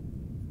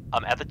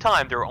 at the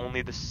time there were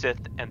only the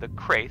Sith and the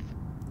Krath.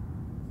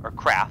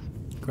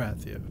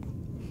 Krath, yeah.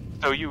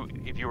 So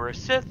if you were a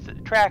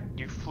Sith track,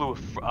 you flew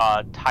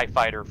a TIE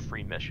fighter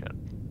free mission.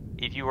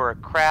 If you were a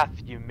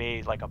Krath, you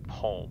made like a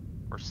poem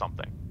or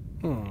something.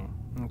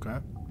 Okay.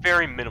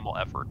 Very minimal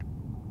effort.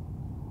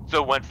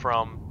 So it went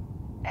from,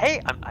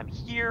 hey, I'm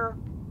here.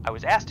 I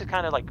was asked to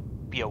kind of like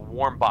be a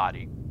warm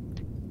body,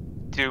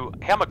 to,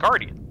 hey, I'm a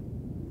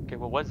guardian. Okay,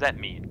 well, what does that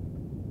mean?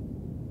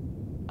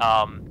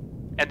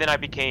 And then I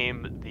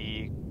became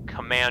the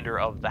commander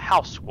of the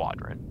House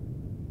Squadron.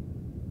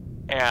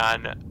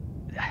 And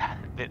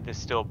this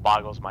still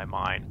boggles my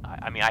mind.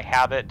 I mean, I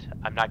have it.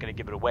 I'm not going to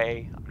give it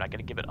away. I'm not going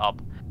to give it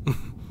up.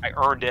 I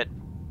earned it.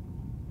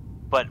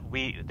 But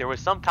there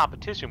was some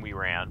competition we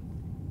ran,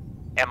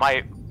 and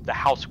the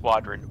House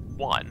Squadron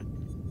won.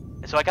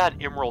 And so I got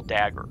an Emerald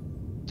Dagger.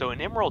 So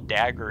an Emerald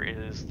Dagger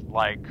is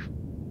like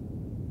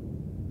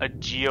a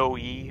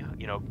GOE,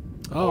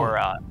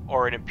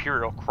 or an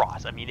Imperial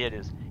Cross. I mean, it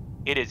is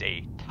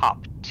a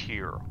top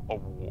tier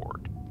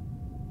award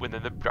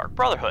within the Dark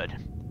Brotherhood.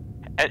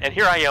 And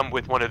here I am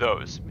with one of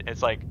those.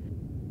 It's like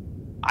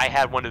I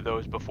had one of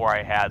those before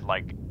I had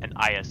like an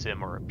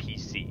ISM or a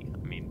PC. I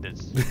mean,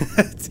 this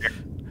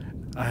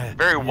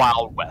very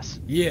Wild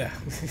West. Yeah.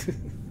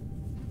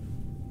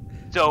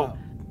 So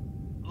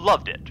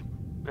loved it.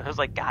 I was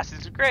like, gosh,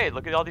 this is great.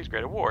 Look at all these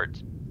great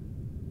awards.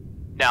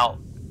 Now,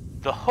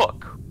 the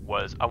hook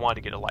was I wanted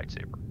to get a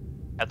lightsaber.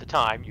 At the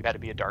time, you had to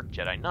be a Dark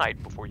Jedi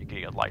Knight before you could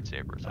get a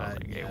lightsaber. So I was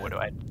like, hey, what do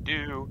I have to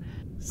do?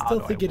 Still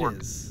think it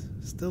is.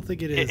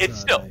 It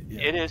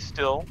is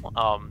still.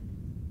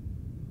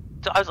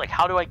 So I was like,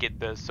 how do I get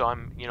this? So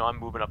I'm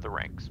moving up the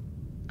ranks.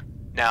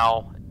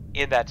 Now,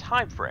 in that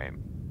time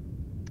frame,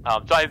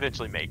 so I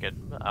eventually make it.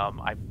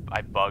 I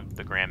bugged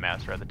the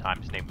Grandmaster at the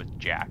time. His name was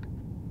Jack.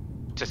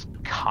 just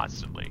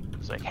constantly.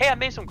 It's like, hey, I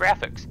made some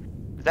graphics.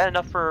 Is that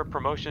enough for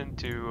promotion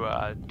to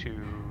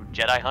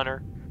Jedi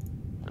Hunter?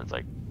 And it's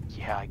like,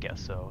 yeah, I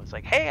guess so. It's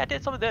like, hey, I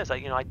did some of this.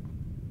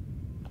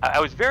 I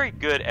was very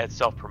good at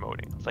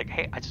self-promoting. It's like,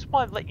 hey, I just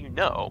want to let you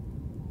know,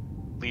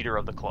 leader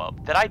of the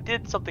club, that I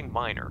did something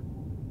minor.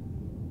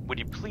 Would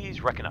you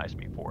please recognize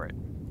me for it?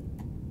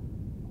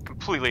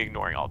 Completely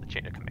ignoring all the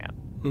chain of command.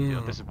 You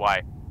know, this is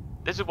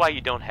why you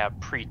don't have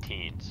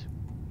preteens,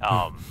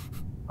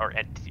 or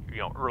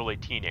early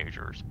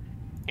teenagers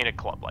in a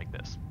club like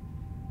this.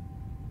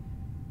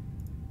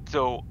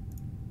 So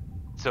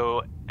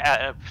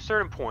at a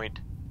certain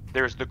point,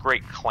 there's the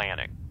great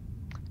clanning.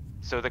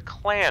 So the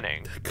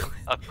clanning,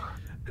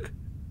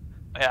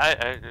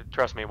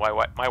 trust me, my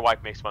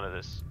wife makes fun of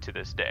this to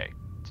this day.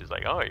 She's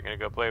like, "Oh, you're gonna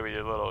go play with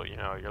your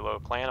little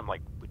clan?" I'm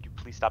like, "Would you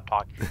please stop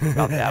talking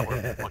about that?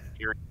 We're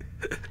here."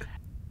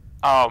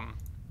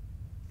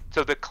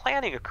 So the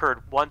clanning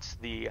occurred once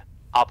the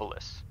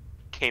obelisks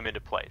came into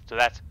play. So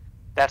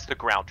that's the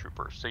ground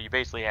troopers. So you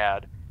basically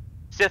had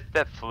Sith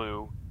that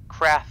flew,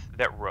 Krath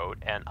that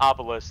rode, and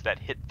obelisks that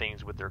hit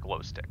things with their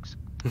glow sticks.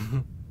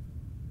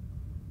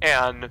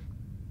 And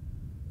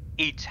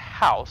each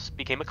house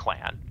became a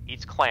clan.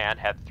 Each clan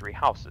had 3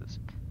 houses.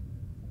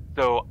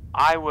 So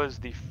I was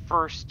the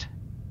first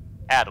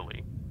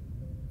Adderley,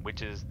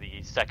 which is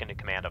the second in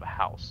command of a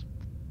house,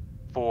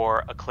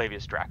 for a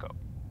Clavius Draco,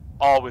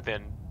 all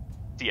within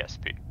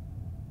CSP.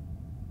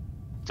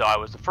 So I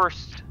was the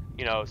first,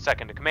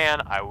 second in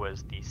command. I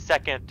was the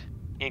second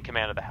in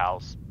command of the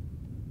house.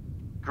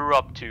 Grew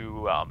up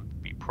to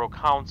be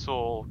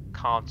consul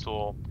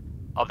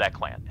of that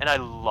clan, and I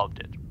loved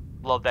it.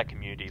 Loved that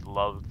community.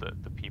 Loved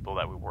the people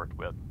that we worked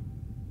with.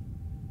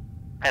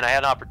 And I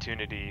had an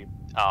opportunity.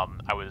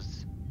 I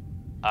was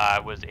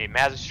a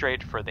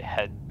magistrate for the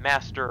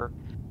headmaster.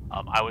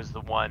 I was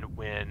the one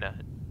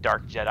when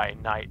Dark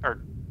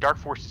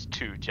Forces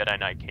 2 Jedi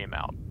Knight came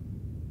out.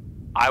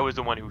 I was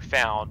the one who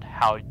found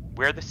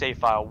where the save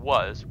file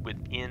was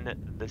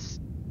within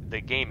the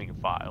gaming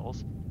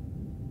files,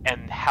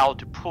 and how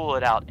to pull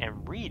it out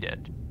and read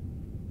it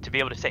to be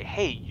able to say,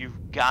 hey,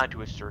 you've gotten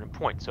to a certain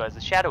point. So as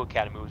the Shadow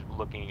Academy was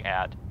looking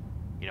at,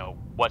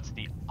 what's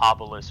the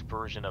obelisk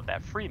version of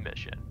that free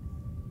mission,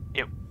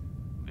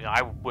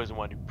 I was the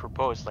one who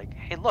proposed, like,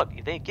 hey, look,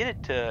 if they get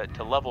it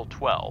to level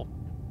 12,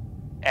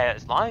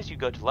 as long as you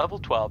go to level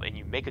 12 and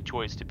you make a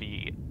choice to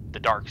be the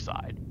dark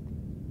side,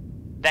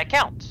 that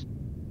counts.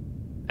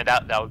 And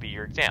that would be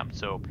your exam.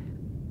 So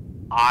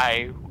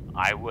I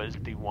was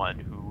the one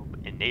who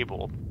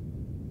enabled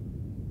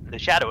the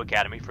Shadow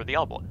Academy for the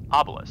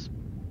obelisk.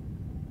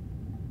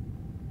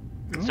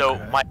 Okay. So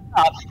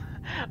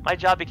my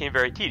job became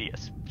very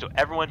tedious. So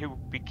everyone who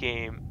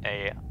became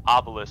a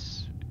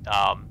obelisk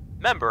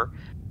member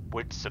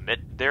would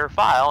submit their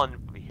file, and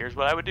here's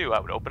what I would do. I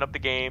would open up the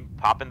game,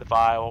 pop in the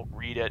file,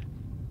 read it,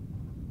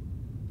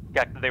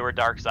 check that they were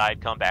dark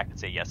side, come back and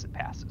say, yes, it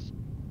passes.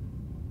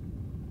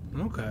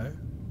 Okay.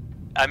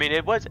 I mean,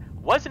 it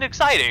wasn't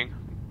exciting,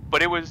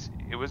 but it was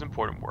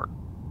important work.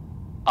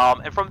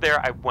 And from there,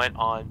 I went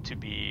on to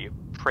be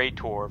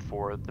Praetor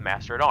for the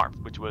Master at Arms,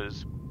 which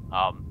was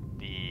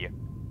the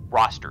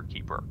roster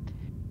keeper.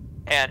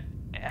 And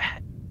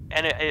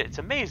it's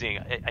amazing.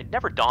 It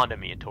never dawned on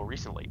me until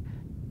recently.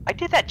 I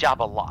did that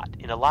job a lot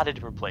in a lot of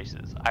different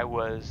places. I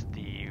was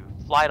the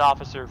flight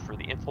officer for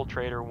the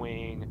Infiltrator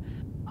Wing.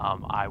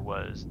 I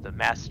was the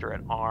Master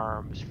at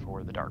Arms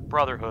for the Dark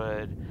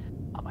Brotherhood.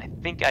 I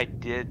think I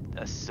did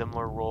a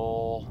similar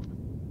role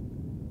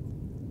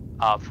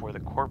for the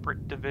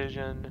corporate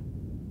division,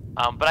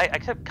 but I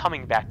kept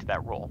coming back to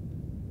that role.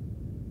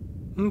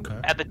 Okay.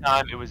 At the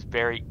time, it was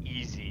very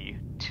easy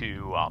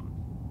to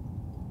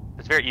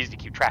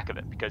keep track of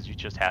it because you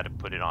just had to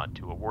put it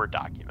onto a Word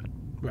document.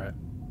 Right.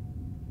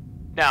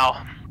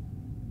 Now,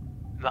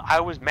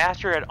 I was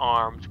Master at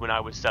Arms when I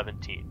was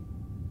 17,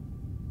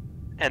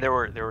 and there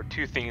were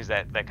 2 things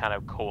that kind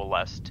of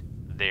coalesced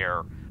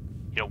there.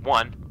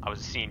 One, I was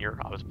a senior.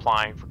 I was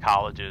applying for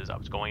colleges. I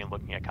was going and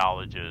looking at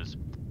colleges.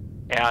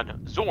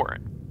 And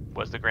Zoran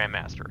was the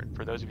Grandmaster. And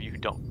for those of you who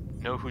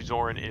don't know who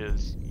Zoran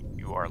is,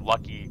 you are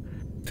lucky.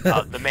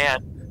 The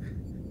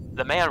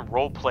man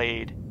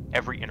role-played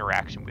every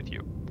interaction with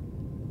you.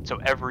 So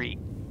every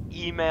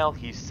email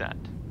he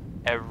sent,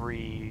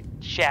 every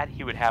chat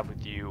he would have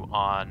with you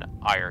on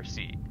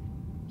IRC,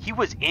 he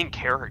was in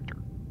character.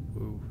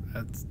 Ooh,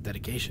 that's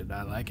dedication.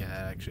 I like it,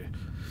 actually.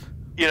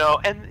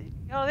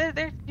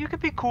 You could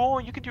be cool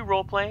and you could do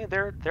role playing.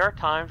 There are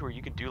times where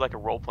you can do like a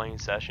role playing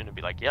session and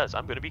be like, yes,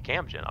 I'm going to be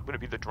Kamjin. I'm going to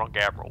be the drunk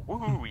admiral.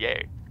 Woohoo,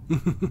 yay.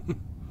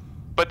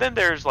 But then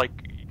there's like,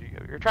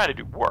 you're trying to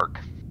do work.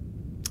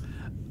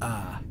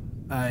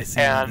 I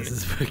see. And this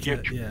is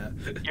good. Yeah.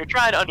 You're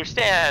trying to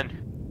understand,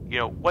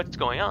 what's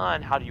going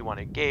on. How do you want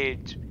to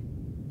engage?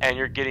 And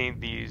you're getting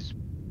these,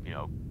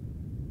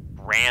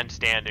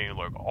 grandstanding,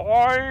 like,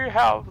 I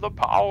have the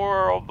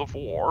power of the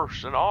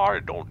Force and I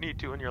don't need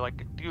to. And you're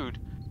like, dude,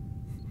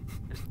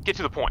 just get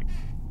to the point.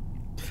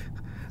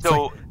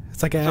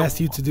 It's like I asked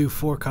you to do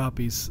 4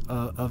 copies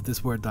of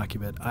this Word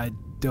document. I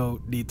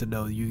don't need to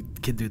know you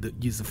can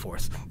use the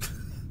Force.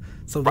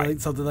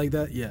 Something like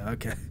that. Yeah.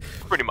 Okay.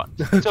 Pretty much.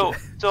 So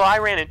I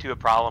ran into a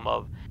problem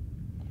of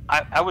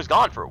I was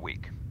gone for a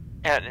week,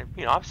 and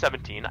I was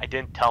 17. I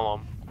didn't tell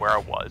them where I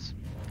was.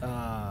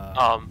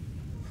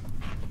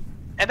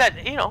 And that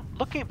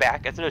looking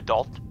back as an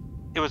adult,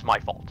 it was my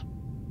fault.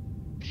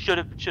 Should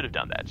have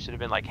done that. Should have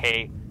been like,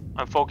 hey,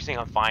 I'm focusing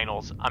on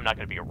finals. I'm not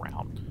going to be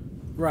around.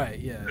 Right.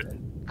 Yeah.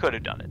 Could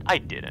have done it. I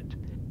didn't.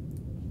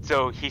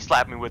 So he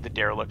slapped me with the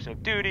dereliction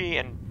of duty,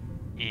 and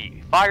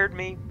he fired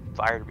me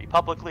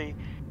publicly,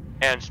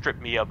 and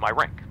stripped me of my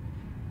rank.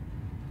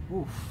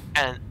 Oof.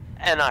 And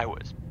I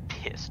was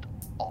pissed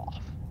off.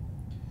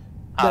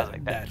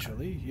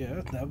 Naturally,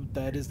 yeah,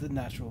 that is the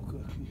natural.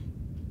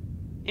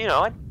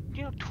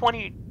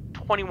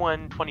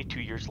 21, 22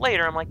 years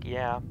later, I'm like,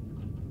 yeah,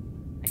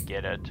 I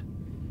get it.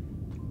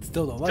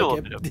 Still don't Still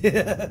like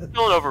it.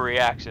 Still an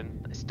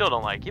overreaction. I still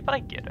don't like it, but I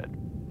get it.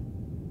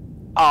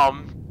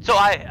 So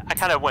I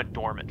kind of went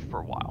dormant for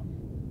a while.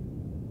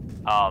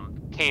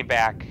 Came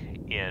back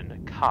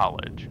in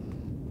college,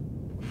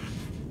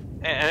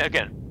 and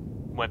again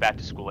went back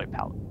to school at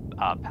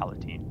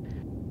Palatine.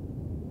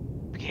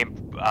 Became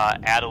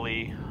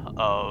adelie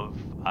of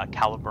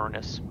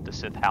Calivernus, the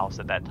Sith house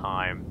at that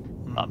time,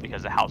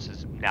 because the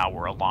houses now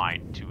were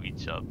aligned to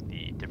each of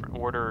the different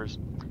orders.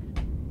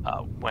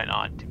 Went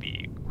on to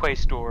be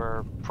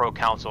Quaestor,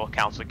 Pro-Council,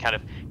 kind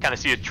of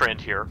see a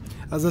trend here.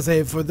 I was gonna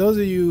say, for those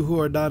of you who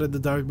are not in the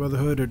Dark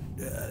Brotherhood, or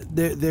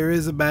there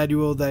is a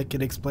manual that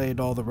can explain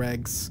all the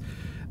ranks.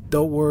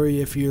 Don't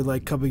worry if you're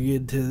like coming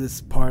into this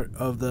part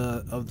of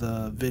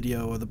the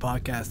video or the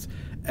podcast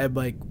and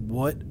like,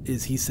 what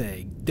is he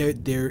saying?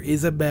 There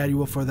is a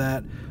manual for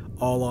that,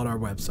 all on our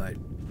website.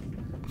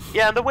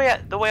 Yeah, and the way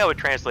I would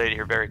translate it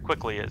here very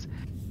quickly is,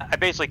 I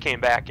basically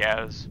came back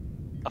as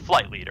a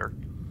flight leader,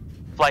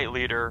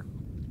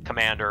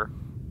 commander,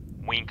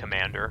 wing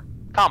commander,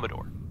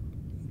 commodore.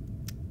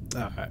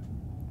 All right.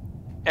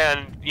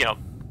 And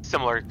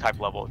similar type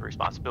level of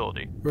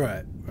responsibility.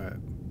 Right.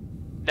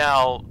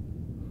 Now,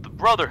 the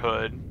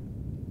Brotherhood,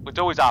 which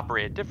always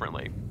operated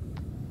differently,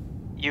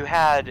 you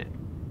had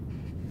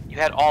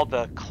all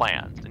the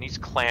clans, and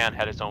each clan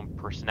had its own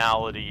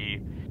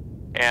personality,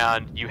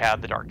 and you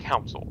had the Dark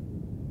Council.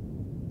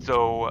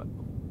 So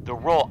the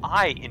role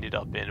I ended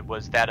up in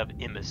was that of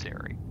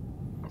emissary.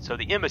 So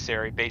the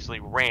emissary basically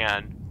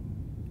ran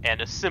an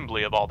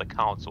assembly of all the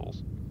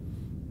councils.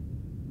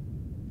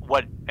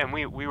 And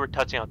we were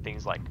touching on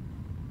things like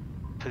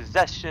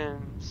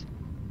possessions,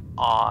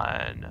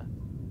 on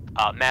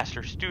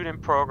master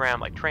student program,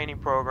 like training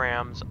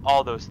programs,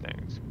 all those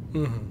things.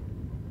 Mm-hmm.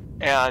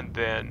 And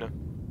then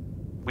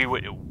we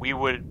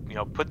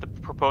would put the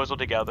proposal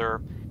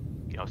together,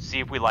 see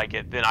if we like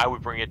it. Then I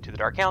would bring it to the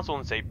Dark Council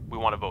and say, we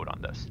want to vote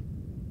on this.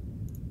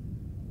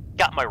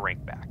 Got my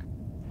rank back.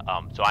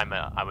 So I'm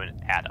an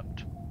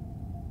adept.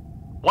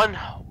 One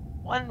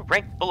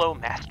rank below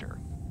master.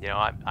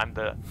 I'm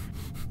the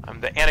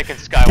Anakin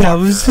Skywalker. Yeah, I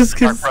was just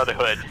Dark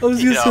Brotherhood. I was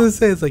just gonna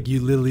say, it's like you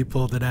literally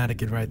pulled an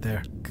Anakin right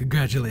there.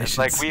 Congratulations.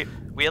 It's like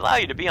we allow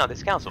you to be on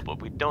this council,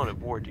 but we don't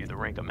award you the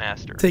rank of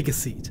master. Take a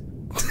seat.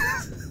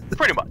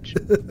 Pretty much.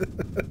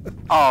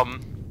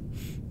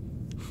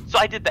 So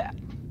I did that.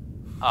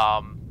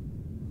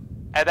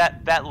 And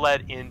that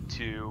led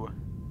into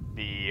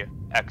the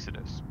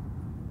Exodus.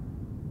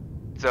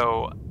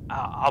 So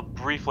I'll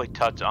briefly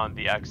touch on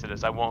the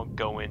Exodus. I won't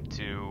go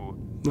into.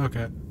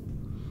 Okay.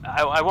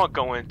 I won't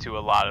go into a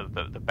lot of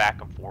the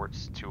back and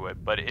forths to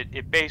it, but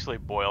it basically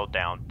boiled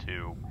down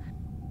to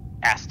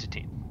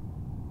Astatine.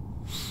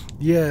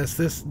 Yes,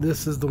 this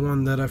is the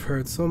one that I've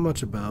heard so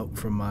much about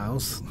from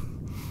Miles.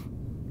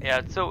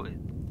 Yeah, so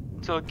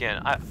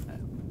again,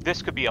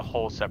 this could be a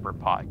whole separate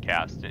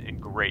podcast in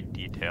great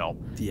detail.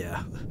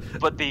 Yeah.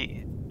 But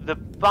the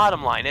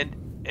bottom line,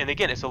 and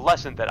again, it's a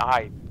lesson that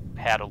I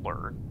had to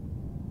learn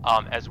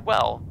as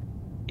well,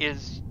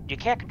 is you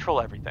can't control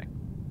everything.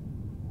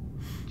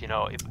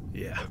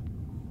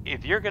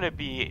 If you're going to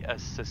be a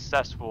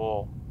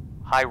successful,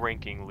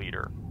 high-ranking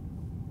leader,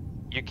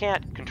 you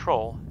can't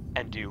control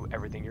and do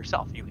everything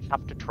yourself. You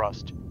have to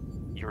trust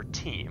your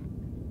team,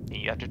 and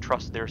you have to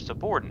trust their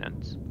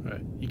subordinates,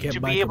 right. You can't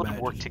to be able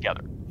to work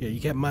together. Yeah, you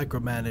can't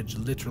micromanage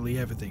literally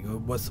everything.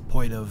 What's the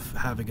point of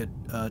having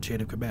a chain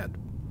of command?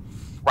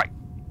 Right,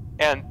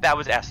 and that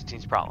was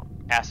Astatine's problem.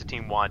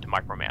 Astatine wanted to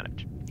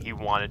micromanage. He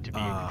wanted to be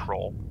in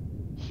control.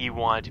 He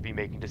wanted to be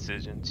making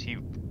decisions.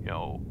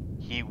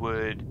 He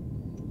would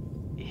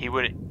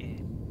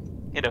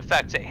in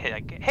effect say,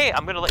 hey,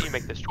 I'm going to let you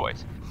make this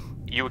choice.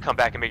 You would come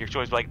back and make your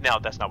choice, but like, no,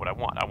 that's not what I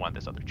want. I want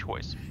this other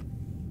choice.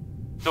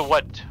 So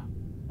what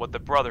the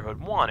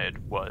Brotherhood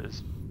wanted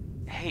was,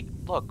 hey,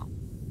 look,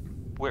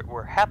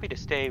 we're happy to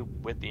stay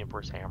with the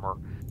Emperor's Hammer.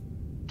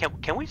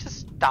 Can we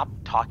just stop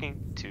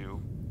talking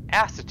to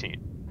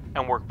Astatine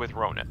and work with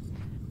Ronan?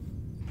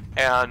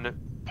 And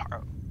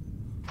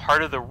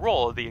part of the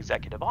role of the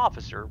executive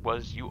officer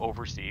was you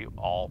oversee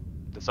all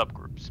the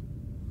subgroups.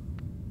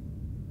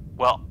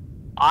 Well,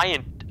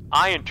 I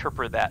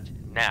interpret that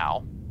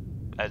now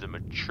as a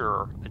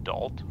mature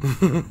adult,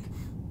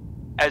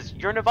 as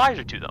you're an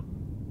advisor to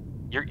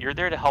them. You're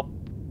there to help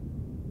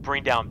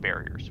bring down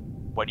barriers.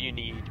 What do you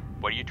need?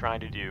 What are you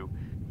trying to do?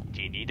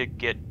 Do you need to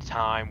get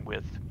time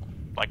with,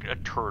 like, a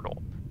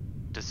Turtle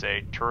to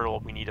say,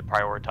 Turtle, we need to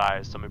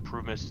prioritize some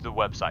improvements to the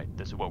website.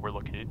 This is what we're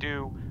looking to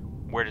do.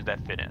 Where does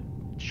that fit in?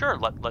 Sure,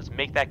 let's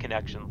make that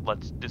connection.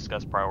 Let's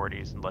discuss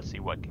priorities, and let's see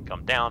what can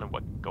come down and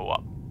what can go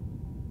up.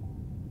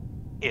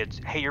 It's,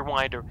 hey, you're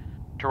wanting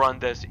to run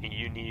this, and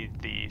you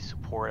need the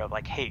support of,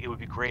 like, hey, it would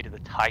be great if the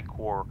Thai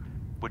Corps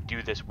would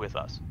do this with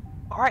us.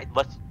 All right,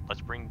 let's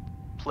bring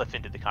Pliff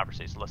into the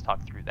conversation. Let's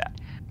talk through that.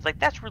 It's like,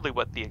 that's really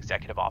what the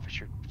executive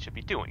officer should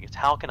be doing. It's,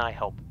 how can I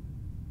help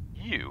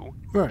you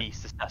be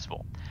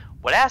successful?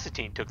 What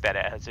Acetine took that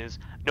as is,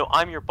 no,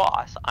 I'm your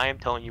boss. I am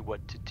telling you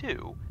what to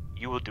do.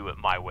 You will do it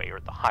my way or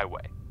the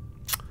highway.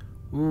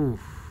 Oof.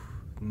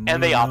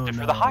 And they opted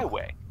for the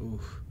highway.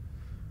 Oof.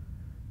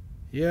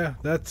 Yeah,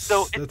 that's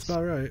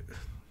about right.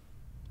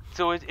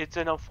 So it's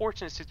an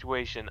unfortunate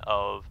situation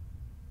of,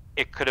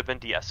 it could have been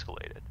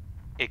de-escalated.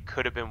 It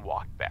could have been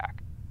walked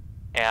back.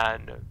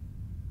 And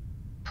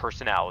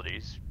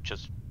personalities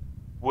just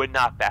would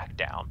not back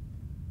down.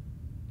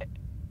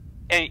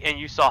 And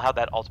you saw how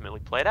that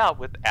ultimately played out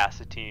with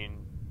Acetine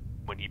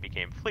when he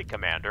became fleet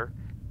commander.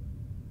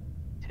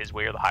 His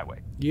way or the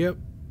highway. Yep,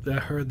 I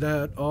heard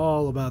that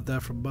all about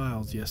that from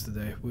Miles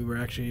yesterday. We were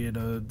actually in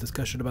a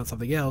discussion about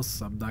something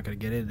else. I'm not going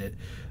to get in it,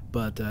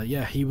 but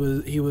yeah, he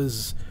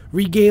was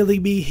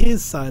regaling me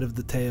his side of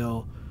the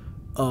tale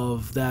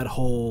of that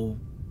whole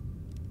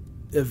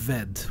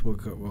event.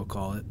 We'll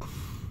call it,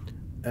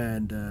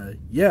 and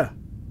yeah,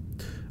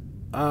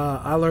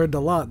 I learned a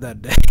lot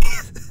that day.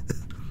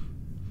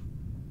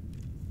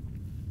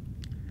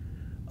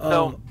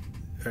 All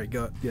right,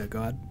 go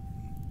ahead.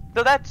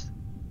 So that's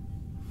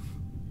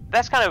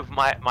kind of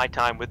my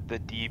time with the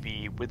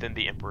DB within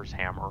the Emperor's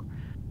Hammer.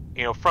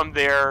 You know, from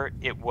there,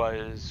 it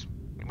was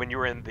when you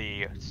were in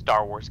the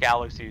Star Wars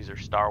Galaxies or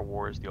Star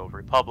Wars The Old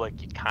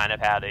Republic, you kind of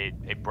had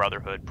a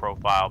Brotherhood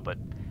profile, but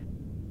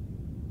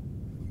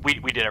we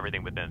did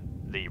everything within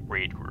the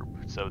raid group,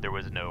 so there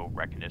was no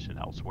recognition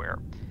elsewhere.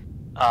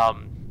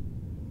 And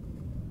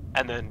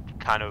then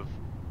kind of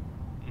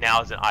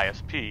now as an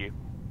ISP,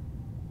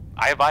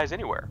 I advise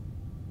anywhere.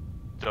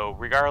 So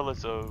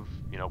regardless of,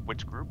 you know,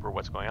 which group or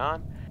what's going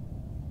on,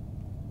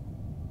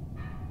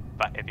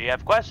 but if you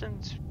have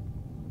questions,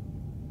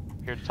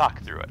 I'm here to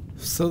talk through it.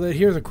 So then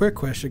here's a quick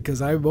question,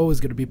 because I'm always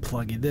going to be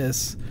plugging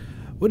this.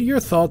 What are your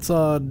thoughts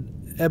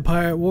on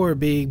Empire at War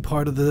being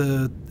part of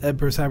the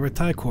Emperor's Hammer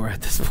Thai Corps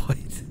at this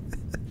point?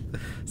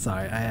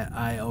 Sorry,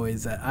 I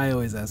always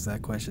ask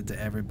that question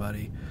to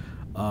everybody.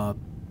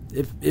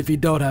 If you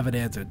don't have an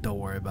answer, don't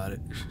worry about it.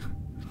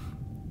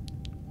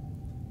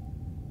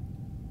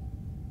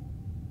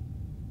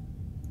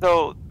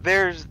 So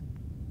there's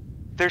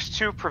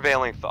two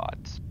prevailing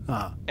thoughts,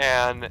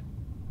 and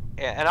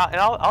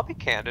I'll be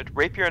candid.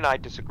 Rapier and I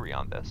disagree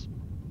on this,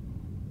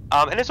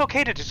 and it's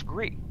okay to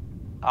disagree,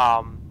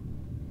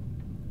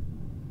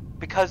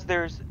 because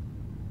there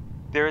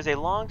is a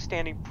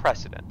long-standing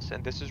precedent,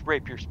 and this is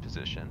Rapier's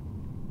position,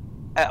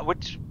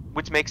 which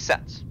makes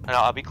sense. And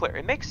I'll be clear,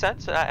 it makes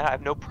sense, and I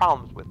have no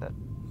problems with it.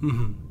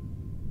 Mm-hmm.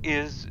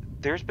 Is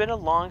there's been a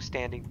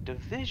long-standing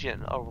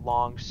division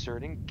along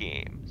certain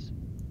games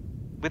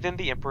within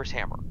the Emperor's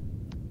Hammer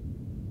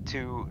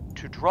to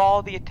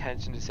draw the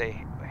attention to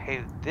say,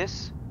 hey,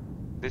 this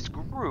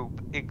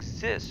group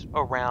exists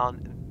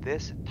around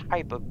this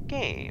type of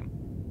game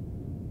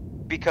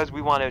because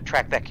we want to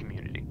attract that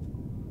community.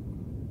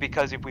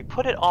 Because if we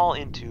put it all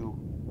into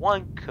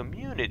one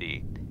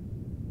community,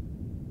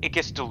 it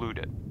gets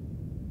diluted.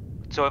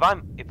 So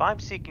if I'm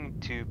seeking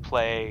to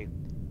play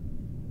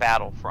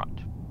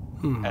Battlefront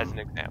as an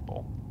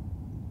example,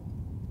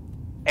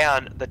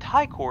 and the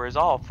Thai Corps is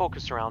all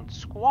focused around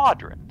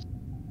squadrons,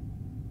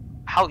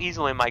 how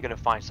easily am I going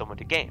to find someone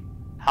to game?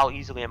 How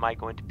easily am I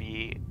going to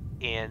be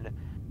in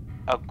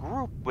a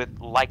group with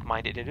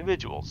like-minded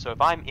individuals? So if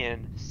I'm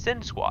in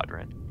Sin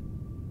Squadron,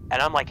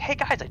 and I'm like, hey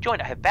guys, I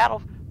joined, I have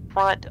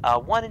Battlefront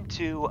 1 and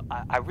 2,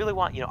 I really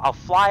want, you know, I'll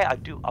fly,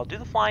 I'll do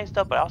the flying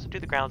stuff, but I also do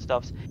the ground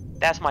stuff,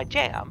 that's my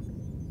jam.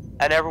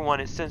 And everyone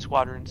in Sin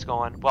Squadron's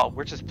going, well,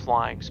 we're just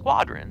flying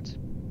squadrons.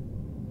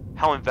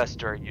 How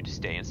invested are you to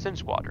stay in Sin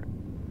Squadron?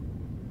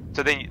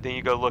 So then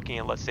you go looking,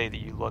 and let's say that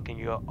you look and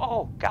you go,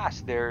 oh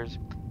gosh, there's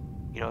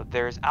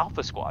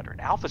Alpha Squadron.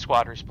 Alpha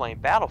Squadron is playing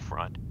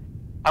Battlefront.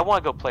 I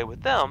want to go play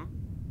with them,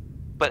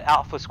 but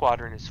Alpha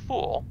Squadron is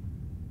full.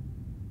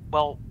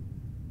 Well,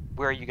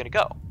 where are you going to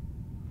go?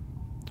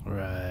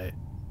 Right.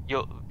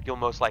 You'll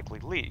most likely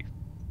leave.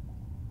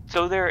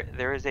 So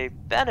there is a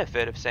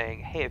benefit of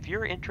saying, hey, if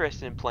you're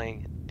interested in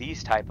playing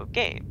these type of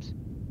games,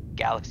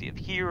 Galaxy of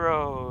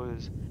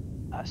Heroes,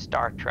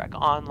 Star Trek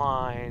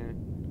Online,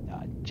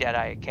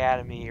 Jedi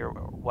Academy or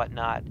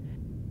whatnot,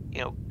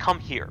 you know, come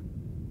here.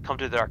 Come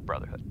to the Dark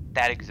Brotherhood.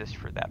 That exists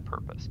for that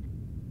purpose.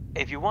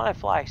 If you want to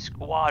fly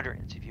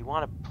squadrons, if you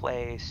want to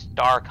play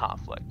Star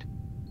Conflict,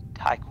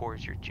 Thai Corps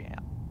is your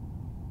jam.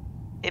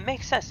 It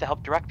makes sense to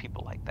help direct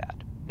people like that.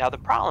 Now the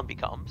problem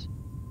becomes,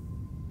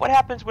 what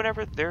happens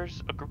whenever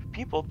there's a group of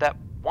people that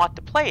want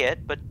to play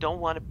it but don't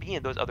want to be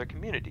in those other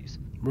communities?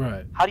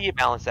 Right. How do you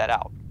balance that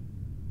out?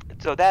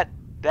 So that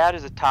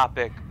is a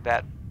topic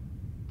that,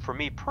 for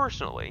me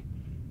personally,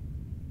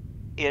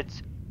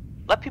 it's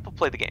let people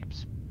play the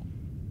games.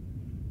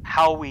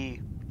 How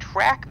we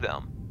track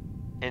them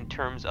in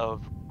terms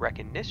of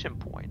recognition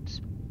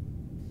points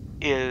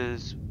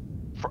is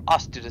for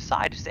us to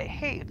decide to say,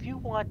 hey, if you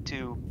want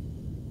to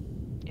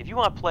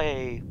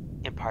play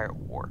Empire at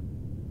War,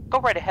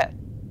 go right ahead.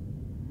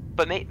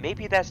 But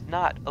maybe that's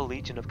not a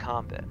Legion of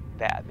Combat.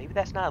 Maybe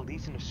that's not a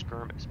Legion of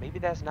Skirmish. Maybe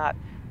that's not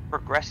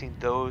progressing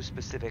those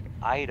specific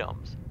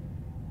items,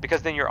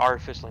 because then you're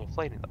artificially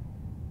inflating them.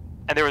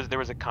 And there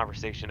was a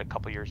conversation a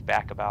couple years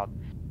back about,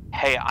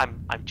 hey,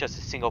 I'm just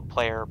a single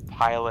player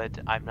pilot.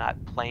 I'm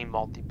not playing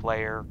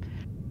multiplayer.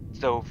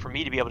 So for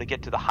me to be able to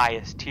get to the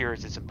highest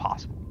tiers, it's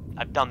impossible.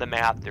 I've done the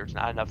math. There's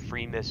not enough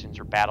free missions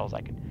or battles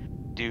I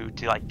can do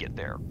to like get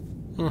there.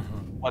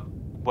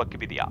 What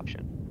could be the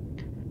option?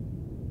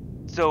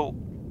 So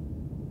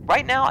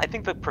right now, I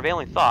think the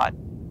prevailing thought,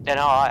 and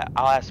I'll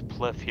ask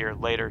Pliff here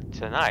later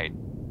tonight,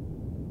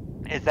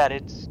 is that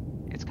it's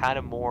kind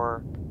of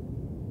more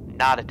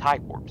not a TIE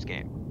Corps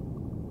game.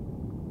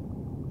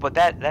 But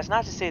that's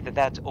not to say that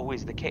that's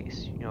always the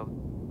case. You know,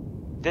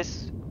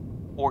 this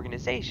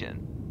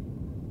organization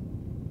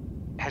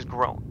has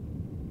grown.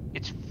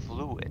 It's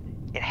fluid.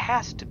 It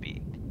has to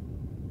be.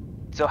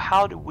 So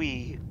how do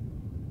we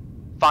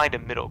find a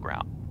middle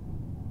ground?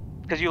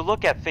 Because you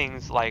look at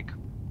things like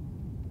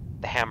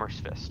the Hammer's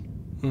Fist.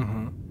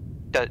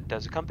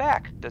 Does it come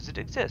back? Does it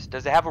exist?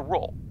 Does it have a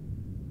role?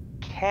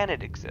 Can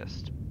it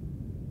exist?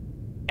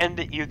 And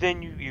you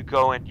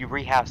go and you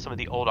rehash some of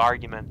the old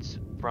arguments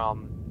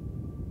from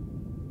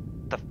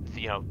the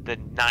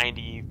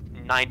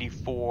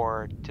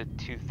 94 to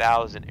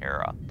 2000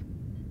 era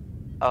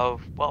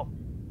of, well,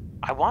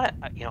 I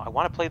want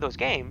to play those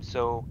games,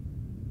 so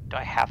do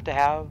I have to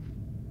have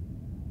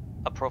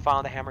a profile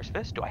on the Hammer's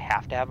Fist? Do I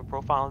have to have a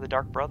profile on the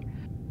Dark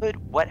Brotherhood?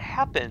 What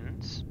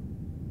happens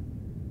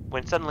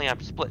when suddenly I'm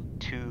split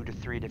 2 to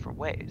 3 different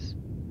ways?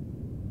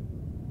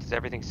 Does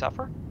everything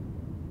suffer?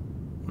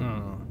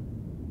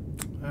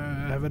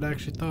 I haven't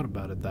actually thought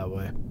about it that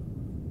way.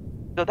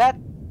 So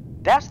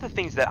that's the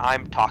things that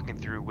I'm talking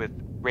through with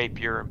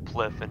Rapier and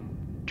Pliff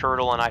and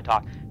Turtle, and I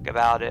talk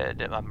about it.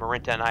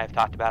 Marinta and I have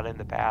talked about it in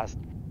the past.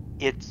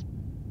 It's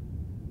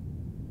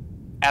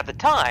at the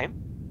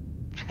time,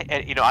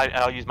 and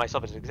I'll use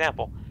myself as an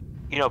example.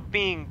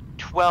 Being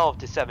 12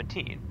 to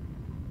 17,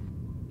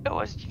 it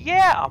was,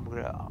 I'm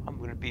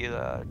gonna be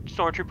a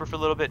stormtrooper for a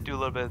little bit, do a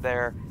little bit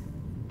there,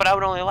 but I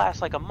would only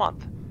last like a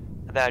month,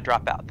 and then I'd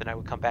drop out. Then I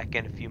would come back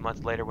in a few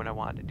months later when I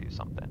wanted to do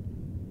something.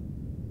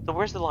 So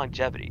where's the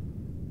longevity?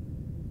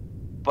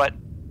 But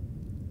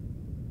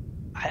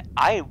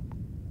I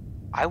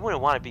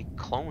wouldn't want to be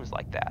clones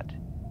like that,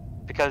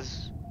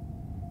 because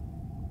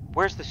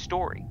where's the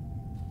story?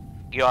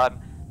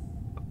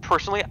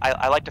 Personally,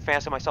 I like to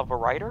fancy myself a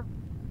writer.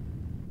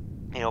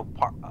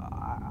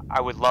 I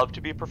would love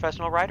to be a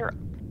professional writer.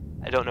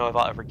 I don't know if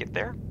I'll ever get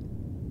there.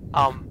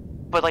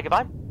 But like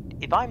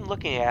if I'm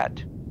looking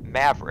at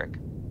Maverick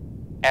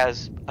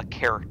as a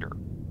character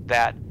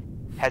that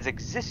has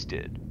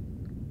existed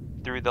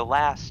through the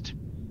last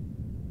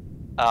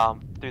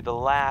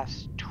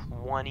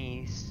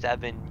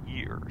 27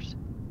 years,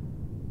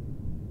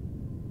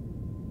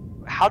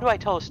 how do I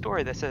tell a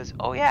story that says,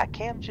 oh yeah,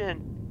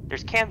 Kamjin,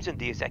 there's Kamjin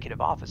the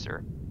executive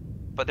officer,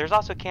 but there's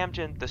also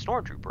Kamjin the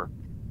stormtrooper,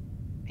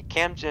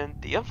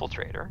 Kamjin the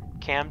infiltrator,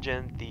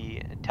 Kamjin the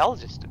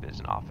intelligence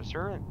division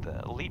officer, and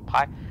the elite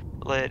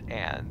pilot,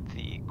 and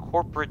the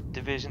corporate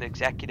division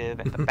executive,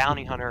 and the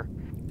bounty hunter.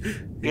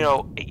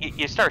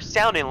 You start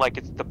sounding like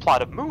it's the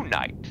plot of Moon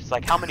Knight. It's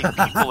like, how many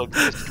people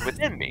exist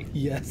within me?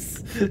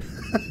 Yes.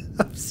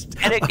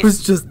 I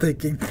was just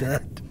thinking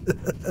that.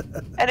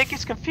 And it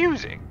gets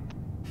confusing.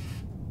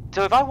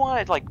 So if I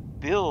want to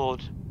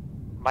build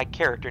my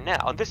character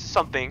now, and this is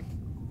something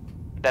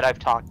that I've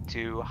talked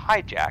to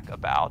Hijack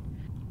about,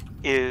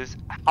 is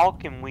how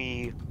can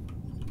we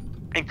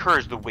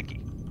encourage the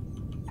wiki?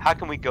 How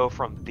can we go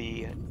from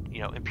the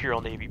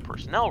Imperial Navy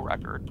personnel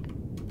record,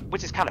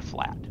 which is kind of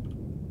flat,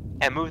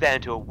 and move that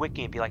into a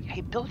wiki and be like,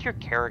 hey, build your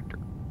character.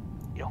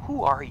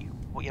 Who are you?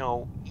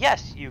 Well,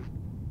 yes, you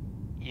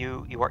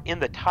are in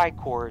the TIE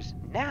Corps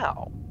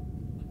now,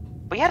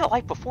 but you had a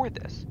life before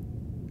this.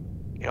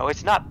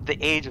 It's not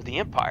the age of the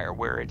Empire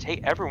where it's,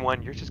 hey,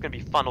 everyone, you're just going to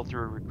be funneled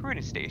through a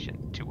recruiting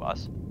station to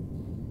us.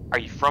 Are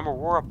you from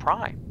Aurora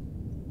Prime?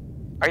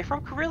 Are you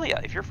from Corellia?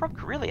 If you're from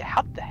Corellia,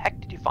 how the heck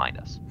did you find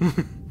us?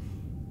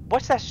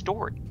 What's that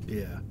story?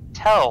 Yeah.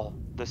 Tell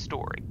the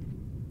story.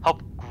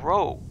 Help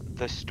grow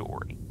the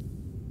story.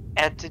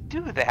 And to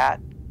do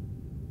that,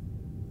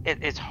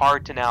 it's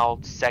hard to now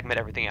segment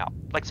everything out.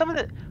 Like some of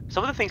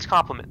the things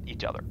complement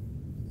each other.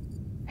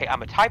 Hey,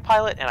 I'm a TIE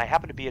pilot and I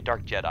happen to be a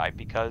Dark Jedi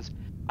because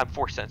I'm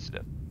Force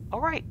sensitive. All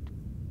right,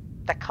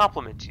 that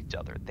complements each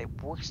other. They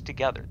work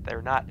together.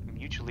 They're not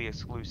mutually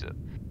exclusive.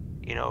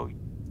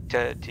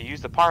 to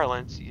use the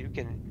parlance, you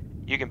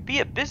can be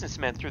a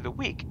businessman through the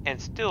week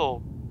and still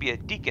be a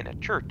deacon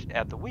at church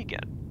at the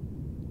weekend.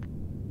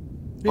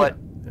 But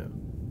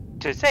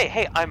to say,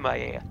 hey, I'm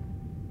a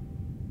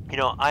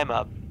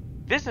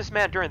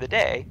businessman during the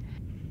day,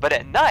 but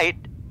at night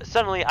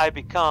suddenly I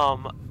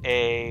become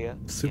a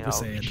Super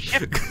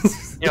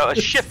Saiyan. a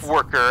shift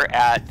worker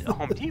at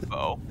Home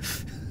Depot.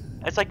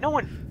 It's like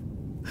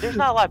there's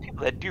not a lot of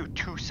people that do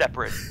two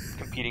separate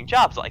competing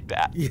jobs like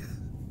that. Yeah.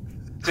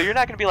 So you're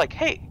not going to be like,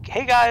 hey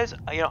guys,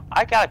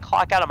 I got to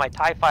clock out of my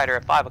TIE fighter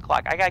at 5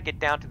 o'clock. I got to get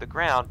down to the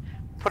ground,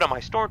 put on my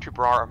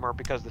stormtrooper armor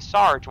because the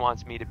Sarge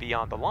wants me to be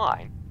on the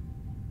line.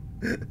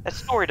 That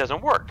story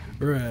doesn't work.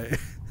 Right.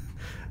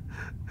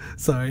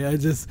 Sorry, I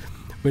just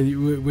when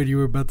you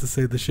were about to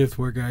say the shift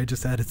worker, I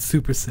just added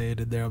Super Saiyan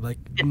in there. I'm like,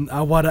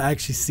 I want to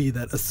actually see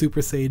that, a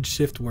Super Saiyan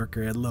shift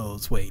worker at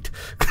Lowe's. Wait.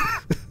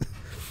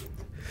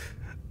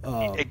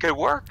 It could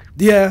work.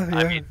 Yeah.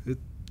 I mean,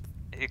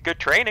 good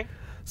training.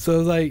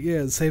 So like,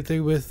 yeah, same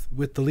thing with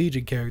the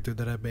Legion character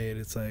that I made.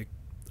 It's like,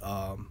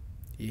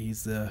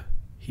 he's a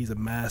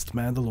masked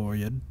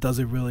Mandalorian.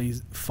 Doesn't really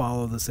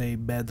follow the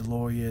same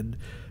Mandalorian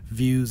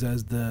views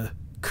as the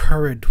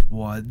current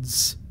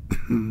ones.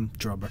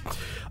 Drummer.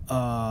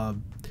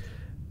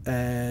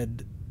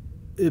 And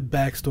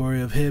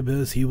backstory of him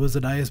is he was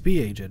an ISB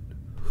agent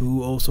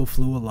who also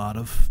flew a lot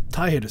of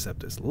TIE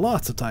interceptors.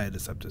 Lots of TIE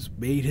interceptors.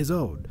 Made his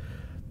own.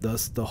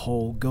 Thus the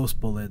whole Ghost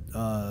Bullet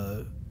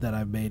that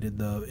I made in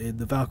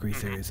the Valkyrie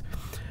series.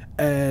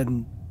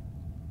 And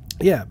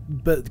yeah,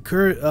 but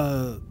current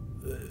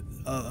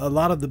a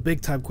lot of the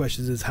big time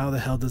questions is how the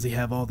hell does he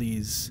have all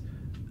these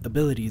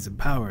abilities and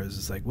powers?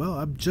 It's like, well,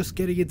 I'm just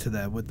getting into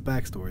that with the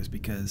backstories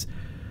because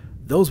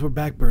those were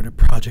backburner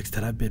projects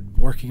that I've been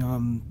working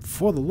on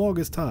for the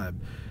longest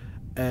time.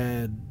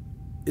 And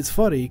it's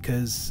funny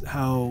because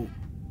how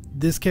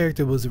this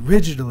character was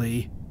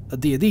originally a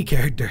D&D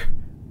character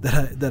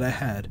that I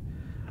had,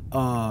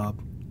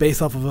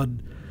 based off of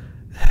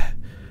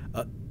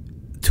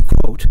to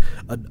quote,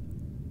 an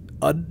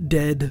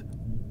undead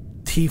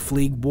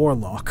tiefling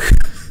warlock.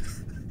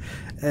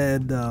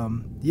 And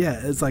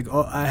yeah, it's like,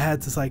 I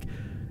had this like,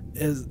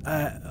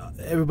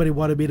 everybody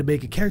wanted me to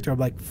make a character. I'm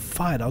like,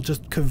 fine, I'll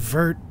just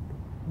convert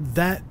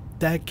that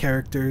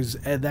character's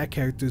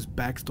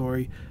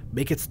backstory,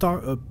 make it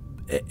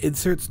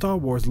insert Star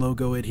Wars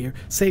logo in here,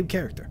 same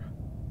character.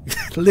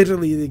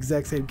 Literally the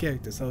exact same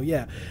character. So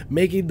yeah,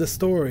 making the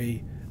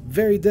story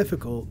very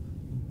difficult,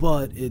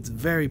 but it's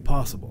very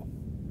possible.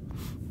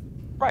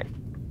 Right.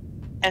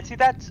 And see,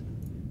 that's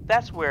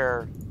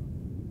where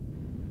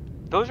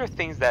those are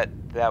things that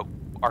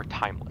are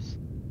timeless.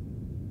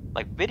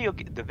 Like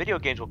the video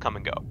games will come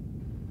and go.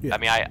 Yeah. I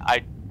mean,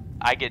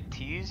 I get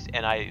teased,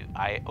 and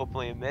I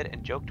openly admit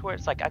and joke to it.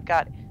 It's like I've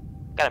got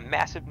a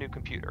massive new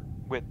computer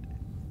with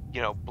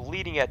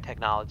bleeding edge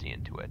technology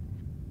into it,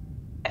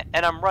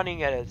 and I'm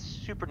running a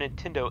Super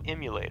Nintendo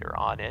emulator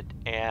on it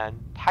and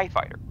TIE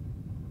Fighter.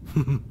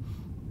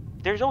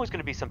 There's always going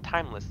to be some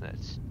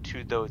timelessness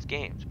to those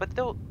games, but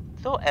they'll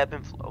ebb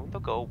and flow, they'll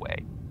go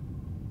away.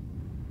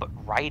 But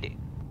writing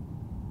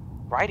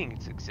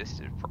has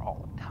existed for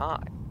all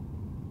time.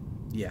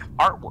 Yeah.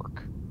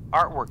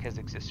 Artwork has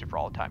existed for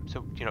all time.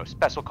 So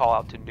special call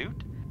out to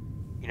Newt.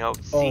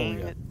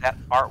 Seeing that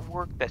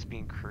artwork that's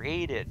being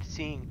created,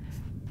 seeing,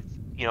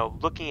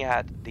 looking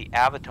at the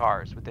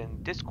avatars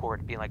within Discord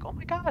and being like, oh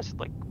my gosh,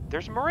 like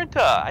there's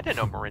Marinta. I didn't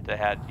know Marinta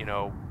had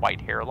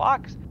white hair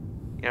locks.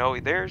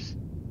 There's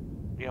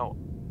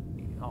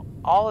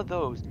all of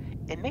those.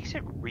 It makes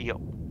it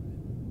real.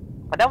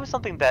 And that was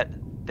something that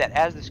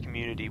as this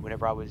community,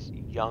 whenever I was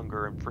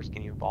younger and first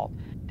getting involved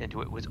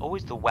into it, was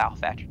always the wow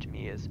factor to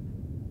me is,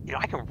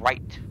 I can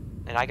write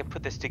and I can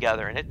put this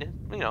together, and it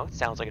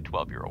sounds like a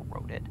 12-year-old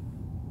wrote it.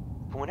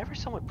 But whenever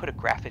someone put a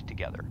graphic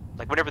together,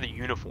 like whenever the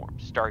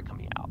uniforms started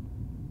coming out,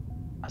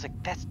 I was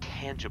like, that's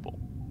tangible.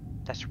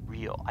 That's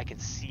real. I can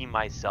see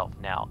myself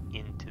now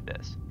into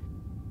this.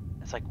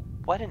 It's like,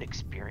 what an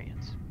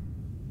experience.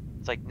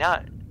 It's like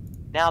now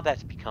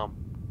that's become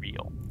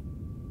real.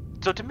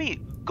 So to me,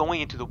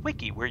 going into the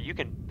wiki where you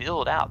can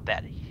build out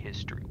that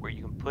history, where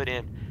you can put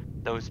in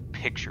those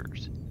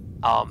pictures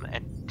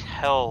and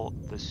tell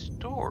the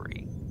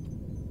story,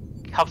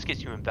 helps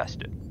get you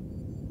invested.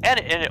 And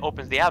it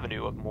opens the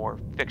avenue of more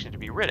fiction to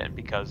be written,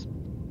 because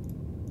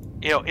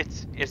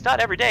it's not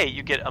every day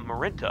you get a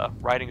Marinta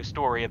writing a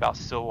story about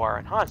Silwar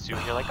and Hansu,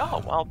 and you're like,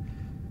 oh well,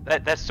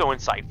 that's so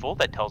insightful.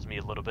 That tells me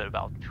a little bit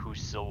about who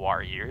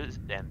Silwar is,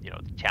 and the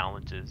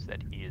challenges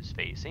that he is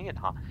facing, and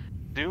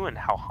Hansu, and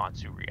how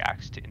Hansu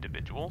reacts to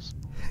individuals.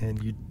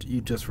 And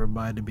you just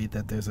reminded me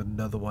that there's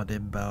another one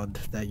inbound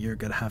that you're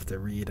gonna have to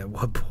read at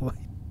one point.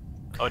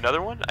 Oh,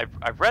 another one?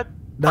 I've read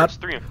parts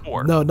 3 and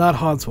 4. No, not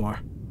Hanswar.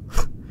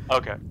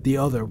 Okay. The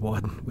other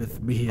one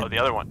with me. The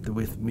other one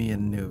with me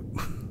and Newt.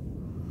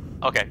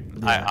 Okay,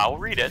 yeah. I'll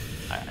read it.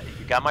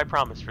 You got my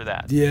promise for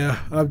that. Yeah,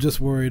 I'm just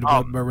worried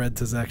about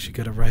Marenta's actually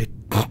gonna write.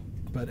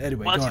 But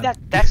anyway, well, go on.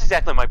 That's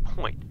exactly my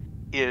point.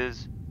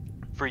 Is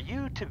for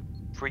you to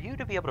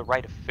be able to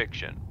write a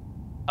fiction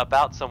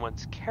about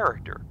someone's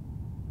character,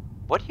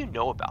 what do you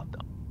know about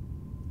them?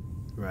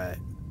 Right.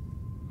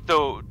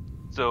 So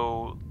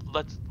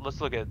let's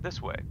look at it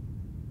this way.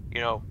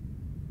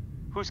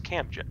 Who's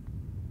Kamjin?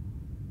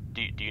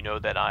 Do you know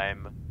that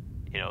I'm,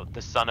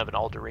 the son of an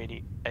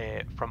Alderani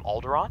from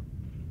Alderaan?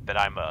 That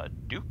I'm a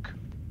duke?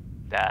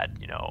 That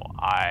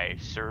I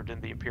served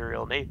in the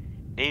Imperial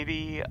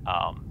Navy?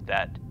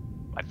 That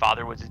my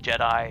father was a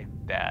Jedi?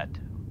 That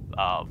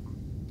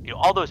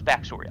all those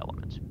backstory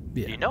elements.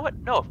 Yeah. Do you know it?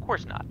 No, of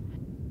course not.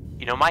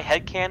 My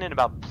headcanon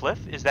about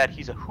Pliff is that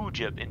he's a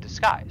Hoojib in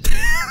disguise.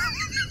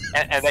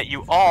 and that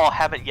you all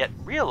haven't yet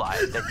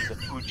realized that he's a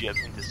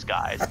Hoojib in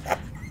disguise.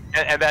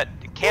 And that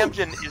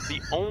Kamjin is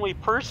the only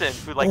person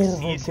who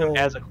sees him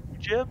as a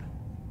Hoojib.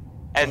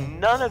 And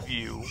none of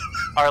you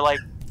are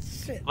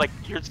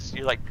you're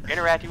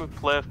interacting with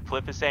Pliff.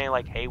 Pliff is saying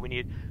hey, we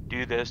need to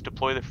do this,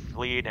 deploy the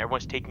fleet, and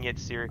everyone's taking it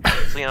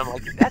seriously. And I'm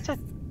like, that's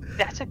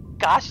a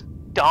gosh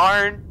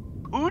darn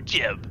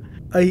Hoojib.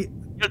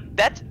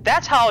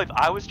 That's how, if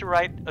I was to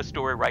write a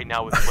story right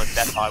now with Pliff,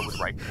 that's how I would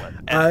write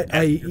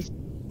Pliff.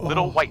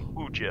 Little white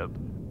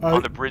Hoojib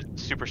on the Bridge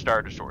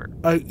Superstar Destroyer.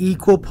 I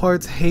equal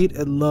parts hate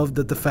and love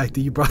the fact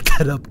that you brought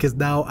that up, because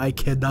now I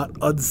cannot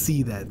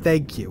unsee that.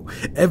 Thank you.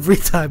 Every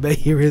time I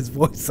hear his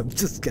voice, I'm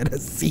just gonna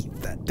see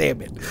that.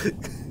 Damn it.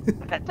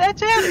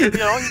 That's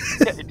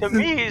it. To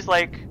me, he's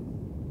I'm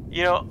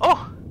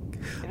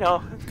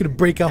gonna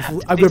break out.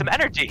 Some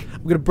energy.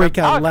 I'm gonna break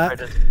out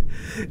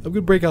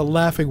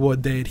laughing one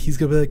day, and he's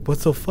gonna be like,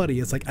 "What's so funny?"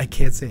 It's like, I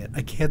can't say it.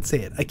 I can't say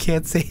it. I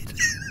can't say it.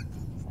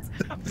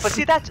 But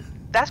see, that's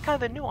kind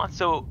of the nuance.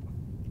 So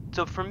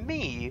for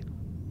me,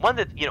 one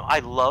that I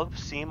love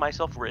seeing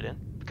myself written,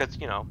 because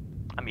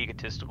I'm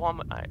egotistical.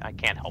 I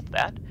can't help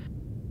that.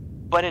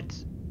 But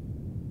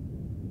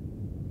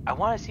I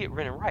want to see it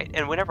written right.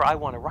 And whenever I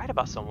want to write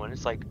about someone,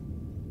 it's like,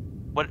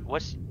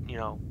 what's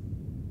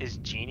is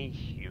Genie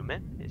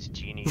human? Is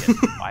Genie a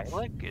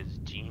Twi'lek? Is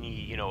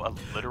Genie a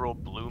literal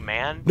blue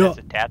man that's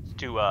attached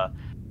to a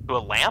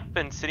lamp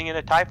and sitting in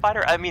a TIE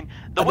fighter? I mean,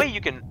 the way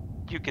you can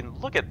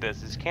look at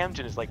this is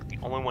Kamjin is the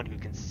only one who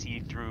can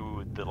see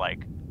through the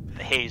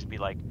haze, and be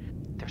like,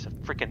 there's a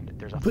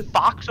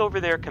fox over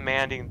there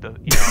commanding the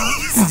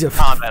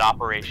combat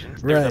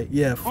operations. There's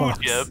right, fox.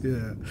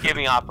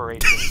 Giving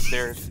operations.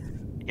 There's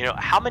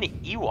how many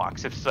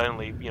Ewoks have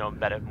suddenly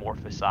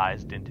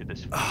metamorphosized into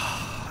this fleet?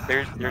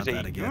 There's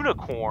a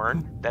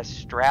unicorn that's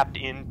strapped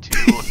into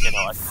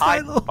a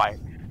TIE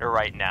fighter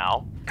right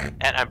now,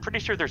 and I'm pretty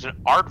sure there's an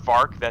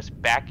aardvark that's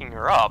backing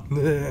her up.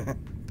 And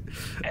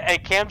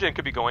Kamjin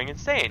could be going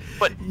insane.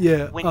 But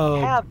when you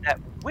have that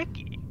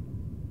wiki,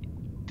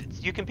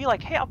 you can be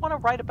like, hey, I want to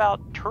write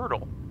about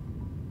Turtle.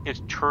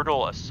 Is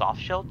Turtle a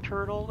soft-shelled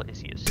turtle? Is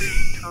he a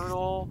sea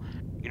turtle?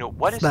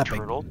 What is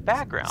Turtle's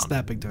background?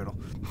 Snapping turtle.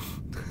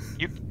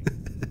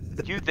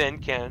 You then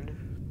can,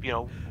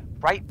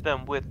 write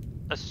them with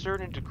a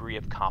certain degree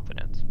of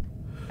confidence.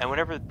 And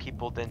whenever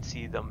people then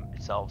see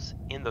themselves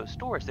in those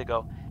stories, they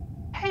go,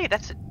 hey,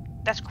 that's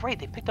great.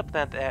 They picked up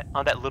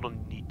on that little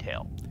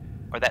detail,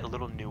 or that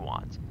little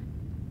nuance.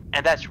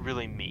 And that's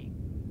really me.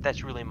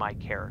 That's really my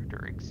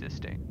character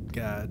existing.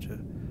 Gotcha.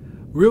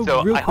 So real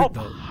I quick, hope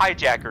though.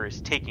 Hijacker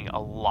is taking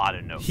a lot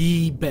of notes.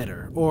 He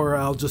better, or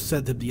I'll just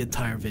send him the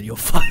entire video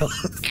file.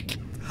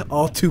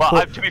 All two.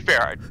 Well, to be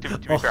fair,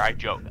 I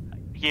joke.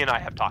 He and I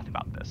have talked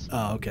about this.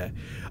 Oh, okay.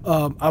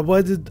 I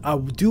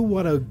do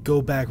want to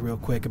go back real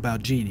quick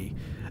about Genie.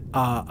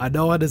 I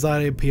know on his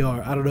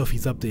INPR, I don't know if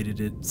he's updated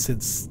it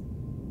since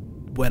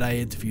when I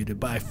interviewed him,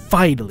 but I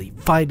finally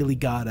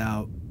got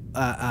out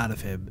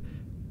of him.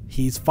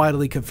 He's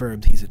finally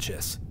confirmed he's a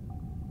chiss.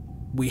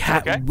 We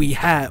have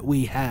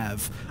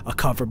a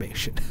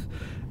confirmation.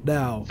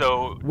 Now,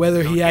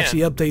 whether he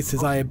actually updates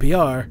his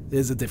INPR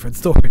is a different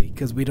story,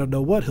 because we don't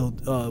know what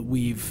he'll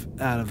weave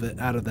out of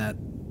that.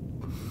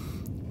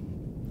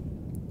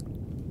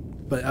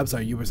 But I'm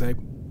sorry, you were saying?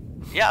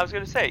 Yeah, I was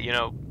gonna say,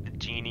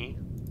 Genie,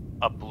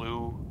 a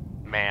blue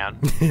man.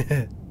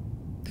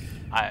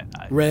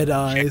 Red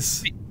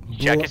eyes.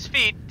 Check his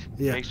feet.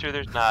 Yeah. Make sure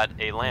there's not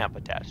a lamp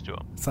attached to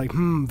him. It's like,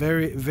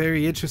 very,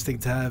 very interesting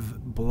to have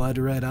blood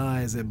red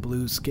eyes and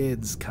blue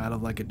skins, kind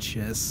of like a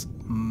chiss.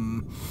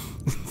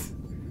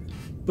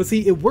 But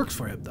see, it works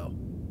for him though.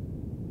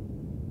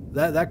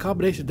 That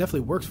combination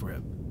definitely works for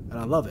him, and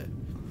I love it.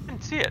 I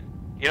can see it.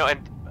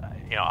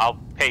 I'll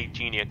pay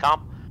Genie a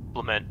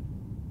compliment.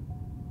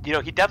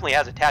 He definitely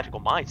has a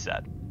tactical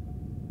mindset.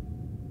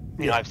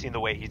 I've seen the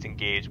way he's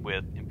engaged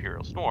with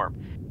Imperial Storm.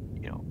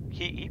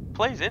 He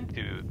plays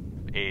into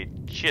a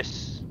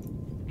chiss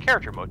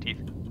character motif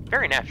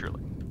very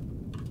naturally.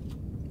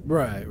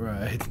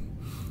 Right.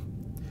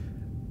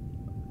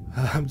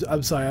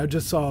 I'm sorry, I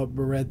just saw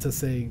Marenta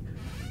saying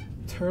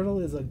turtle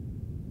is a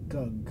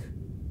gunk.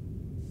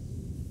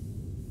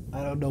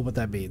 I don't know what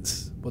that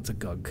means. What's a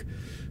gunk?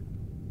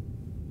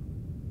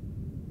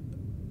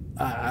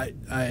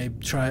 I'm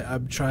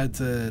trying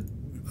to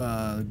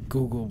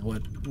Google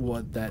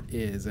what that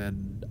is,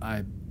 and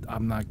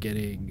I'm not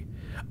getting.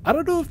 I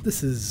don't know if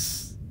this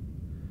is.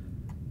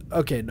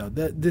 Okay, no,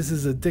 this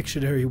is a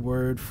dictionary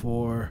word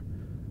for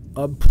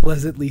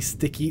unpleasantly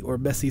sticky or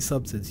messy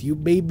substance. You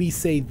made me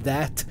say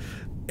that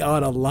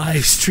on a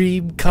live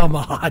stream. Come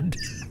on.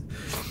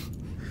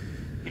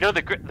 You know,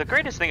 the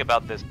greatest thing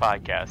about this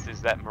podcast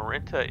is that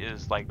Marinta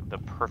is like the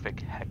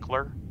perfect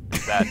heckler.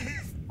 That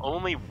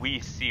only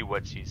we see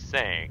what she's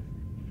saying,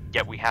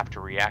 yet we have to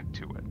react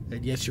to it.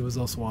 And yet she was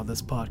also on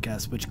this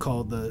podcast, which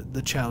called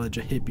the challenge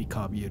a hippie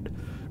commune.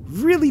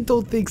 Really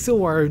don't think so,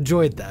 or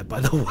enjoyed that,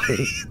 by the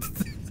way.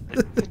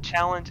 The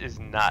challenge is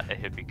not a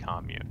hippie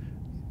commune.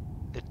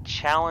 The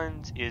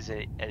challenge is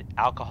an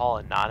Alcohol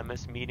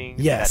Anonymous meeting.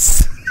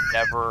 Yes.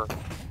 That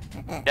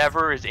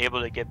never is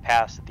able to get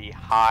past the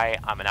hi,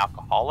 I'm an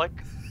alcoholic,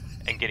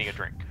 and getting a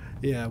drink.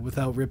 Yeah,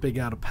 without ripping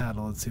out a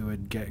paddle into it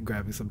and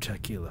grabbing some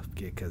tequila,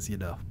 because, you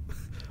know,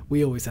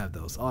 we always have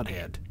those on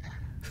hand.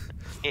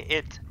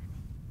 It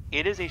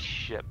is a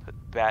ship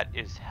that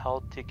is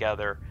held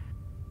together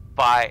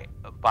by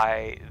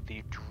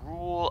the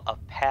drool of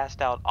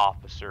passed out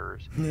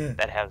officers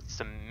that have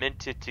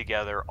cemented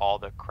together all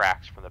the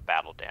cracks from the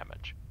battle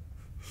damage.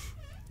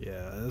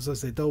 Yeah, as I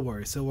say, don't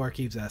worry. Silwar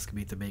keeps asking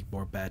me to make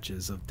more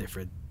batches of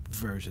different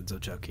versions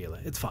of tequila.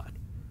 It's fine.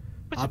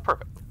 Which is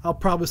perfect. I'll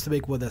promise to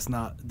make one that's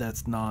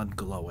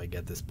non-glowing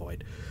at this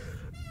point.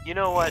 You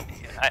know what?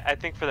 I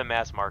think for the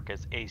mass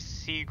markets, a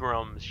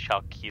Seagram's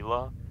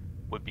Tequila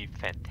would be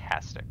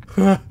fantastic.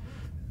 Oh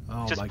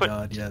my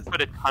god, yes.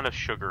 Put a ton of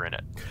sugar in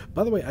it.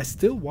 By the way, I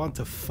still want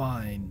to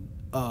find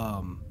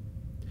I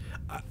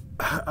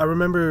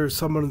remember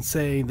someone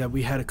saying that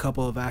we had a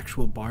couple of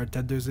actual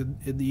bartenders in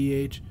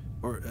the EH,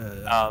 or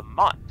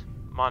Mon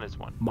is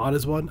one. Mon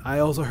is one. I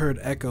also heard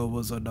Echo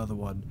was another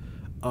one.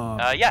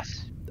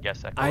 Yes,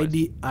 Echo I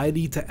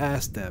need to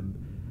ask them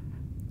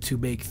to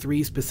make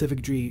 3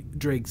 specific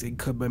drinks in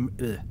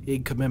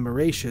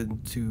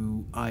commemoration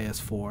to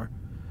IS4.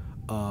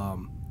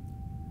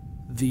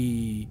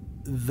 The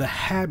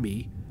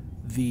Hammy,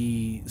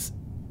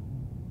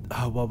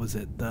 what was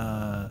it?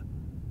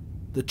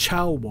 The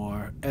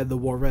Chalwar and the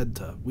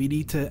Warrenta. We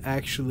need to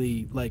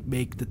actually like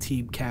make the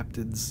team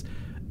captains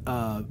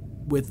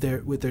with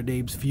their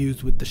names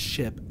fused with the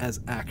ship as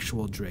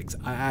actual drinks.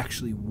 I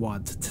actually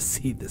want to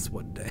see this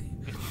one day.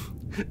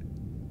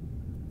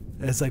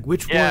 It's like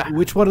which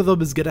one of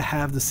them is gonna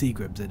have the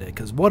Seagrams in it?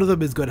 Because one of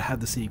them is gonna have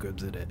the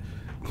Seagrams in it.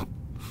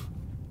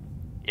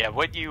 Yeah,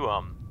 what you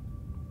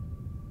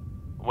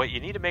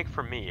need to make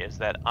for me is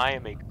that I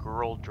am a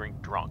girl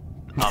drink drunk.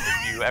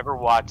 If you ever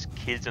watch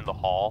Kids in the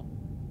Hall,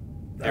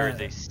 there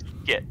is a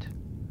skit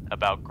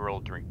about girl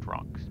drink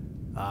drunks.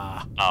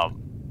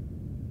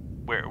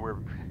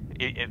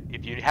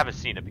 If you haven't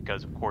seen it,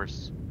 because of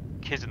course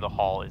Kids in the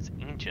Hall is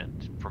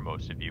ancient for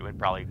most of you and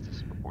probably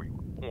existed before you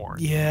were born.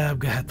 Yeah, I'm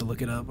gonna have to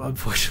look it up.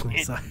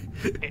 Unfortunately,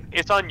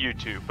 it's on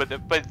YouTube. But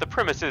the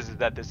premise is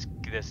that this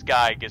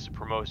guy gets a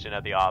promotion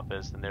at the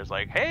office, and there's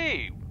like,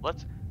 hey,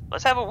 let's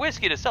have a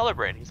whiskey to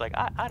celebrate. And he's like,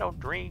 I don't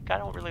drink. I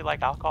don't really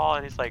like alcohol.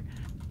 And he's like,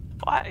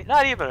 why,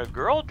 not even a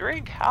girl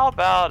drink? How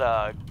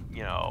about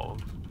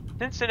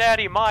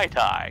Cincinnati Mai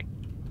Tai?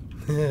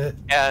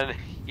 And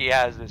he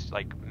has this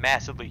like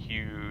massively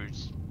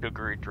huge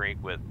sugary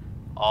drink with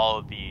all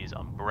of these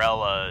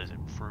umbrellas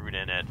and fruit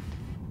in it,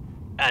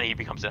 and he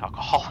becomes an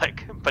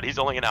alcoholic. But he's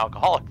only an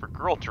alcoholic for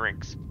girl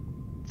drinks.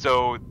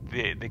 So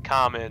the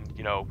common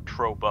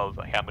trope of,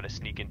 hey, I'm going to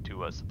sneak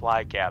into a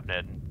supply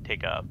cabinet and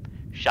take a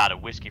shot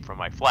of whiskey from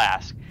my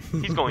flask.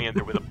 He's going in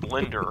there with a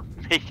blender,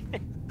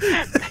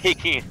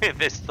 making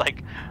this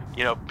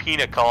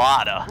pina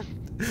colada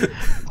to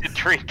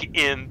drink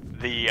in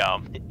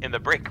the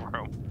break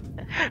room,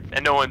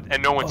 and no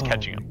one's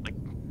catching him.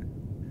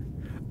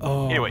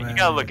 Anyway, man, you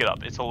gotta look it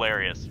up. It's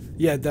hilarious.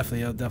 Yeah,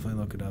 definitely. I'll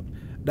definitely look it up.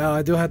 Now,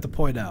 I do have to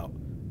point out,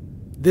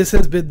 this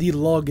has been the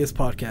longest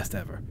podcast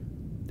ever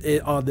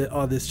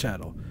on this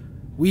channel.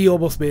 We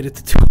almost made it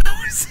to 2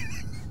 hours.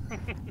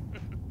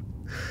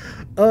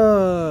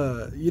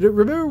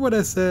 Remember what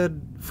I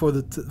said for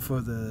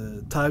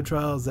the time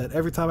trials, that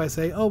every time I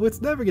say, oh, it's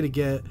never gonna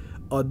get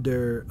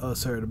under a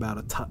certain amount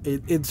of time,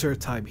 insert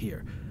time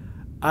here.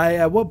 I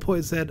at one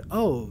point said,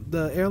 oh,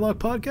 the Airlock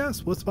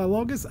podcast, what's my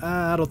longest?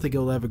 I don't think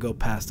it'll ever go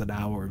past an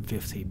hour and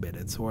 15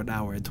 minutes or an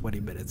hour and 20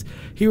 minutes.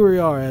 Here we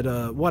are at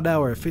 1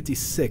 hour and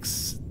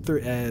 56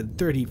 and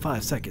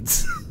 35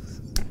 seconds.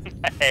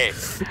 Hey,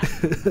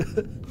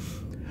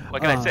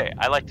 what can I say?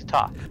 I like to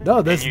talk.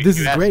 No, this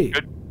is great.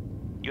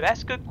 You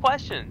ask good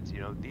questions.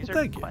 These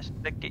are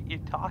questions that get you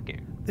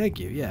talking. Thank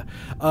you. Yeah.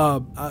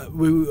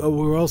 We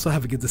were also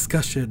having a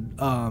discussion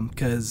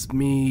because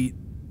me,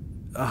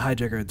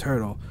 Hijacker, and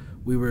Turtle,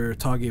 we were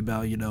talking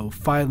about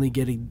finally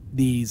getting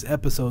these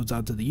episodes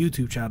onto the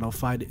YouTube channel.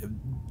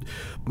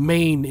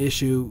 Main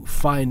issue,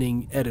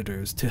 finding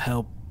editors to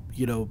help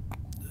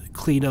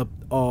clean up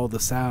all the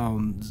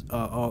sounds,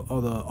 all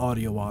the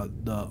audio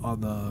on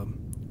the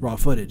raw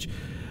footage.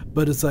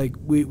 But it's like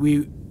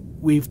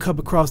we've come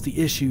across the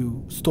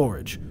issue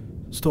storage.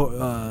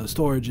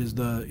 Storage is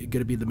going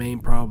to be the main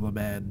problem,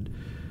 and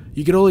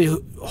you can only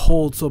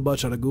hold so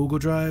much on a Google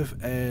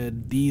Drive,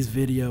 and these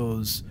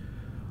videos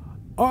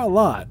are a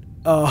lot.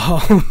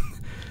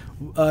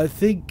 I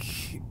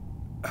think,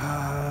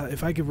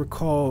 if I can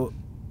recall,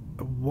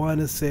 I want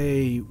to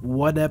say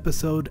one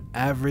episode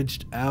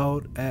averaged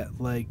out at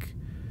like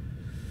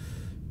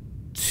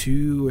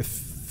 2 or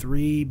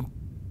 3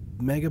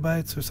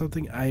 megabytes or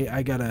something.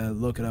 I gotta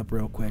look it up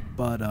real quick,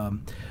 but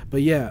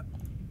yeah,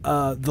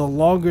 the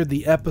longer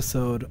the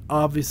episode,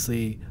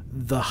 obviously,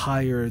 the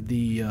higher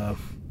the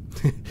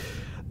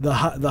the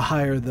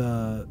higher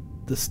the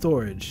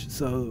storage.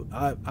 So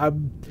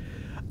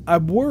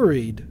I'm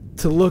worried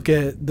to look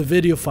at the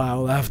video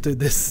file after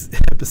this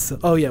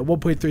episode. Oh yeah,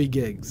 1.3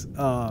 gigs.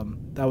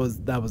 That was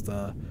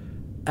the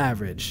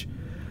average.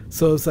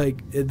 So it's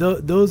like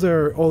those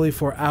are only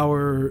for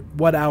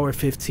 1 hour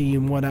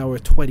 15, 1 hour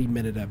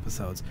 20-minute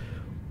episodes.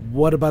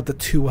 What about the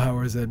 2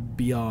 hours and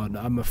beyond?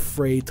 I'm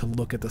afraid to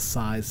look at the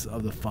size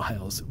of the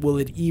files. Will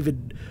it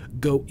even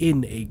go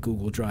in a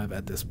Google Drive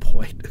at this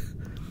point?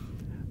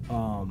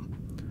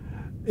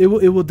 It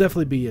will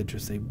definitely be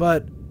interesting.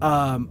 But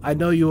I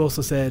know you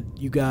also said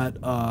you got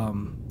a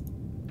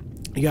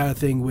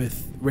thing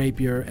with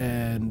Rapier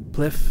and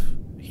Pliff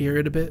here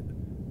in a bit.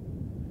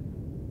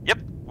 Yep,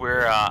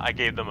 where I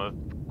gave them a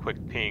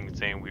quick ping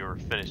saying we were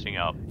finishing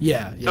up.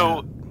 Yeah.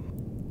 So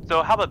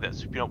how about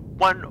this?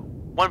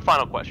 One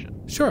final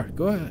question. Sure,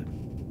 go ahead.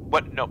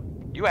 What? No,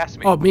 you asked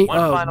me. Oh, me.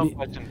 One final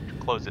question to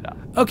close it out.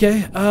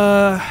 Okay.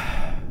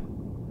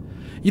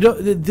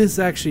 This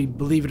actually,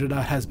 believe it or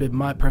not, has been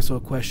my personal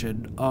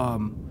question.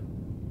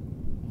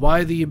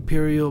 Why the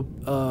Imperial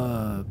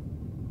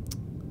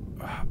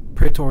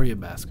Praetorian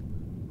mask?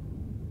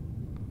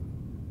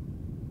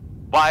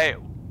 Why?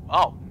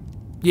 Oh.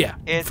 Yeah.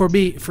 For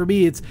me,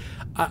 it's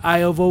I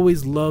have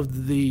always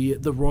loved the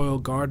Royal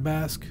Guard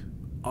mask.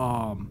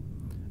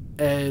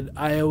 And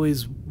I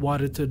always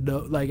wanted to know,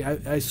 like,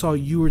 I saw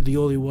you were the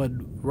only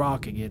one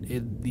rocking it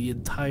in the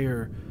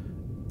entire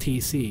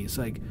TC. It's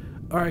like,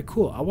 all right,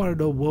 cool. I want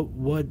to know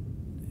what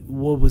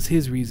was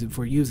his reason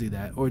for using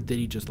that, or did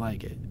he just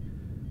like it?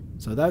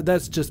 So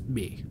that's just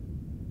me.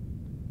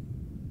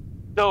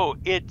 So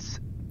it's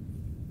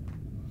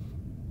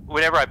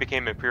whenever I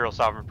became Imperial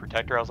Sovereign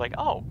Protector, I was like,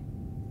 oh,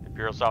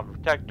 Imperial Sovereign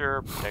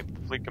Protector, protect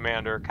the fleet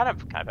commander, kind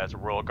of has a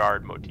Royal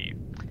Guard motif.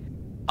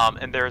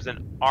 And there's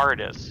an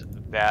artist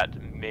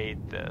that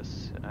made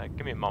this.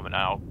 Give me a moment.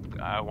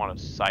 I want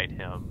to cite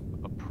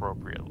him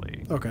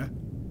appropriately. Okay.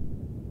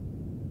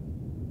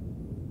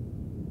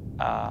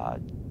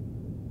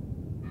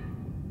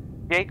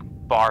 Jake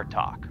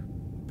Bartok.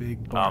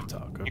 Big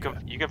Bartok. Okay.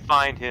 You can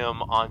find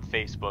him on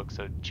Facebook.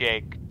 So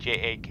Jake,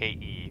 Jake,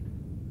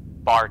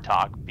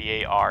 Bartok,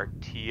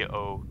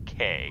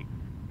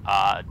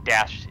 Bartok,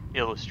 dash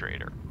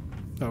illustrator.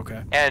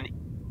 Okay.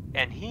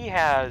 And he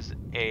has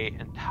a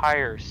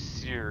entire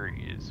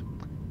series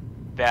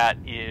that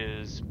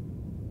is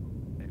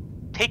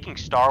taking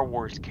Star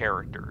Wars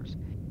characters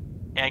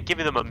and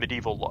giving them a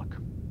medieval look.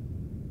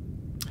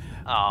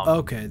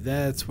 Okay,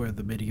 that's where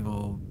the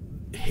medieval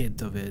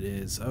hint of it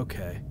is.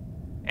 Okay.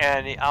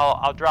 And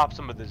I'll drop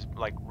some of this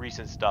like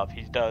recent stuff.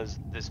 He does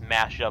this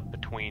mashup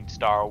between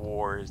Star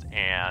Wars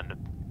and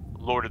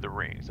Lord of the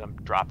Rings. I'm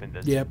dropping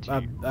this. Yep,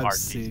 I'm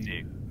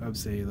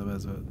seeing them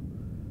as a.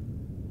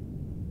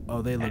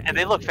 Oh, they look. And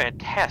they look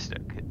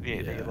fantastic.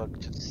 They look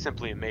just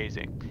simply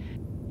amazing.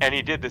 And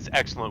he did this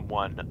excellent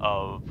one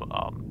of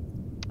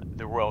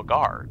the Royal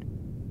Guard,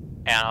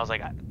 and I was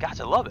like, gosh,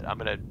 I love it.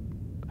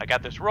 I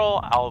got this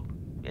role.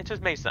 It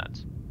just made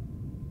sense.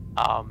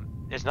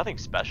 It's nothing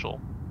special.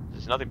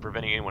 There's nothing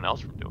preventing anyone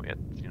else from doing it.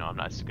 You know, I'm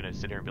not just gonna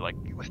sit here and be like,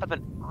 you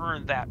haven't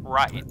earned that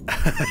right.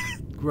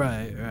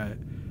 Right.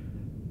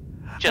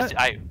 Just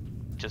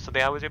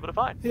something I was able to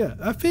find. Yeah,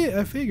 I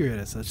figure it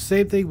as such.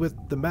 Same thing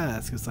with the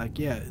mask. It's like,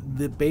 yeah,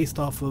 based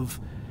off of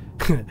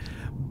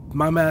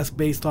my mask,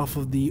 based off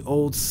of the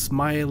old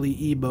smiley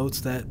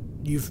emotes that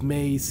you've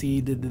may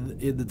seen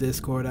in the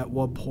Discord at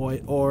one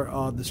point or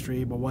on the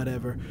stream or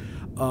whatever.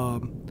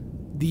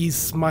 These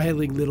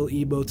smiling little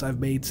emotes I've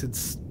made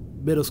since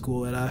middle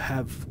school, and I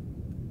have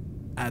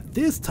at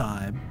this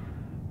time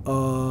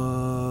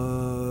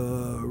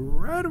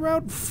right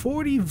around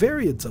 40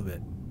 variants of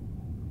it.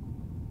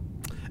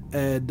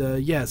 And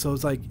yeah, so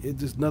it's like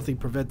there's nothing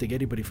preventing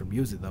anybody from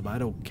using them. I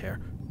don't care.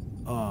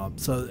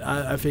 So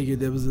I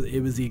figured it was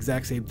the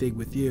exact same thing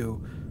with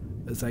you.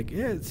 It's like,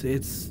 yeah,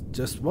 it's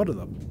just one of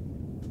them,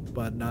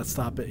 but not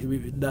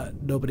stopping.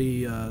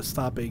 Nobody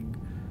stopping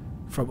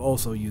from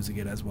also using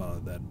it as well.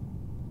 Then.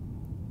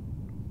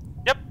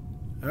 Yep.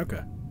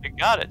 Okay. You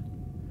got it.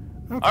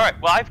 Okay. All right.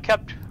 Well, I've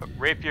kept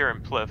Rapier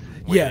and Pliff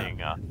waiting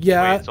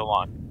so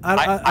long.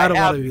 I don't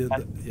want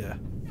to be. Yeah.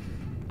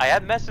 I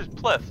had messaged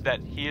Pliff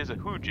that he is a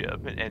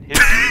hoojib, and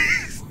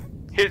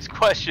his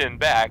question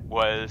back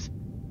was,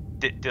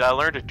 "Did I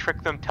learn to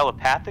trick them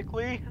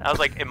telepathically?" I was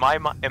like, "In my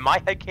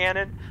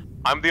headcanon,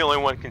 I'm the only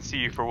one who can see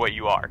you for what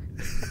you are."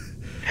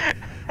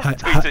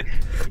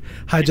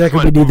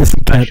 Hijacker, we need this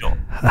in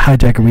canon.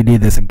 Hijacker, we need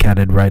this in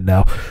canon right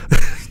now.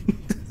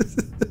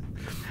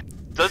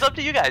 So it's up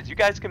to you guys. You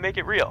guys can make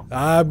it real.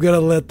 I'm gonna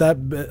let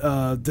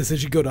that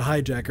decision go to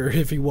Hijacker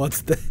if he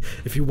wants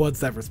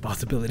that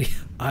responsibility.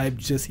 I'm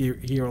just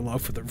here along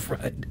for the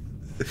ride.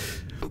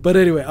 But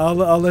anyway,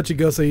 I'll let you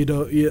go so I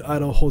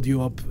don't hold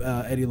you up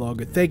any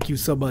longer. Thank you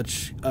so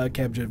much,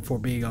 Kamjin, for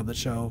being on the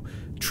show.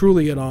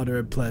 Truly an honor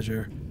and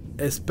pleasure,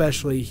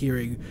 especially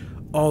hearing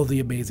all the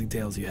amazing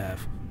tales you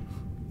have.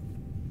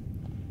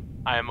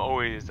 I am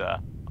always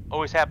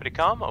happy to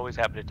come. Always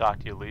happy to talk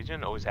to you,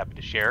 Legion. Always happy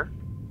to share.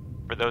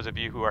 For those of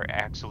you who are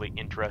actually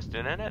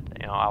interested in it,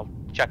 I'll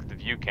check the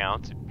view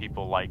counts. If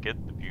people like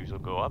it, the views will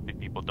go up. If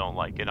people don't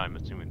like it, I'm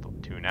assuming they'll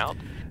tune out.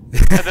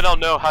 And then I'll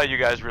know how you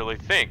guys really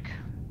think.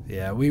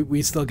 Yeah,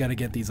 we still got to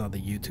get these on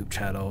the YouTube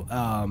channel.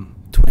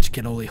 Twitch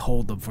can only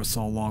hold them for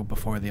so long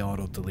before they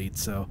auto delete,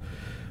 so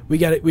we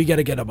got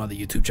to get them on the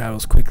YouTube channel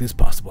as quickly as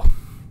possible.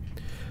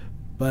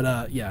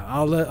 But yeah,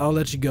 I'll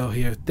let you go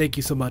here. Thank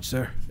you so much,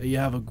 sir. You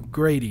have a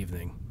great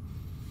evening.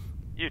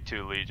 You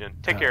too, Legion.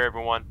 Take care,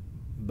 everyone.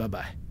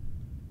 Bye-bye.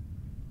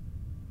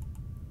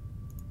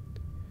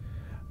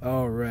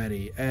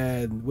 Alrighty,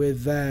 and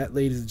with that,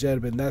 ladies and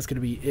gentlemen, that's going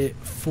to be it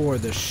for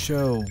the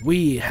show.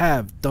 We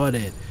have done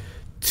it.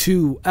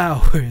 2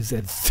 hours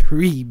and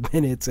 3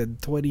 minutes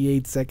and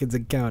 28 seconds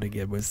and counting,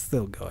 and we're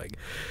still going.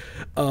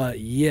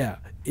 Yeah,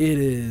 it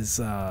is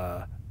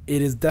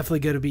definitely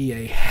going to be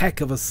a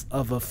heck of a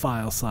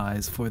file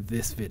size for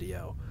this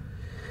video.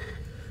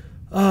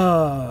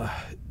 Yeah,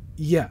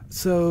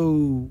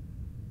 so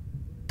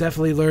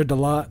definitely learned a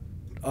lot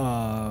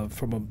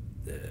from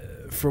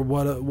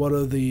one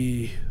of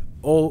the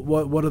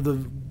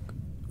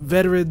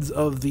veterans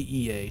of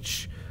the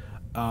EH.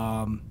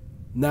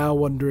 Now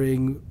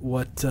wondering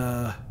what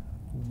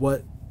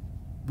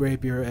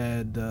Rapier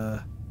and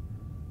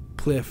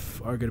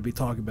Pliff are going to be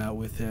talking about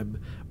with him.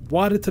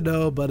 Wanted to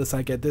know, but it's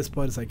like at this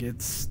point,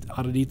 it's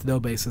on a need-to-know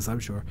basis, I'm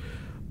sure.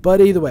 But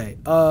either way,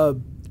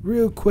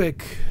 real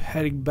quick,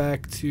 heading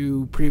back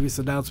to previous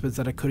announcements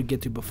that I couldn't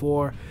get to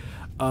before.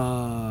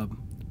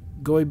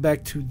 Going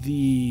back to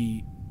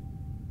the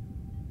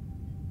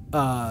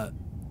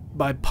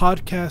my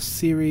podcast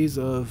series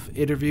of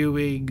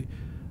interviewing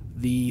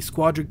the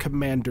squadron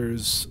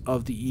commanders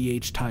of the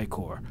EH TIE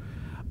Corps.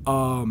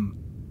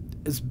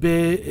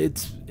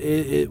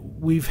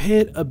 We've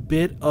hit a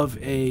bit of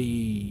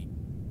a,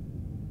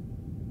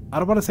 I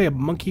don't want to say a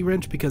monkey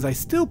wrench, because I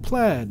still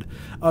plan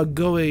on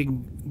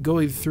going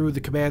through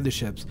the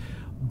commanderships,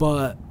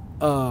 but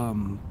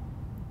for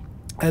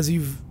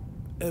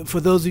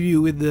those of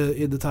you in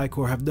the TIE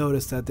Corps have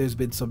noticed that there's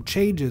been some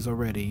changes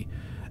already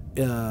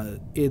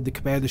in the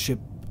commandership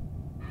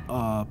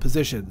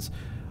positions.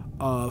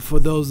 For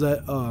those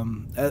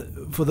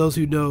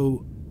who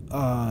know,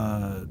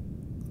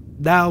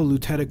 now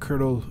Lieutenant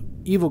Colonel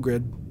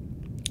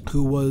Evilgrid,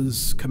 who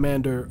was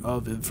commander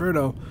of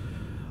Inferno,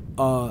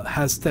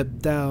 has stepped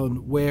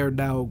down, where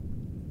now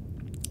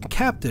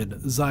Captain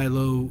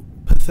Xylo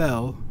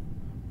Pathel,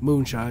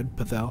 Moonshine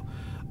Pathel,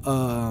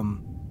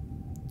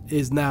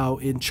 is now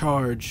in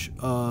charge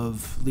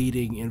of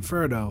leading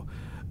Inferno.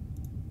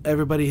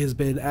 Everybody has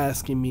been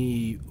asking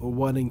me or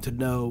wanting to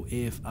know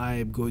if I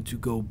am going to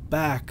go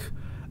back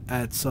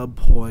at some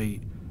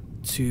point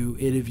to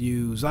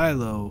interview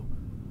Xylo.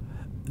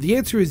 The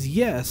answer is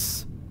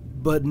yes,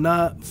 but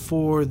not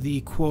for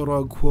the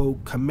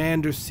quote-unquote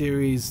commander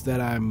series that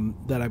I'm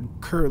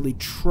currently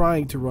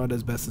trying to run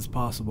as best as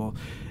possible.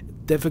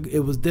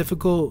 It was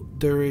difficult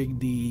during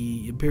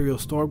the Imperial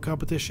Storm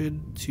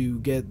competition to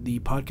get the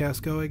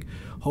podcast going.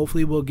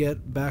 Hopefully we'll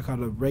get back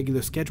on a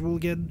regular schedule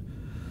again,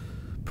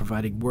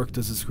 providing work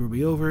doesn't screw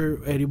me over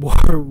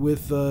anymore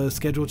with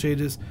schedule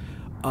changes.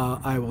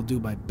 I will do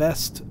my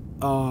best.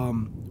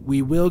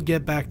 We will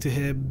get back to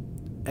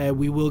him, and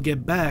we will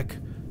get back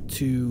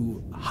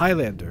to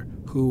Highlander,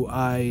 who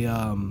I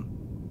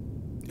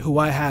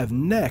have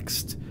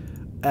next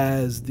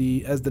as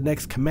the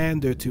next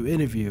commander to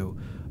interview,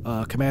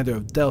 commander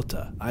of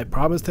Delta. I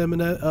promised him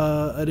an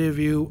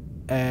interview,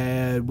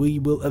 and we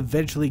will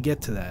eventually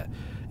get to that.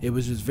 It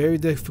was just very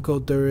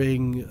difficult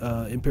during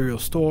Imperial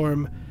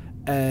Storm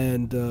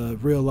and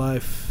real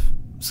life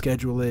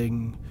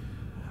scheduling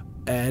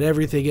and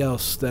everything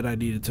else that I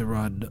needed to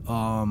run.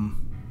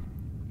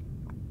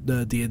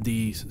 The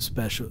D&D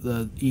special,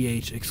 the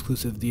EH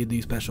exclusive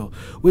D&D special,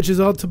 which is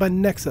on to my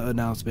next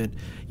announcement.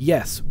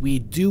 Yes, we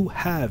do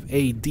have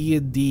a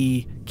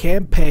D&D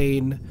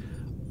campaign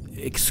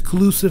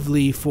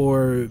exclusively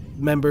for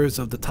members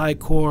of the TIE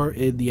Corps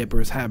in the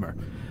Emperor's Hammer.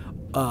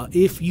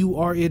 If you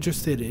are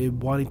interested in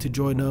wanting to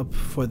join up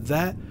for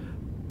that,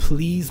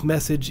 please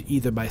message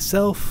either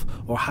myself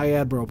or High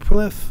Admiral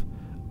Pliff.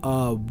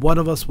 One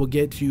of us will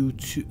get you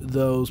to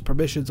those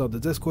permissions on the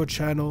Discord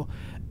channel,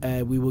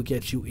 and we will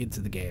get you into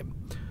the game.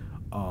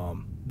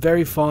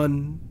 Very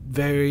fun,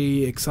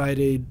 very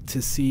excited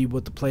to see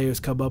what the players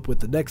come up with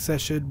the next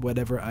session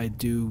whenever I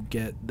do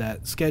get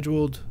that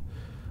scheduled,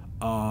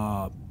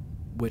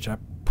 which I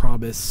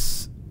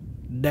promise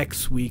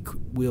next week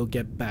we'll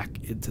get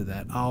back into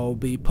that. I'll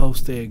be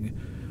posting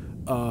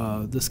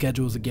the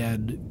schedules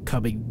again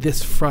coming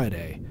this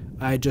Friday.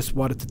 I just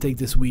wanted to take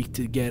this week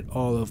to get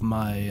all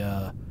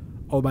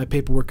my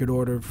paperwork in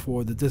order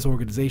for the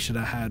disorganization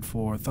I had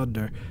for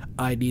Thunder.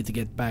 I need to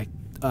get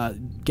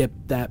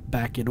that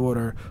back in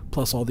order,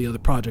 plus all the other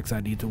projects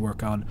I need to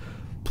work on.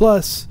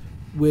 Plus,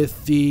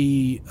 with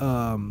the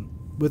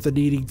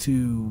needing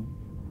to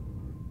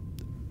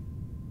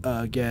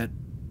get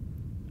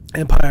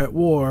Empire at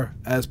War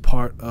as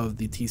part of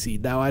the TC.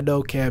 Now I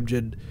know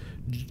Kamjin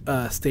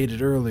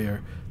stated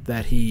earlier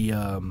that he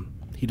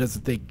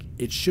doesn't think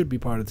it should be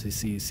part of the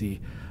CEC.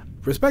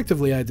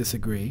 Respectively, I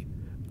disagree.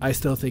 I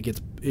still think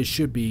it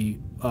should be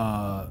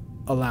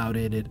allowed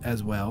in it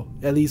as well,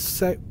 at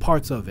least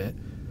parts of it.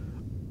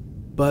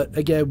 But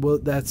again, well,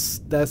 that's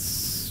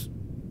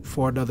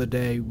for another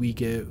day. We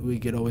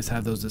can always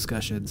have those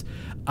discussions.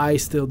 I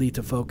still need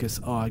to focus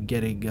on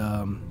getting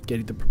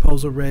the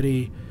proposal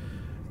ready.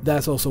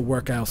 That's also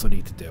work I also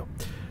need to do.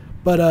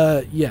 But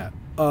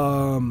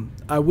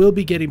I will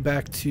be getting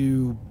back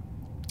to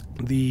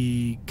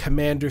the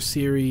Commander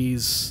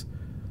series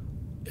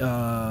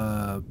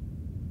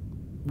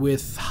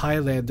with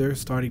Highlander,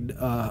 starting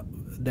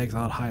next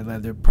on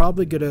Highlander.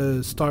 Probably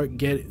gonna start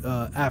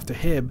after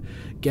him,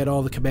 get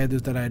all the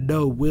commanders that I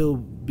know will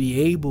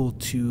be able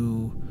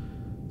to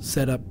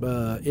set up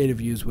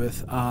interviews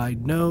with. I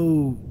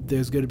know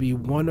there's gonna be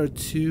one or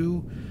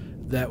two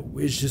that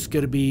is just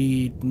gonna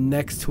be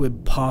next to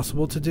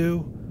impossible to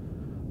do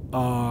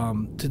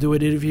an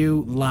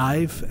interview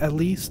live. At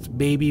least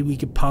maybe we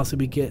could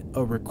possibly get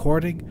a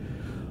recording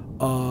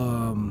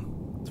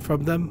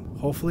from them,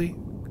 hopefully.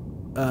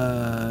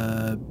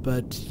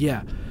 But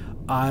yeah,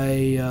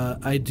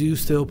 I do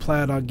still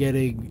plan on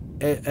getting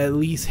at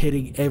least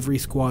hitting every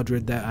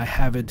squadron that I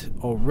haven't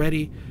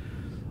already.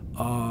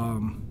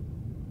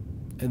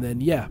 And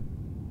then yeah,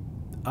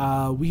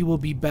 we will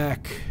be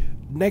back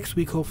next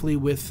week hopefully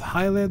with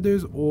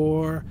Highlanders,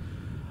 or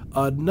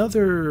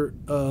another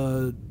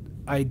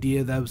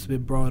idea that's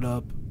been brought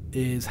up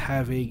is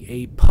having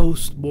a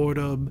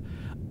post-mortem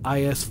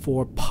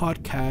IS-4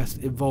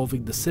 podcast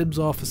involving the Sims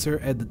officer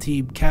and the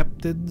team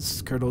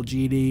captains, Colonel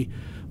Genie,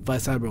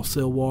 Vice Admiral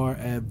Silwar,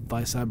 and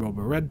Vice Admiral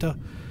Marenta.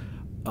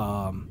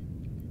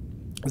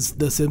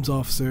 The Sims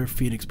officer,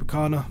 Phoenix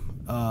Bacana,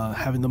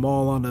 having them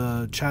all on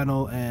a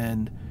channel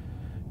and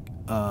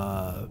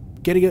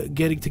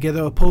getting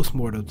together a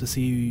post-mortem to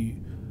see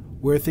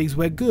where things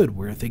went good,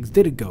 where things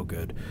didn't go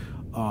good,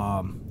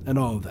 and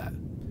all of that.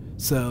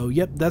 So,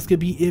 yep, that's going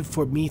to be it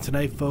for me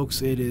tonight,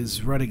 folks. It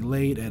is running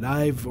late, and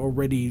I've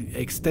already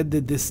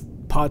extended this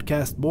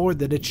podcast more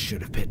than it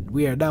should have been.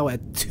 We are now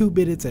at 2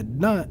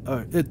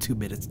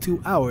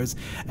 hours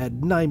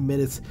and 9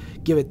 minutes.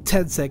 Give it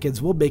 10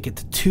 seconds. We'll make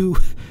it to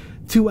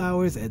 2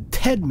 hours and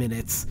 10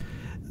 minutes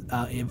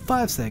in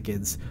 5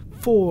 seconds.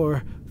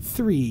 4,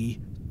 3,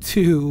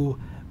 2,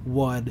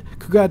 1.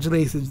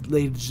 Congratulations,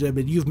 ladies and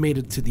gentlemen. You've made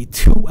it to the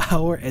 2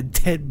 hour and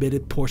 10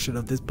 minute portion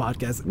of this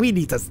podcast. We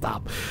need to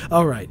stop.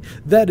 All right.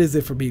 That is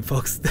it for me,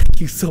 folks.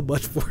 Thank you so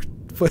much for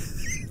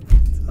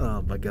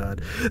oh my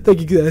God.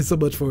 Thank you guys so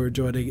much for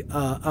joining.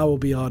 I will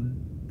be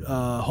on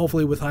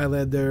hopefully with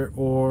Highlander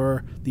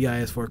or the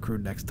IS-4 crew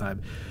next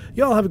time.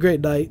 Y'all have a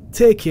great night.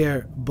 Take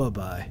care.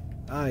 Bye-bye.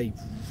 I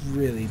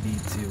really need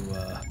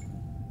to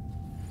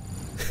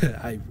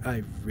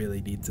I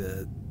really need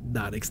to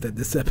not extend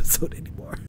this episode anymore.